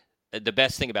 the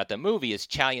best thing about the movie is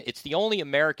it's the only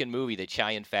American movie that Chow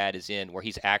Yun-fat is in where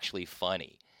he's actually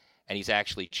funny and he's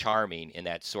actually charming in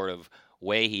that sort of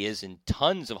way he is in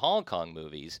tons of Hong Kong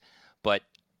movies, but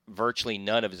virtually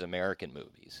none of his American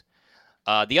movies.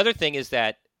 The other thing is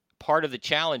that part of the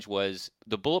challenge was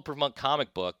the Bulletproof Monk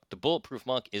comic book. The Bulletproof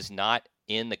Monk is not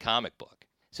in the comic book.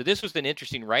 So this was an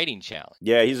interesting writing challenge.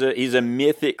 Yeah, he's a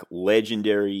mythic,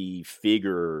 legendary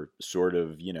figure, sort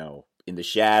of, in the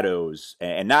shadows,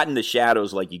 and not in the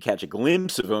shadows like you catch a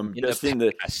glimpse of him, in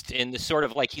the sort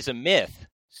of like he's a myth.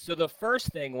 So the first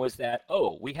thing was that,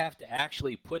 we have to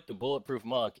actually put the Bulletproof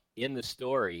Monk in the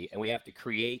story, and we have to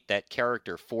create that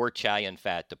character for Chow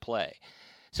Yun-fat to play.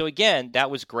 So again,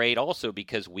 that was great also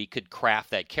because we could craft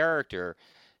that character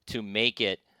to make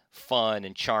it fun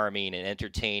and charming and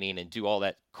entertaining and do all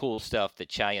that cool stuff that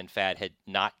Chow Yun-fat had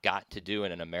not got to do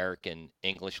in an American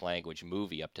English language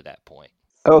movie up to that point.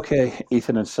 Okay,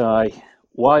 Ethan and Cy,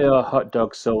 why are hot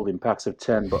dogs sold in packs of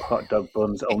 10 but hot dog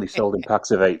buns only sold in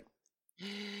packs of 8?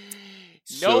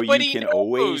 So Nobody you can knows.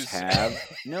 always have...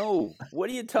 No, what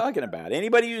are you talking about?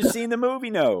 Anybody who's seen the movie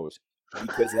knows.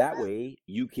 Because that way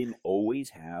you can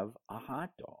always have a hot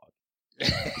dog.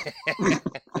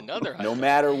 Another hot no dog.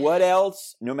 matter what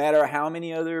else, no matter how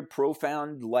many other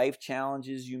profound life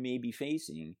challenges you may be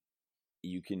facing,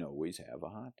 you can always have a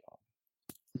hot dog.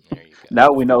 There you go.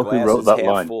 Now we know who wrote that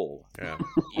line. Full.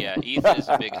 Yeah, Ethan is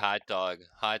a big hot dog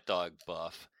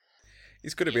buff.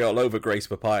 He's going to be all over Grace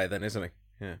Papaya then, isn't he?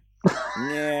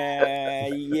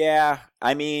 Yeah.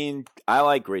 I mean, I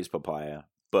like Grace Papaya,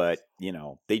 but,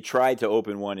 they tried to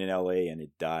open one in L.A. and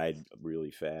it died really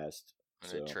fast.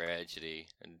 A tragedy.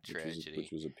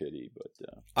 Which was a pity, but...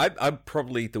 I'm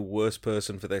probably the worst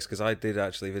person for this, because I did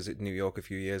actually visit New York a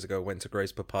few years ago, went to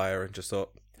Grace Papaya and just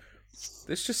thought,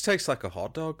 this just tastes like a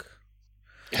hot dog.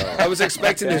 I was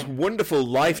expecting this wonderful,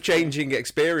 life-changing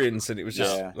experience, and it was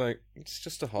just it's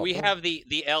just a hot dog. We have the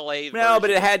LA version. No, but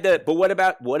it had but what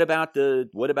about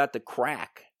the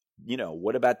crack?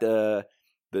 What about the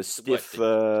stiff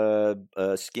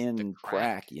skin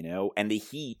crack, and the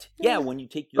heat. Yeah, when you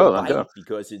take your bite,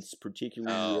 because it's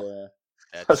particularly...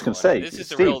 I was going to say, this is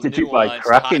Steve, did you buy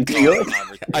crack in New York?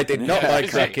 I did not buy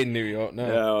crack in New York,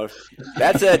 no.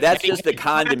 That's just a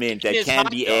condiment that can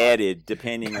be added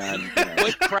depending on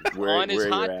where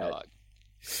you're at.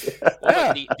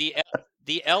 Well,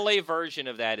 the LA version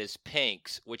of that is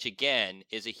Pink's, which again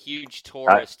is a huge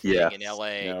tourist thing in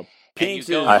LA. No, Pink's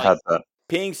I had that.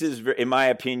 Pink's is, in my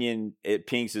opinion,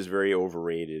 Pink's is very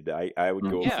overrated. I would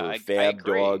go for Fab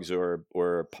Dogs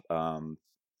or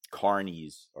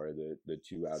Carney's are the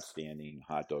two outstanding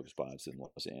hot dog spots in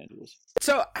Los Angeles.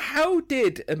 So how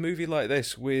did a movie like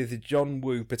this, with John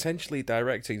Woo potentially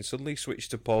directing, suddenly switch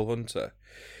to Paul Hunter,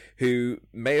 who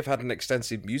may have had an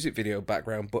extensive music video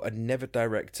background but had never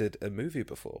directed a movie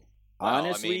before?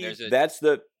 Honestly, that's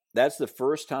the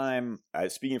first time,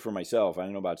 speaking for myself, I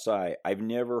don't know about Cy, I've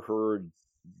never heard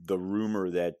the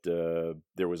rumor that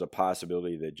there was a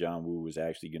possibility that John Woo was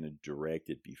actually going to direct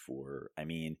it before. I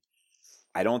mean,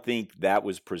 I don't think that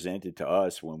was presented to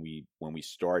us when we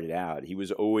started out. He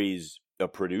was always a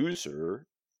producer.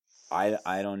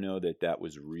 I don't know that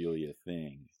was really a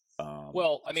thing.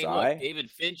 Well, I mean, Si? look,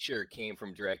 David Fincher came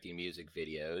from directing music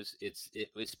videos.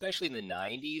 Especially in the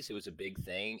 '90s, it was a big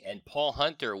thing, and Paul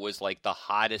Hunter was like the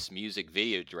hottest music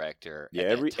video director. Yeah,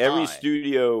 at that every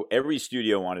time.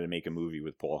 studio wanted to make a movie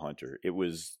with Paul Hunter. It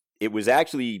was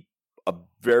actually a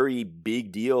very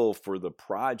big deal for the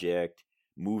project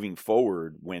moving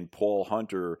forward when Paul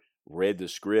Hunter read the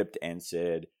script and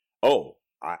said, "Oh,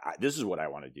 I this is what I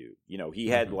want to do." You know, he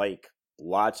had like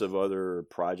lots of other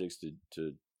projects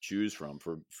to choose from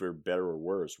for better or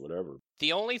worse, whatever.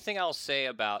 The only thing I'll say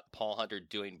about Paul Hunter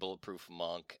doing Bulletproof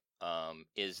Monk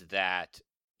is that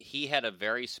he had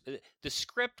the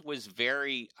script was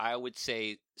very, I would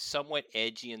say, somewhat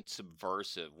edgy and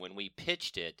subversive. When we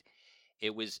pitched it,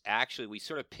 it was actually, we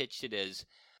sort of pitched it as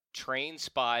Train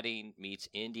Spotting meets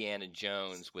Indiana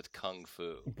Jones with Kung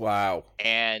Fu. Wow.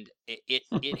 And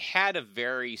it had a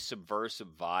very subversive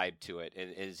vibe to it,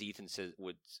 and as Ethan says,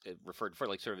 would referred to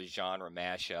like sort of a genre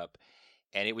mashup,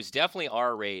 and it was definitely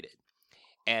R-rated.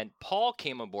 And Paul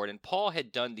came on board, and Paul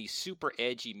had done these super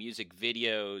edgy music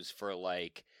videos for,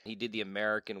 like, he did the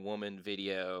American Woman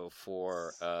video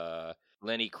for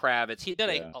Lenny Kravitz. He had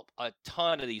done a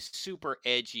ton of these super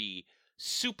edgy,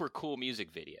 super cool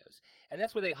music videos. And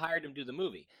that's why they hired him to do the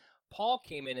movie. Paul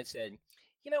came in and said,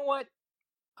 you know what?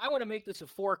 I want to make this a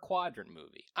 4-quadrant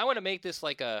movie. I want to make this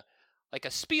like a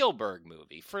Spielberg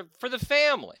movie for the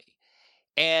family.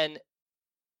 And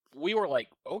we were like,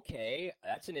 okay,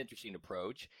 that's an interesting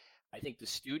approach. I think the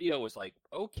studio was like,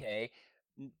 okay.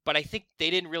 But I think they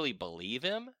didn't really believe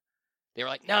him. They were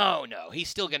like, no, he's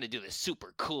still going to do this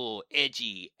super cool,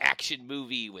 edgy action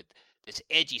movie with this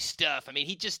edgy stuff. I mean,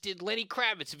 he just did Lenny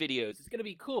Kravitz videos. It's going to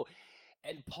be cool.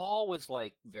 And Paul was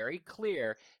like very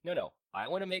clear, no, I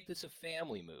want to make this a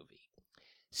family movie.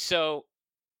 So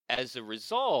as a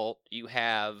result, you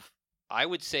have, I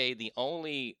would say, the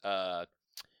only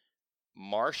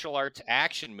martial arts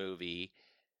action movie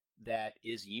that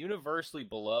is universally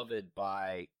beloved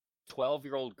by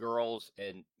 12-year-old girls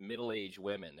and middle-aged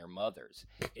women, their mothers.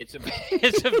 It's a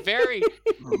very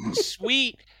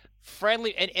sweet,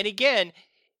 friendly, and again,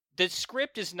 the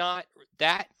script is not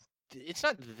that. It's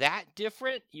not that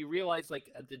different. You realize,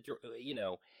 like,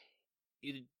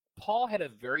 Paul had a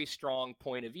very strong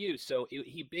point of view, so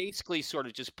he basically sort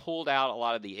of just pulled out a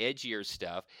lot of the edgier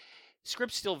stuff.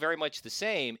 Script's still very much the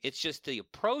same. It's just the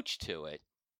approach to it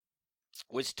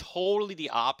was totally the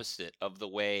opposite of the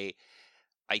way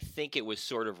I think it was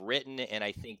sort of written, and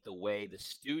I think the way the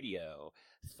studio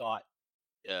thought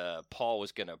Paul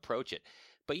was going to approach it.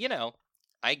 But Ethan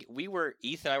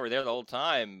and I were there the whole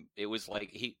time. It was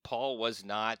like Paul was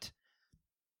not,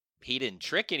 he didn't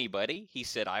trick anybody. He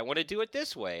said, I want to do it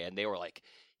this way. And they were like,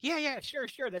 yeah, sure.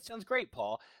 That sounds great,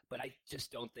 Paul. But I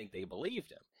just don't think they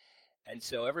believed him. And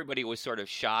so everybody was sort of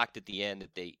shocked at the end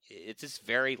that it's this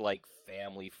very like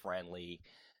family friendly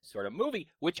sort of movie,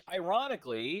 which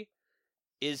ironically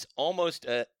is almost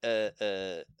a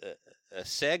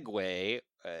segue.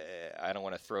 I don't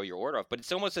want to throw your order off, but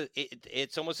it's almost a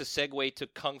segue to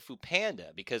Kung Fu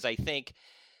Panda, because I think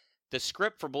the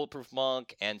script for Bulletproof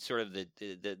Monk and sort of the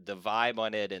vibe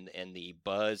on it and the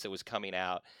buzz that was coming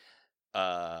out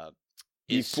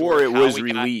before it was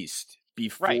released.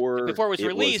 Before it was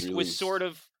released was sort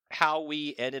of how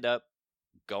we ended up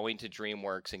going to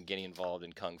DreamWorks and getting involved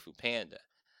in Kung Fu Panda.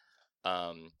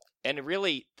 And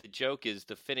really, the joke is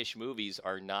the finished movies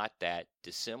are not that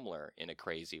dissimilar in a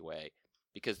crazy way,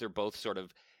 because they're both sort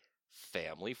of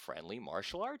family-friendly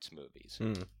martial arts movies.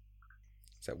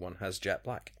 Except one has Jet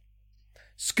Black.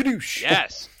 Skadoosh!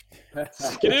 Yes!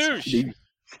 Skadoosh!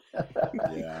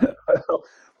 Yeah. Well,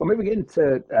 maybe getting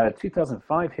to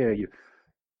 2005 here, you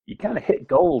kind of hit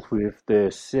gold with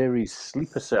the series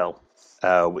Sleeper Cell,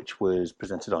 which was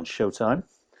presented on Showtime.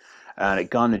 And it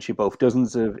garnered you both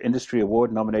dozens of industry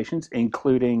award nominations,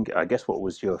 including, I guess, what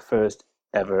was your first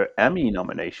ever Emmy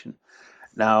nomination.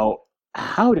 Now,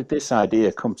 how did this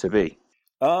idea come to be?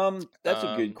 That's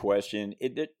a good question.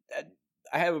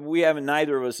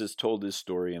 Neither of us has told this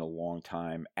story in a long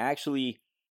time. Actually,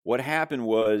 what happened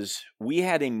was we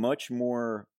had a much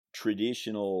more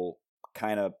traditional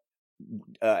kind of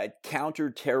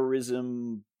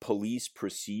counterterrorism police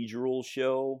procedural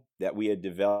show that we had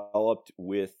developed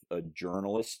with a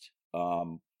journalist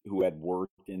who had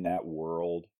worked in that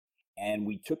world, and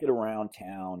we took it around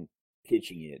town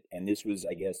pitching it. And this was,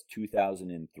 I guess,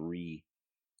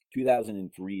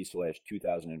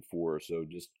 2003/2004, so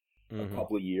just a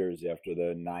couple of years after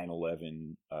the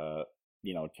 9/11,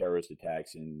 terrorist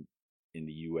attacks in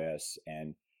the U.S.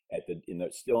 and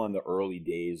still in the early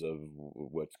days of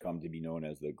what's come to be known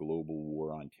as the global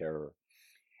war on terror.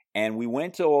 And we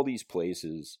went to all these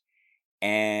places,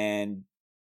 and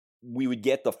we would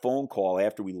get the phone call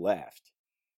after we left,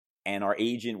 and our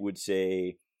agent would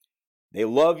say, "They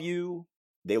love you.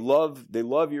 They love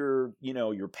your,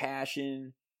 your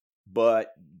passion,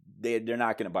 but they're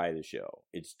not going to buy the show.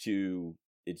 It's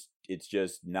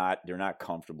just not, they're not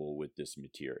comfortable with this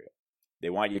material. They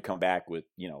want you to come back with,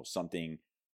 something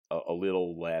a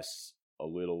little less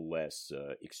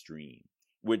extreme,"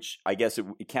 which I guess it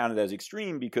counted as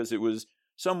extreme because it was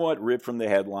somewhat ripped from the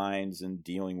headlines and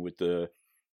dealing with the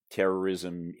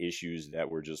terrorism issues that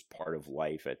were just part of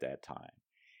life at that time.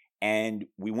 And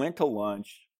we went to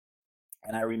lunch,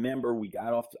 and I remember we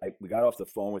got off the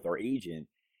phone with our agent,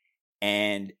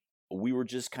 and we were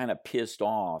just kind of pissed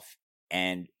off.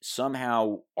 And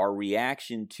somehow our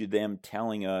reaction to them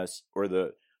telling us, or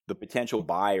the potential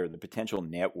buyer, the potential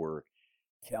network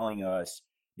telling us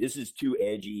this is too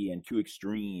edgy and too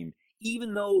extreme,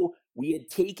 even though we had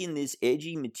taken this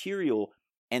edgy material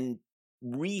and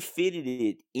refitted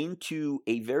it into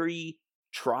a very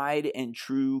tried and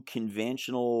true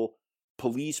conventional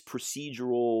police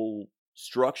procedural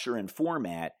structure and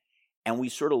format. And we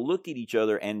sort of looked at each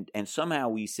other and somehow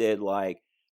we said, like,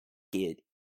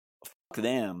 fuck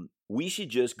them. We should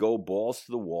just go balls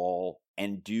to the wall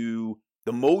and do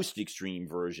the most extreme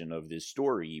version of this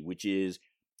story, which is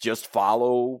just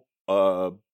follow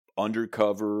a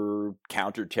undercover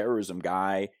counterterrorism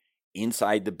guy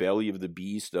inside the belly of the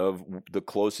beast of the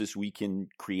closest we can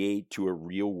create to a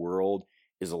real world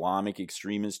Islamic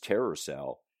extremist terror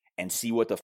cell, and see what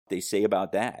the they say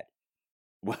about that.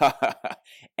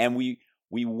 And we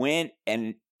went,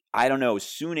 and I don't know,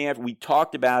 soon after we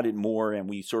talked about it more, and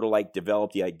we sort of like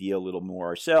developed the idea a little more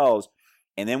ourselves.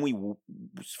 And then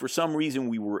for some reason,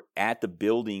 we were at the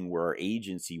building where our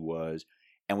agency was,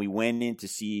 and we went in to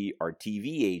see our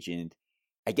TV agent.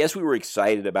 I guess we were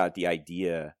excited about the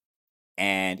idea,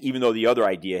 and even though the other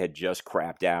idea had just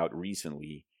crapped out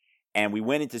recently, and we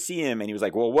went in to see him, and he was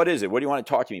like, "Well, what is it? What do you want to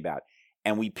talk to me about?"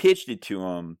 And we pitched it to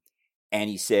him, and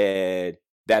he said,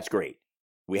 "That's great.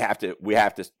 We have to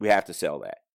sell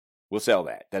that. We'll sell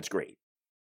that. That's great."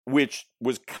 Which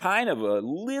was kind of a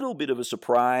little bit of a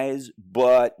surprise,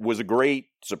 but was a great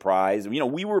surprise.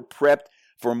 We were prepped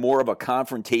for more of a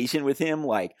confrontation with him.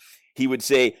 Like, he would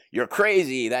say, "You're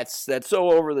crazy. That's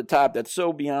so over the top. That's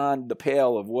so beyond the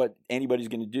pale of what anybody's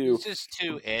going to do." It's just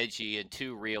too edgy and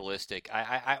too realistic.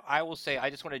 I will say,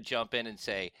 I just want to jump in and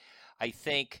say, I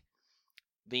think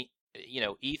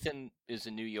Ethan is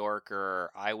a New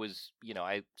Yorker.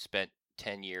 I spent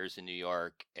 10 years in New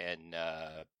York and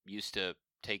used to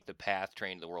take the PATH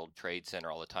train to the World Trade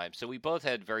Center all the time. So we both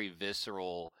had very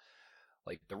visceral,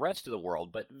 like the rest of the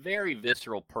world, but very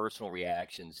visceral personal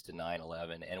reactions to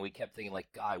 9/11. And we kept thinking,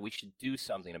 like, God, we should do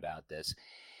something about this.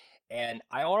 And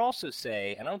I would also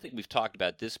say, and I don't think we've talked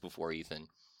about this before, Ethan.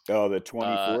 Oh, the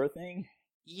 24 thing?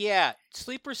 Yeah.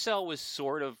 Sleeper Cell was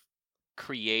sort of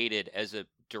created as a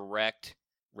direct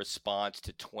response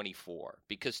to 24,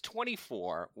 because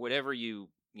 24, whatever you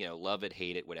love it,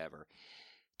 hate it, whatever,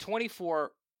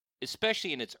 24,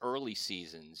 especially in its early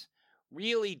seasons,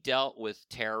 really dealt with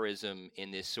terrorism in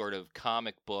this sort of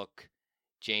comic book,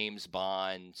 James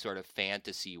Bond sort of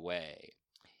fantasy way.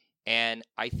 And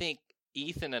I think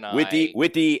Ethan and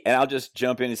and I'll just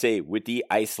jump in and say, with the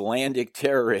Icelandic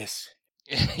terrorists.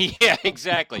 Yeah,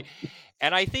 exactly.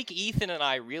 And I think Ethan and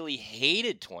I really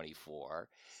hated 24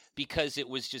 because it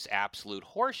was just absolute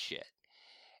horseshit.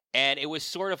 And it was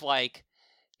sort of like,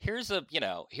 here's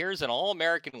an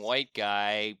all-American white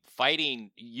guy fighting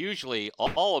usually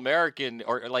all-American,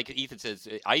 or like Ethan says,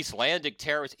 Icelandic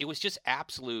terrorists. It was just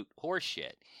absolute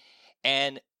horseshit.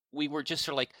 And we were just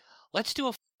sort of like, let's do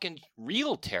a fucking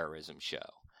real terrorism show.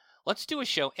 Let's do a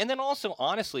show. And then also,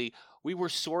 honestly, we were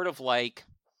sort of like,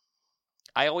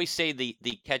 I always say the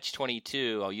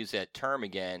catch-22, I'll use that term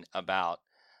again, about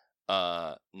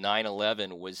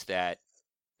 9/11 was that,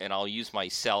 and I'll use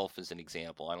myself as an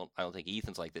example. I don't think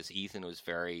Ethan's like this. Ethan was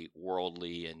very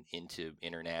worldly and into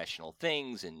international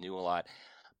things and knew a lot.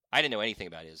 I didn't know anything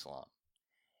about Islam.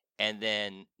 And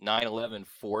then 9/11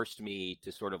 forced me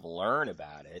to sort of learn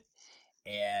about it.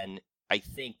 And I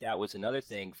think that was another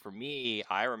thing for me.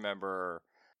 I remember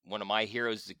one of my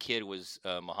heroes as a kid was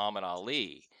Muhammad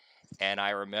Ali. And I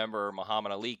remember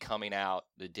Muhammad Ali coming out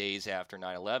the days after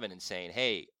 9/11 and saying,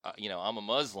 "Hey, I'm a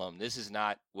Muslim. This is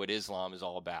not what Islam is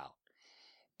all about."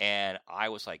 And I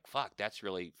was like, fuck, that's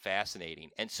really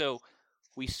fascinating. And so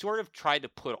we sort of tried to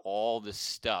put all this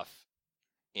stuff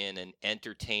in an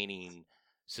entertaining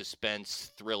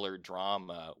suspense thriller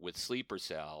drama with Sleeper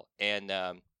Cell. And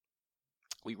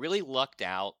we really lucked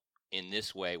out in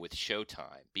this way with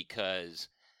Showtime, because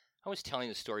I was telling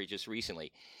the story just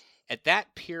recently. At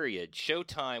that period,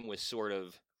 Showtime was sort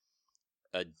of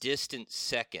a distant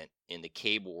second in the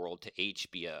cable world to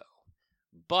HBO.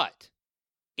 But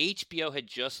HBO had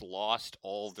just lost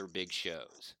all of their big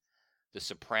shows. The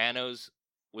Sopranos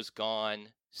was gone.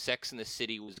 Sex and the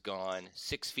City was gone.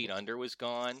 6 Feet Under was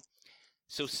gone.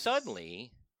 So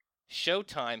suddenly,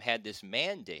 Showtime had this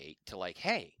mandate to like,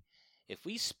 hey, if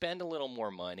we spend a little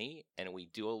more money and we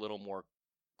do a little more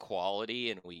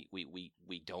quality and we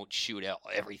don't shoot out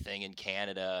everything in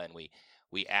Canada and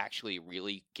we actually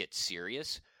really get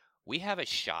serious, we have a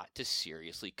shot to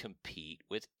seriously compete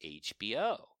with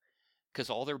HBO because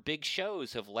all their big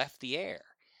shows have left the air.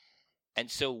 And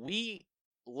so we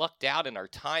lucked out in our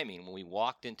timing when we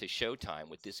walked into Showtime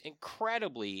with this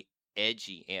incredibly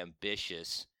edgy,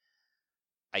 ambitious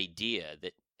idea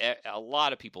that a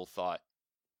lot of people thought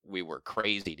we were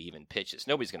crazy to even pitch this.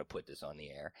 Nobody's going to put this on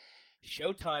the air.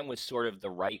 Showtime was sort of the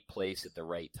right place at the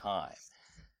right time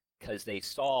because they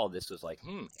saw this was like,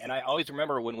 And I always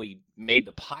remember when we made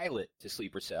the pilot to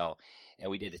Sleeper Cell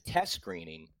and we did a test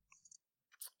screening,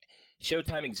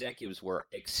 Showtime executives were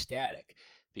ecstatic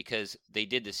because they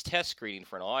did this test screening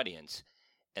for an audience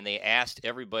and they asked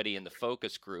everybody in the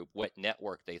focus group what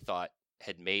network they thought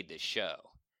had made this show.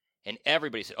 And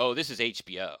everybody said, oh, this is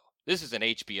HBO. This is an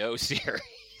HBO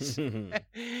series.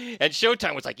 And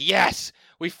Showtime was like, yes,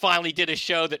 we finally did a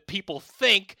show that people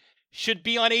think should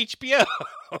be on HBO.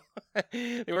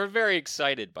 They were very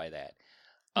excited by that.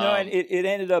 No, and it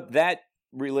ended up, that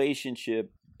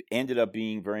relationship ended up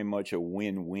being very much a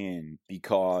win-win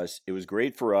because it was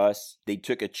great for us. They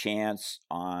took a chance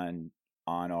on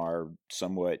our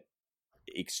somewhat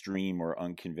extreme or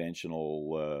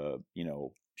unconventional,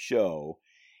 show.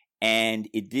 And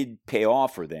it did pay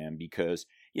off for them because,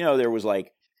 there was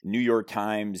like New York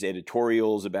Times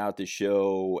editorials about the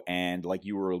show. And like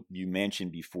you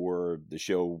mentioned before, the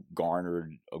show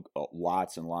garnered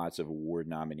lots and lots of award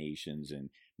nominations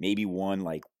and maybe won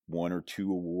like 1 or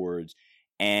 2 awards.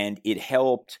 And it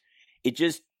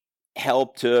just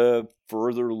helped to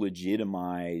further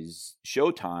legitimize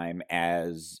Showtime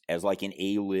as like an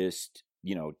A-list,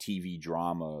 TV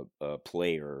drama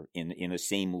player in the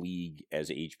same league as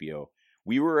HBO.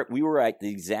 We were at the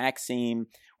exact same.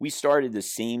 We started the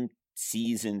same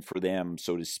season for them,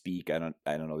 so to speak. I don't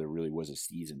know. There really was a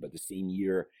season, but the same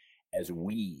year as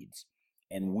Weeds,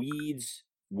 and Weeds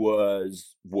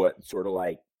was what sort of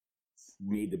like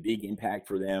made the big impact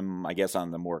for them, I guess,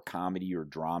 on the more comedy or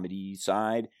dramedy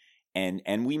side,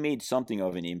 and we made something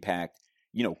of an impact.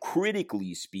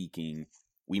 Critically speaking,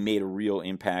 we made a real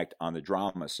impact on the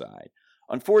drama side.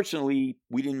 Unfortunately,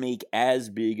 we didn't make as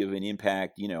big of an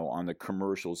impact, on the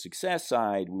commercial success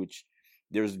side, which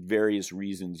there's various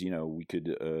reasons, we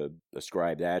could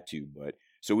ascribe that to. But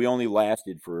so we only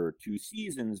lasted for 2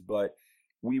 seasons, but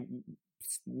we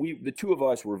the two of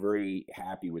us were very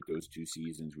happy with those 2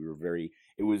 seasons.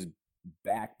 It was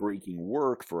backbreaking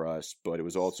work for us, but it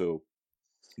was also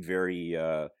very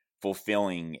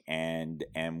fulfilling, and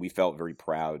we felt very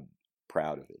proud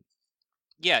of it.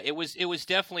 Yeah, it was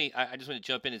definitely. I just want to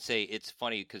jump in and say it's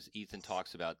funny because Ethan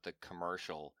talks about the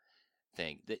commercial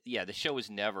thing. The show was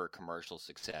never a commercial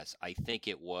success. I think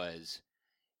it was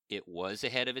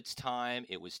ahead of its time.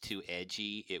 It was too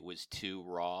edgy. It was too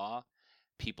raw.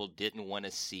 People didn't want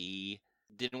to see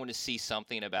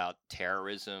something about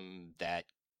terrorism that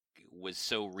was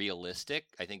so realistic.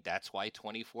 I think that's why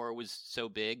 24 was so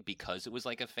big, because it was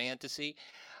like a fantasy.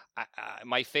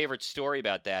 My favorite story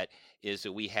about that is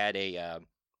that we had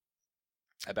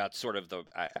about sort of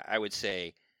I would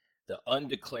say the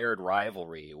undeclared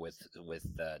rivalry with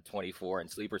 24 and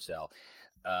Sleeper Cell.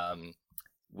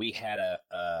 We had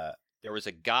there was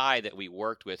a guy that we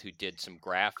worked with who did some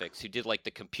graphics, who did like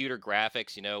the computer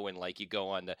graphics, when like you go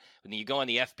on the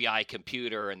FBI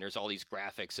computer and there's all these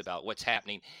graphics about what's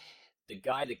happening. The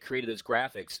guy that created those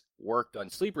graphics worked on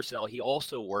Sleeper Cell. He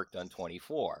also worked on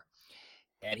 24.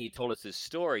 And he told us this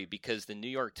story because the New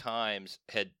York Times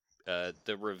had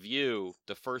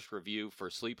the first review for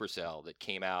Sleeper Cell that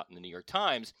came out in the New York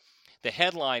Times. The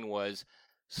headline was,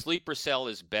 "Sleeper Cell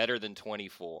is better than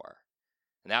 24."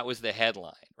 And that was the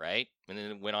headline, right? And then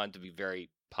it went on to be very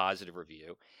positive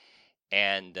review.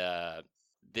 And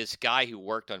this guy who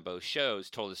worked on both shows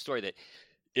told the story that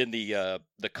in the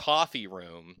coffee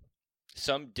room,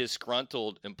 some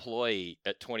disgruntled employee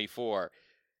at 24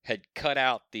 had cut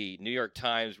out the New York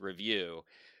Times review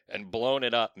and blown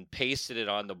it up and pasted it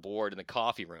on the board in the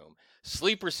coffee room.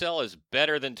 Sleeper Cell is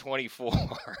better than 24.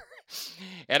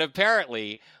 And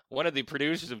apparently, one of the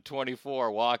producers of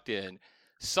 24 walked in,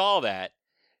 saw that,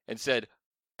 and said,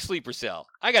 Sleeper Cell,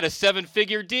 I got a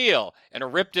 7-figure deal,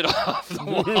 and ripped it off the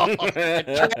wall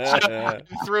and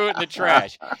threw it in the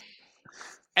trash.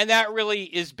 And that really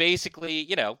is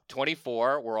basically,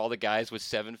 24 were all the guys with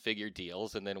 7-figure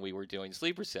deals, and then we were doing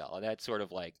Sleeper Cell, and that sort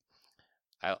of like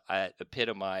I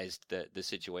epitomized the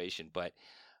situation. But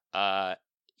it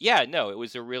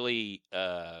was a really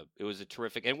it was a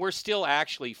terrific, and we're still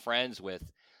actually friends with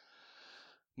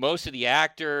most of the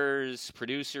actors,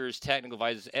 producers, technical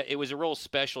advisors. It was a real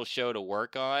special show to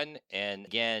work on, and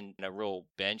again, a real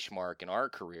benchmark in our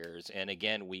careers. And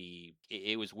again,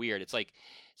 it was weird. It's like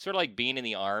sort of like being in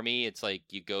the Army. It's like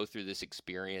you go through this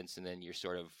experience, and then you're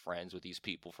sort of friends with these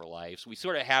people for life. So we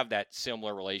sort of have that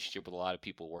similar relationship with a lot of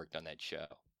people who worked on that show.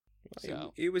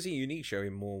 So. It was a unique show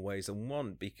in more ways than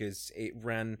one, because it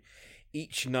ran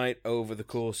each night over the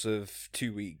course of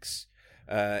 2 weeks.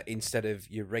 Instead of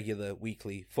your regular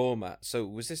weekly format. So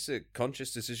was this a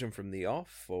conscious decision from the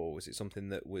off, or was it something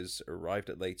that was arrived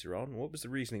at later on? What was the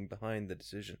reasoning behind the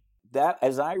decision? That,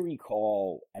 as I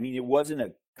recall, I mean, it wasn't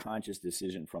a conscious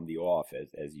decision from the off,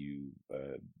 as you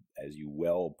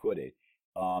well put it.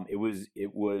 It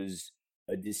was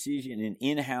a decision, an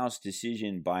in-house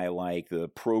decision by like the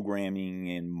programming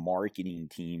and marketing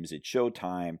teams at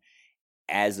Showtime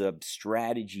as a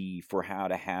strategy for how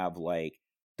to have like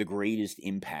the greatest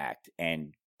impact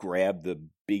and grab the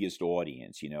biggest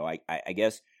audience. I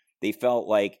guess they felt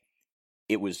like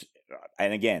it was,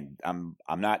 and again, I'm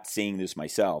not saying this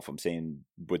myself, I'm saying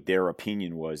what their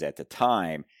opinion was at the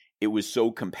time. It was so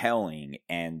compelling,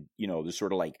 and the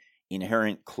sort of like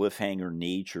inherent cliffhanger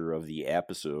nature of the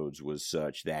episodes was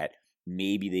such that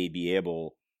maybe they'd be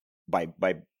able, by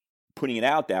putting it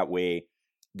out that way,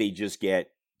 they just get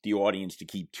the audience to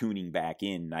keep tuning back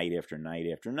in night after night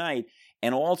after night.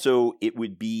 And also it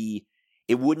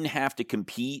wouldn't have to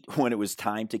compete when it was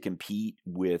time to compete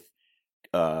with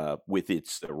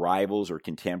its rivals or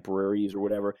contemporaries or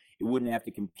whatever. It wouldn't have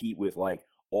to compete with like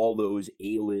all those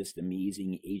A-list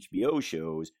amazing HBO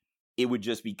shows. It would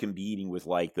just be competing with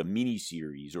like the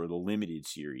miniseries or the limited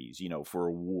series, for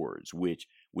awards, which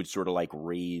would sort of like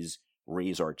raise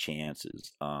our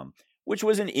chances. Which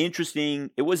was an interesting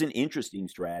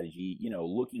strategy,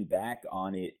 looking back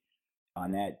on it,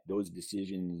 on those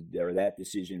decisions, or that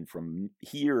decision from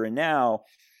here and now.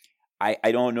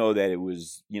 I don't know that it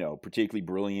was, particularly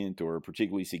brilliant or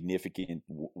particularly significant.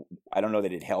 I don't know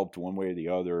that it helped one way or the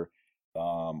other,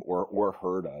 or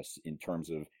hurt us in terms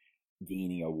of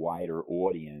gaining a wider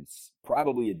audience.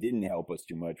 Probably it didn't help us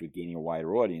too much with gaining a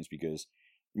wider audience because,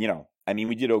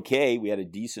 we did okay. We had a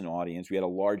decent audience. We had a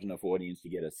large enough audience to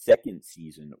get a second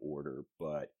season order,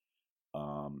 but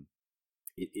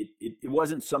it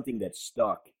wasn't something that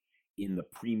stuck in the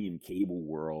premium cable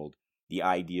world, the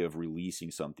idea of releasing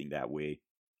something that way.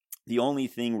 The only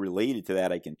thing related to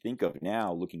that I can think of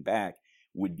now, looking back,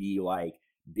 would be like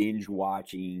binge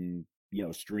watching,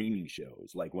 streaming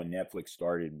shows. Like when Netflix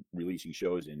started releasing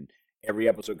shows and every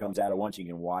episode comes out at once, you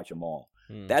can watch them all.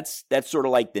 That's sort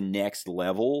of like the next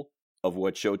level of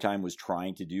what Showtime was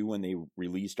trying to do when they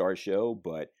released our show.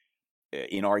 But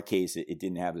in our case, it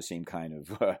didn't have the same kind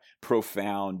of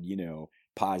profound,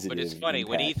 positive. But it's funny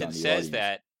when Ethan says audience.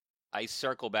 that, I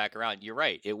circle back around. You're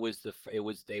right. It was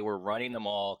they were running them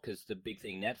all because the big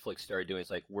thing Netflix started doing is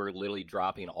like we're literally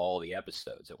dropping all the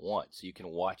episodes at once, so you can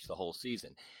watch the whole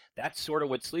season. That's sort of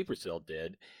what Sleeper Cell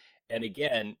did, and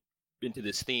again, into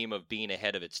this theme of being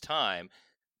ahead of its time.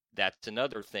 That's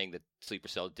another thing that Sleeper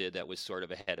Cell did that was sort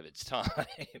of ahead of its time,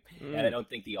 and I don't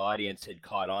think the audience had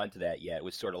caught on to that yet. It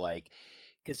was sort of like,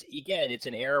 because again, it's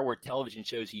an era where television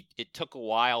shows, it took a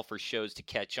while for shows to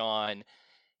catch on.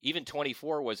 Even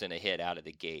 24 wasn't a hit out of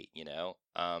the gate,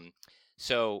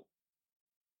 so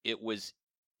it was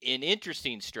an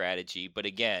interesting strategy, but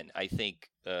again, I think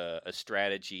a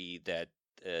strategy that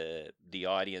the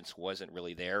audience wasn't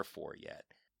really there for yet.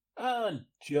 And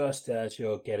just as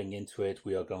you're getting into it,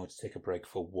 we are going to take a break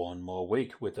for one more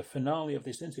week with the finale of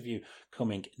this interview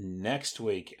coming next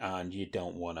week, and you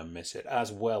don't want to miss it,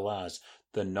 as well as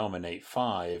the Nominate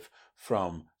 5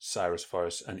 from Cyrus,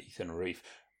 Voris, and Ethan Reiff.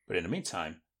 But in the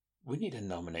meantime, we need a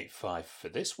Nominate 5 for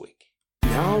this week.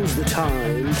 Now's the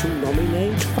time to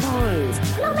nominate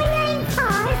 5. Nominate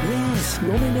 5? Yes,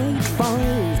 nominate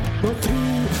 5. Not 3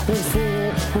 or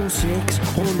 4 or 6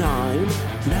 or 9.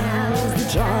 Now's the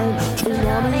time to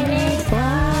nominate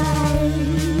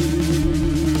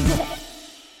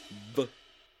 5.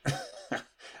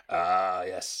 Ah,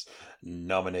 yes.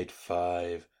 Nominate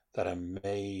 5. that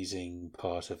amazing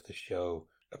part of the show,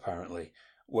 apparently,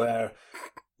 where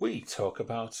we talk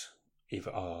about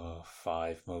either our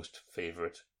 5 most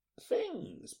favourite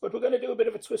things. But we're going to do a bit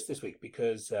of a twist this week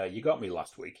because you got me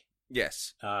last week.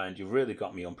 Yes. And you really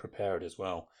got me unprepared as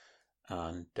well.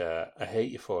 And I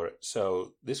hate you for it.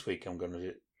 So this week I'm going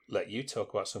to let you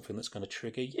talk about something that's going to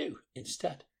trigger you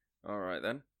instead. All right,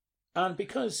 then. And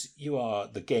because you are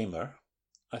the gamer,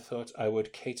 I thought I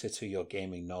would cater to your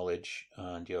gaming knowledge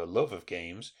and your love of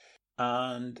games.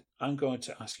 And I'm going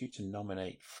to ask you to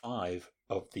nominate 5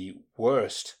 of the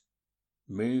worst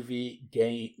movie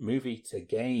to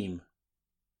game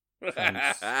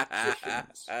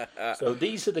transitions. So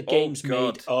these are the games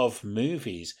made of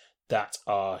movies that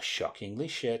are shockingly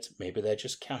shit. Maybe they're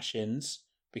just cash-ins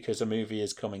because a movie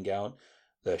is coming out.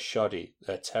 They're shoddy.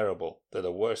 They're terrible. They're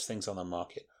the worst things on the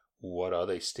market. What are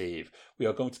they, Steve? We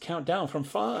are going to count down from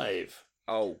 5.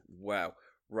 Oh, wow.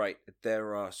 Right.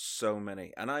 There are so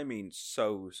many. And I mean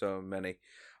so many.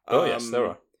 Oh, yes, there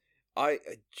are.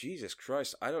 Jesus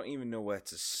Christ, I don't even know where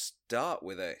to start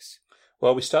with this.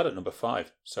 Well, we start at number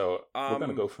 5, so we're going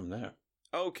to go from there.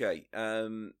 Okay.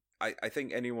 I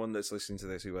think anyone that's listening to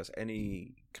this who has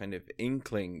any kind of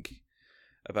inkling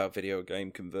about video game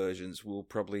conversions will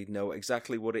probably know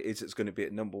exactly what it is that's going to be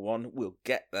at number 1. We'll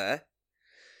get there.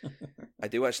 I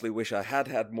do actually wish I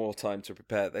had more time to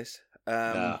prepare this.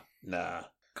 Nah.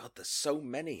 God, there's so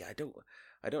many. I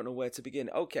don't know where to begin.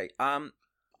 Okay. I'm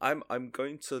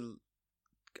going to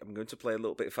play a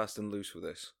little bit fast and loose with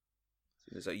this.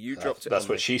 So you dropped it. That's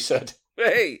what she said.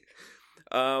 Hey.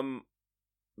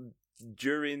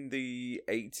 During the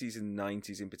 80s and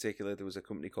 90s in particular, there was a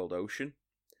company called Ocean,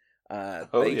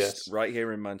 based right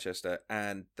here in Manchester,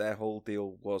 and their whole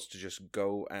deal was to just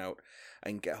go out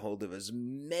and get hold of as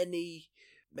many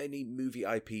movie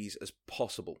IPs as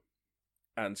possible.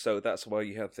 And so that's why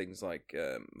you have things like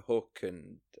Hook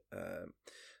and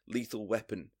Lethal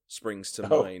Weapon springs to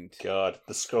mind. Oh, God,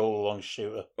 the scroll-along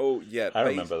shooter. Oh, yeah. I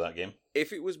remember that game.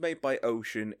 If it was made by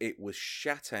Ocean, it was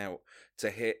shat out to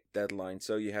hit deadline.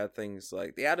 So you had things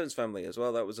like The Addams Family as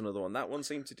well. That was another one. That one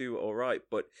seemed to do all right,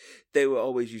 but they were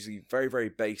always usually very, very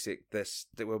basic.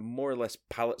 They were more or less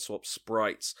palette swap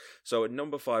sprites. So at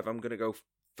number 5, I'm going to go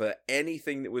for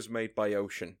anything that was made by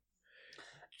Ocean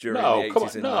during the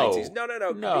 80s and 90s.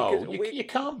 No, you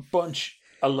can't bunch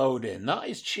a load in. That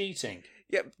is cheating.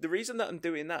 Yeah, the reason that I'm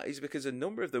doing that is because a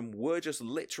number of them were just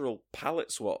literal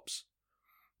palette swaps.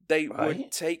 They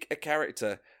would take a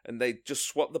character and they'd just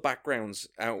swap the backgrounds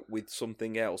out with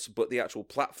something else, but the actual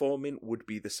platforming would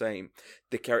be the same.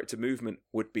 The character movement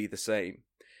would be the same.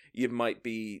 You might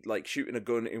be like shooting a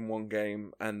gun in one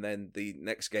game, and then the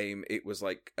next game it was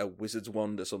like a wizard's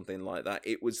wand or something like that.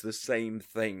 It was the same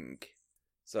thing.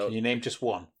 So, can you name just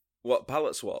one? What,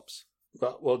 palette swaps?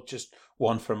 Well, just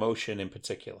one from Ocean in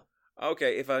particular.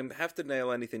 Okay, if I have to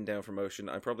nail anything down from Ocean,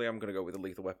 I'm going to go with the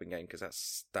Lethal Weapon game because that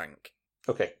stank.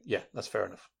 Okay, yeah, that's fair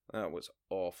enough. That was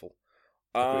awful.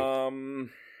 Agreed.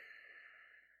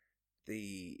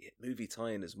 The movie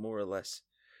tie-in has more or less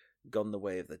gone the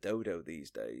way of the dodo these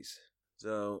days.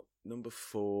 So, number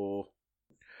 4.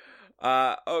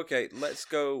 Okay, let's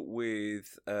go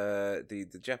with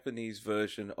the Japanese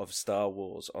version of Star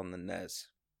Wars on the NES.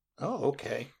 Oh,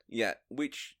 okay. Yeah,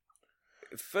 which...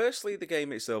 Firstly, the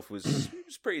game itself was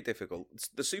pretty difficult.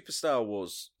 The Super Star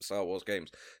Wars games,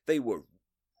 they were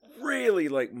really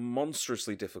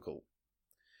monstrously difficult.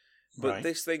 But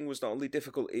this thing was not only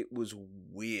difficult, it was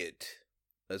weird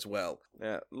as well.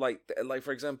 Yeah, like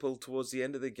for example, towards the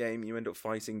end of the game, you end up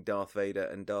fighting Darth Vader,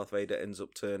 and Darth Vader ends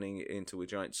up turning into a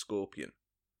giant scorpion.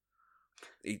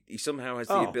 He somehow has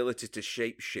the ability to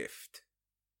shapeshift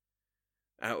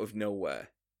out of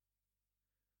nowhere,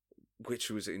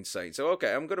 which was insane. So,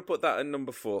 okay, I'm going to put that at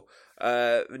number 4.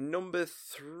 Number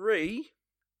 3,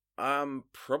 I'm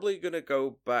probably going to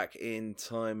go back in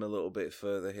time a little bit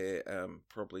further here.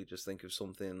 Probably just think of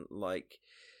something like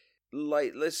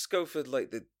let's go for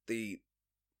the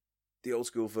old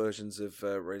school versions of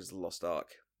Raiders of the Lost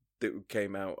Ark that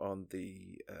came out on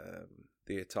the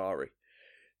Atari.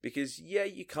 Because, yeah,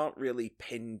 you can't really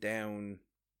pin down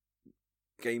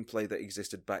gameplay that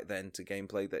existed back then to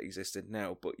gameplay that existed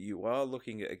now, but you are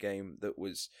looking at a game that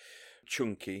was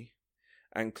chunky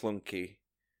and clunky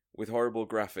with horrible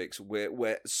graphics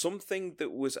where something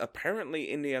that was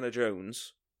apparently Indiana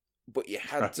Jones, but you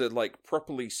had to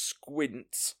properly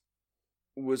squint,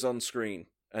 was on screen,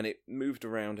 and it moved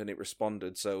around and it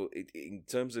responded. So in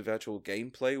terms of actual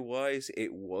gameplay wise,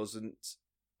 it wasn't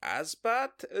as bad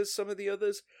as some of the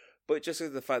others. But just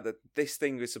the fact that this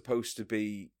thing is supposed to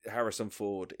be Harrison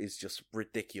Ford is just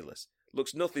ridiculous.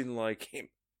 Looks nothing like him.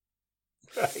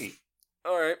 Right.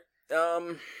 All right.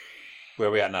 Where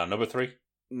are we at now? Number 3?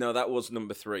 No, that was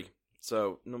number 3.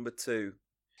 So, number 2.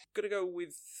 Gonna go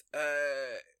with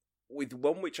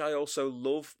one which I also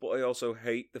love, but I also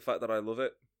hate the fact that I love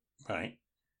it. Right.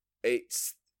 It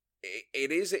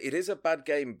is a bad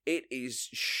game. It is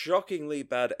shockingly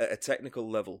bad at a technical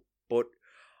level, but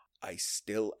I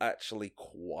still actually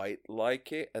quite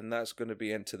like it, and that's going to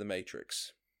be Enter the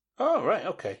Matrix. Oh, right,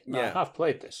 okay. No, Yeah. I have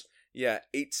played this. Yeah,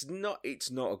 it's not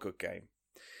a good game.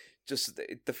 Just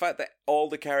the fact that all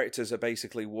the characters are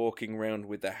basically walking around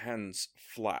with their hands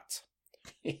flat.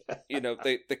 You know,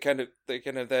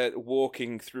 they're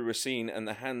walking through a scene and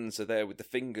the hands are there with the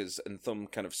fingers and thumb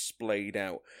kind of splayed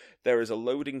out. There is a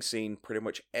loading scene pretty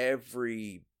much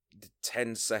every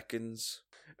 10 seconds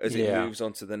as it moves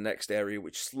on to the next area,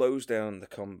 which slows down the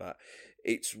combat.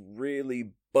 It's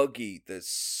really buggy. There's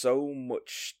so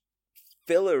much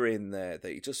filler in there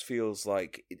that it just feels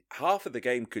like half of the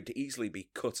game could easily be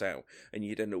cut out and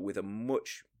you'd end up with a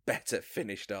much better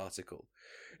finished article.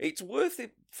 It's worth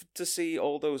it to see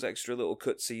all those extra little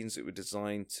cutscenes that were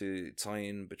designed to tie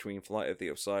in between Flight of the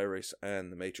Osiris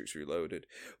and The Matrix Reloaded.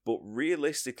 But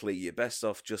realistically, you're best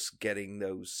off just getting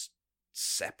those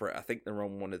separate. I think they're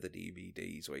on one of the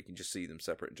DVDs where you can just see them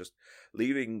separate and just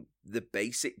leaving the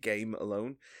basic game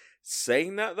alone.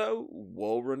 Saying that, though,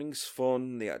 wall running's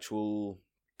fun, the actual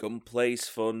gunplay's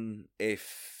fun,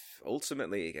 if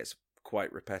ultimately it gets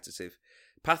quite repetitive.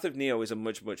 Path of Neo is a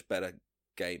much, much better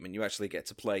game, and you actually get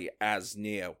to play as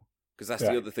Neo, because that's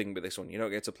the other thing with this one. You don't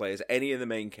get to play as any of the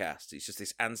main cast. It's just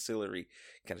this ancillary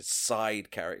kind of side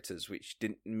characters which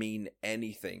didn't mean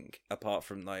anything apart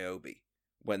from Niobe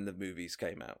when the movies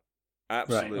came out.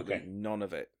 Absolutely none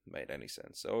of it made any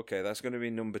sense. So, okay, that's going to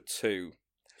be number 2.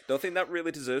 Don't think that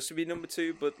really deserves to be number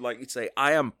 2, but like you'd say,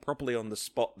 I am properly on the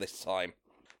spot this time.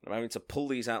 I'm having to pull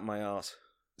these out my arse.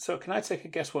 So can I take a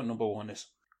guess what number 1 is?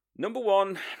 Number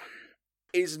 1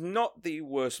 is not the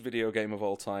worst video game of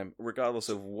all time, regardless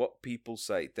of what people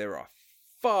say. There are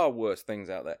far worse things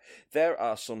out there. There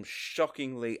are some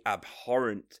shockingly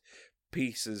abhorrent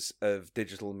pieces of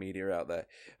digital media out there.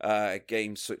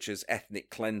 Games such as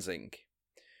Ethnic Cleansing.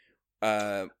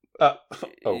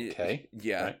 Okay.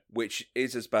 Yeah, right. Which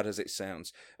is as bad as it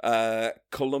sounds.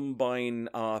 Columbine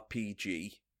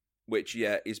RPG, which,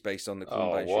 is based on the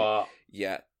Columbine what?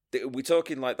 Yeah. We're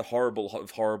talking like the horrible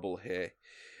of horrible here.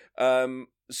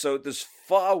 So there's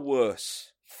far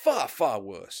worse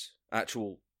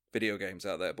actual video games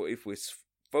out there. But if we're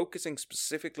focusing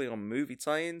specifically on movie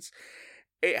tie-ins,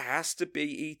 it has to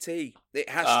be E.T. It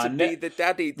has to be the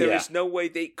daddy. There is no way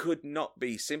they could not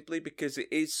be, simply because it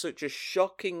is such a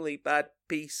shockingly bad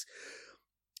piece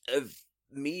of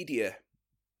media.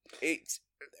 It's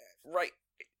right.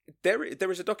 There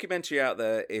is a documentary out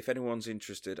there, if anyone's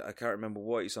interested. I can't remember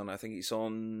what it's on. I think it's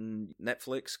on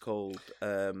Netflix, called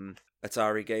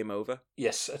Atari Game Over.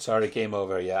 Yes, Atari Game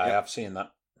Over, I have seen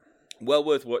that. Well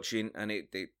worth watching, and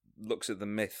it looks at the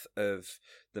myth of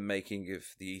the making of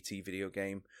the E.T. video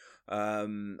game,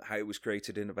 how it was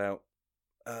created in about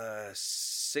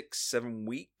 6-7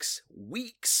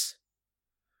 weeks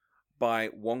by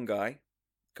one guy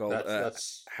called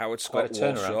Howard Scott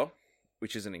Warshaw,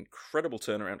 which is an incredible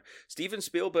turnaround. Steven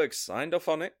Spielberg signed off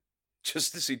on it,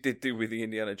 just as he did do with the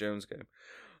Indiana Jones game.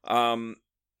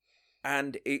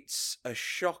 And it's a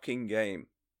shocking game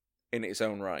in its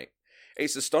own right.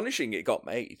 It's astonishing it got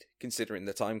made, considering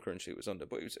the time crunch it was under,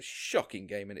 but it was a shocking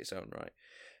game in its own right.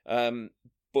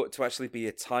 But to actually be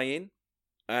a tie-in,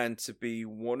 and to be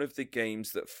one of the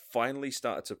games that finally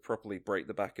started to properly break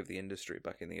the back of the industry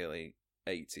back in the early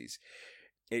 80s,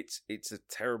 it's a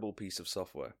terrible piece of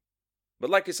software. But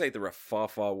like I say, there are far,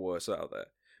 far worse out there,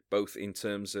 both in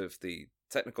terms of the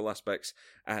technical aspects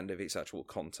and of its actual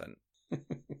content.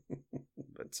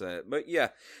 But yeah,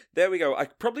 there we go. I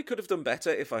probably could have done better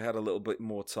if I had a little bit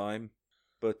more time,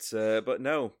 but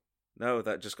no,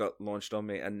 that just got launched on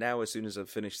me. And now, as soon as I've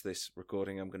finished this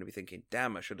recording, I'm going to be thinking,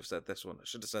 damn, I should have said this one. I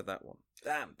should have said that one.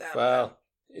 Damn. Well,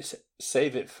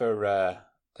 save it for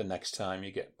the next time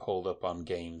you get pulled up on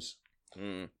games.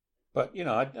 Mm. But,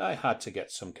 I had to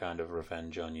get some kind of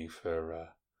revenge on you for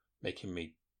making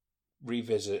me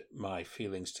revisit my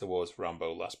feelings towards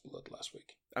Rambo Last Blood last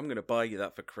week. I'm going to buy you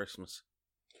that for Christmas.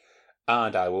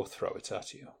 And I will throw it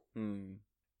at you. Mm.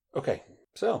 Okay,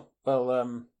 so,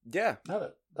 well, yeah. Now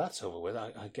that that's over with,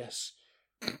 I guess,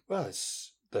 well,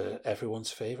 it's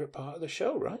everyone's favourite part of the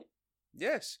show, right?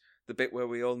 Yes, the bit where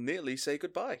we all nearly say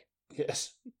goodbye.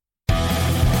 Yes.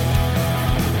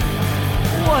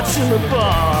 What's in the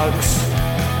box?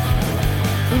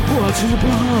 What's in the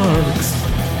box?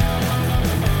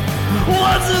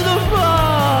 What's in the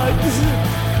box?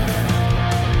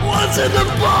 What's What's in the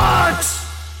box?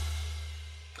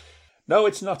 No,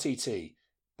 it's not E.T.,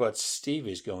 but Steve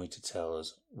is going to tell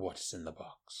us what is in the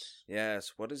box.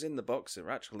 Yes, what is in the box are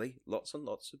actually lots and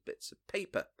lots of bits of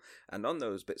paper. And on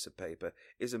those bits of paper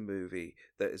is a movie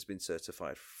that has been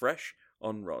certified fresh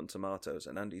on Rotten Tomatoes,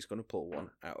 and Andy's going to pull one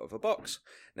out of a box.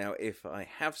 Now, if I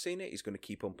have seen it, he's going to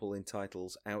keep on pulling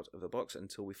titles out of the box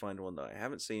until we find one that I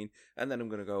haven't seen, and then I'm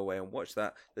going to go away and watch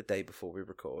that the day before we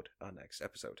record our next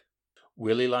episode.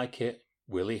 Will he like it?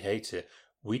 Will he hate it?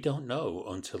 We don't know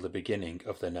until the beginning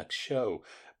of the next show,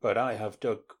 but I have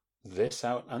dug this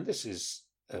out, and this is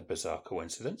a bizarre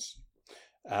coincidence.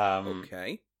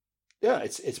 Okay. Yeah,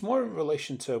 it's more in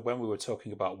relation to when we were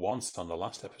talking about Once on the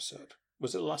last episode.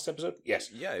 Was it the last episode?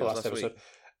 Yes. Yeah, it the was last last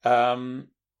episode. week.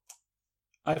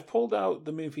 I've pulled out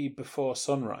the movie Before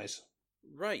Sunrise.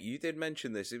 Right, you did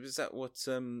mention this. Was that what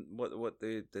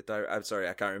the director? I'm sorry,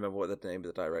 I can't remember what the name of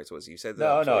the director was. You said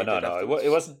that. No.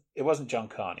 It wasn't John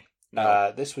Carney.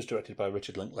 No. This was directed by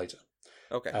Richard Linklater.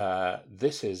 Okay.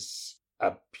 This is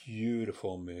a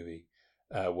beautiful movie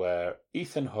where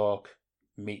Ethan Hawke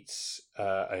meets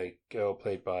a girl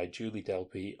played by Julie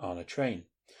Delpy on a train.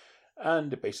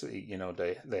 And basically,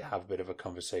 they have a bit of a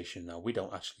conversation. Now, we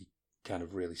don't actually kind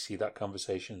of really see that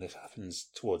conversation. This happens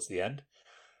towards the end.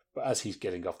 But as he's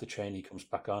getting off the train, he comes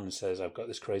back on and says, I've got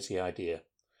this crazy idea.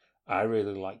 I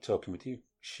really like talking with you.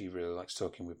 She really likes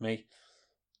talking with me.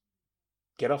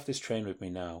 Get off this train with me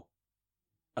now,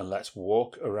 and let's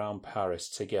walk around Paris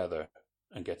together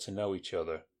and get to know each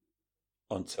other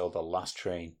until the last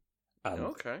train. And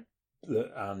okay.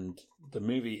 The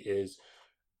movie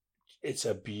it's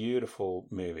a beautiful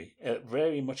movie,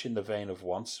 very much in the vein of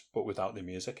Once, but without the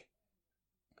music.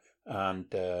 And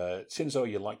since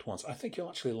you liked Once, I think you'll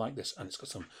actually like this, and it's got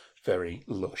some very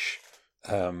lush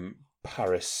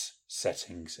Paris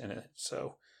settings in it,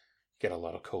 so get a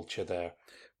lot of culture there.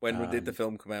 When did the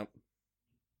film come out?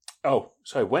 Oh,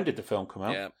 sorry. When did the film come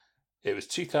out? Yeah, it was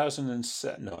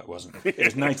 2007. No, it wasn't. It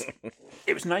was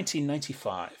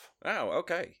 1995. Wow.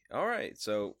 Okay. All right.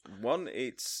 So one,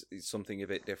 it's something a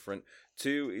bit different.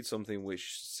 Two, it's something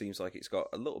which seems like it's got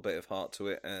a little bit of heart to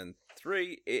it, and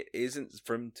three, it isn't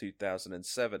from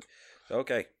 2007.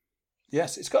 Okay.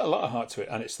 Yes, it's got a lot of heart to it,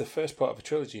 and it's the first part of a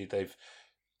trilogy.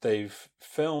 They've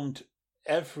filmed.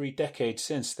 Every decade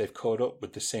since, they've caught up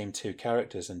with the same two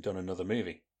characters and done another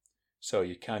movie. So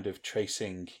you're kind of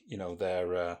tracing,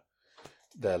 their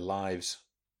lives.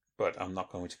 But I'm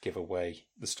not going to give away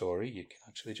the story. You can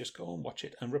actually just go and watch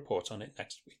it and report on it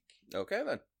next week. Okay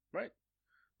then. Right.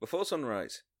 Before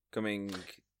Sunrise, coming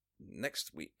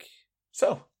next week.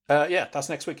 So, that's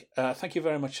next week. Thank you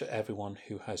very much to everyone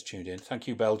who has tuned in. Thank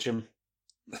you, Belgium.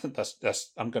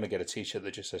 I'm going to get a T-shirt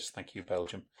that just says "Thank you,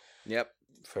 Belgium." Yep.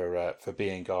 For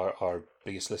being our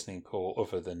biggest listening pool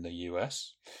other than the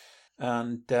US.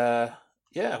 And I'm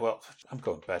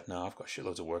going to bed now. I've got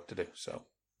shitloads of work to do. So,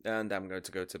 and I'm going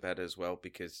to go to bed as well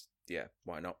because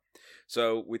why not?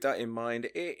 So with that in mind,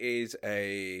 it is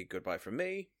a goodbye from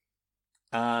me,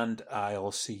 and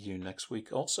I'll see you next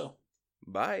week also.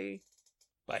 Bye.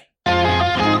 Bye.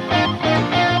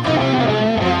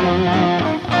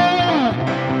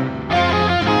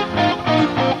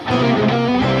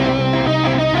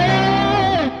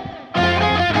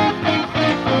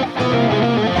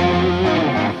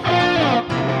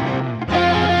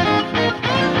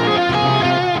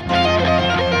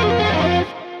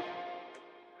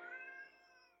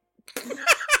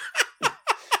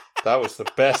 That was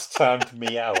the best timed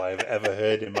meow I've ever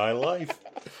heard in my life.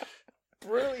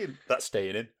 Brilliant. That's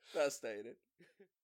staying in.